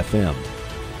Fringe FM.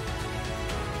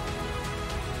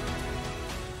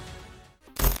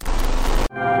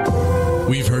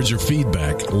 We've heard your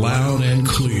feedback loud and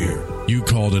clear. You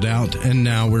called it out, and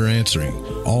now we're answering.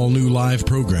 All new live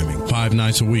programming, 5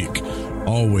 nights a week.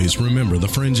 Always remember, the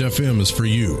Fringe FM is for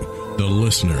you, the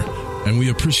listener, and we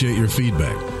appreciate your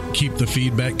feedback. Keep the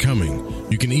feedback coming.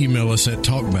 You can email us at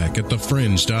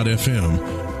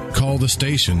talkback@thefringe.fm Call the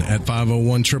station at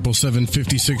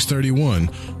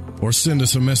 501-777-5631 or send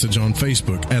us a message on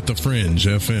Facebook at The Fringe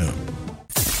FM.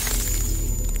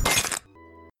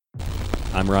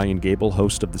 I'm Ryan Gable,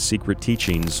 host of The Secret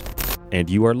Teachings, and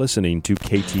you are listening to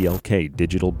KTLK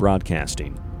Digital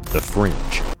Broadcasting, The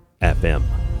Fringe FM.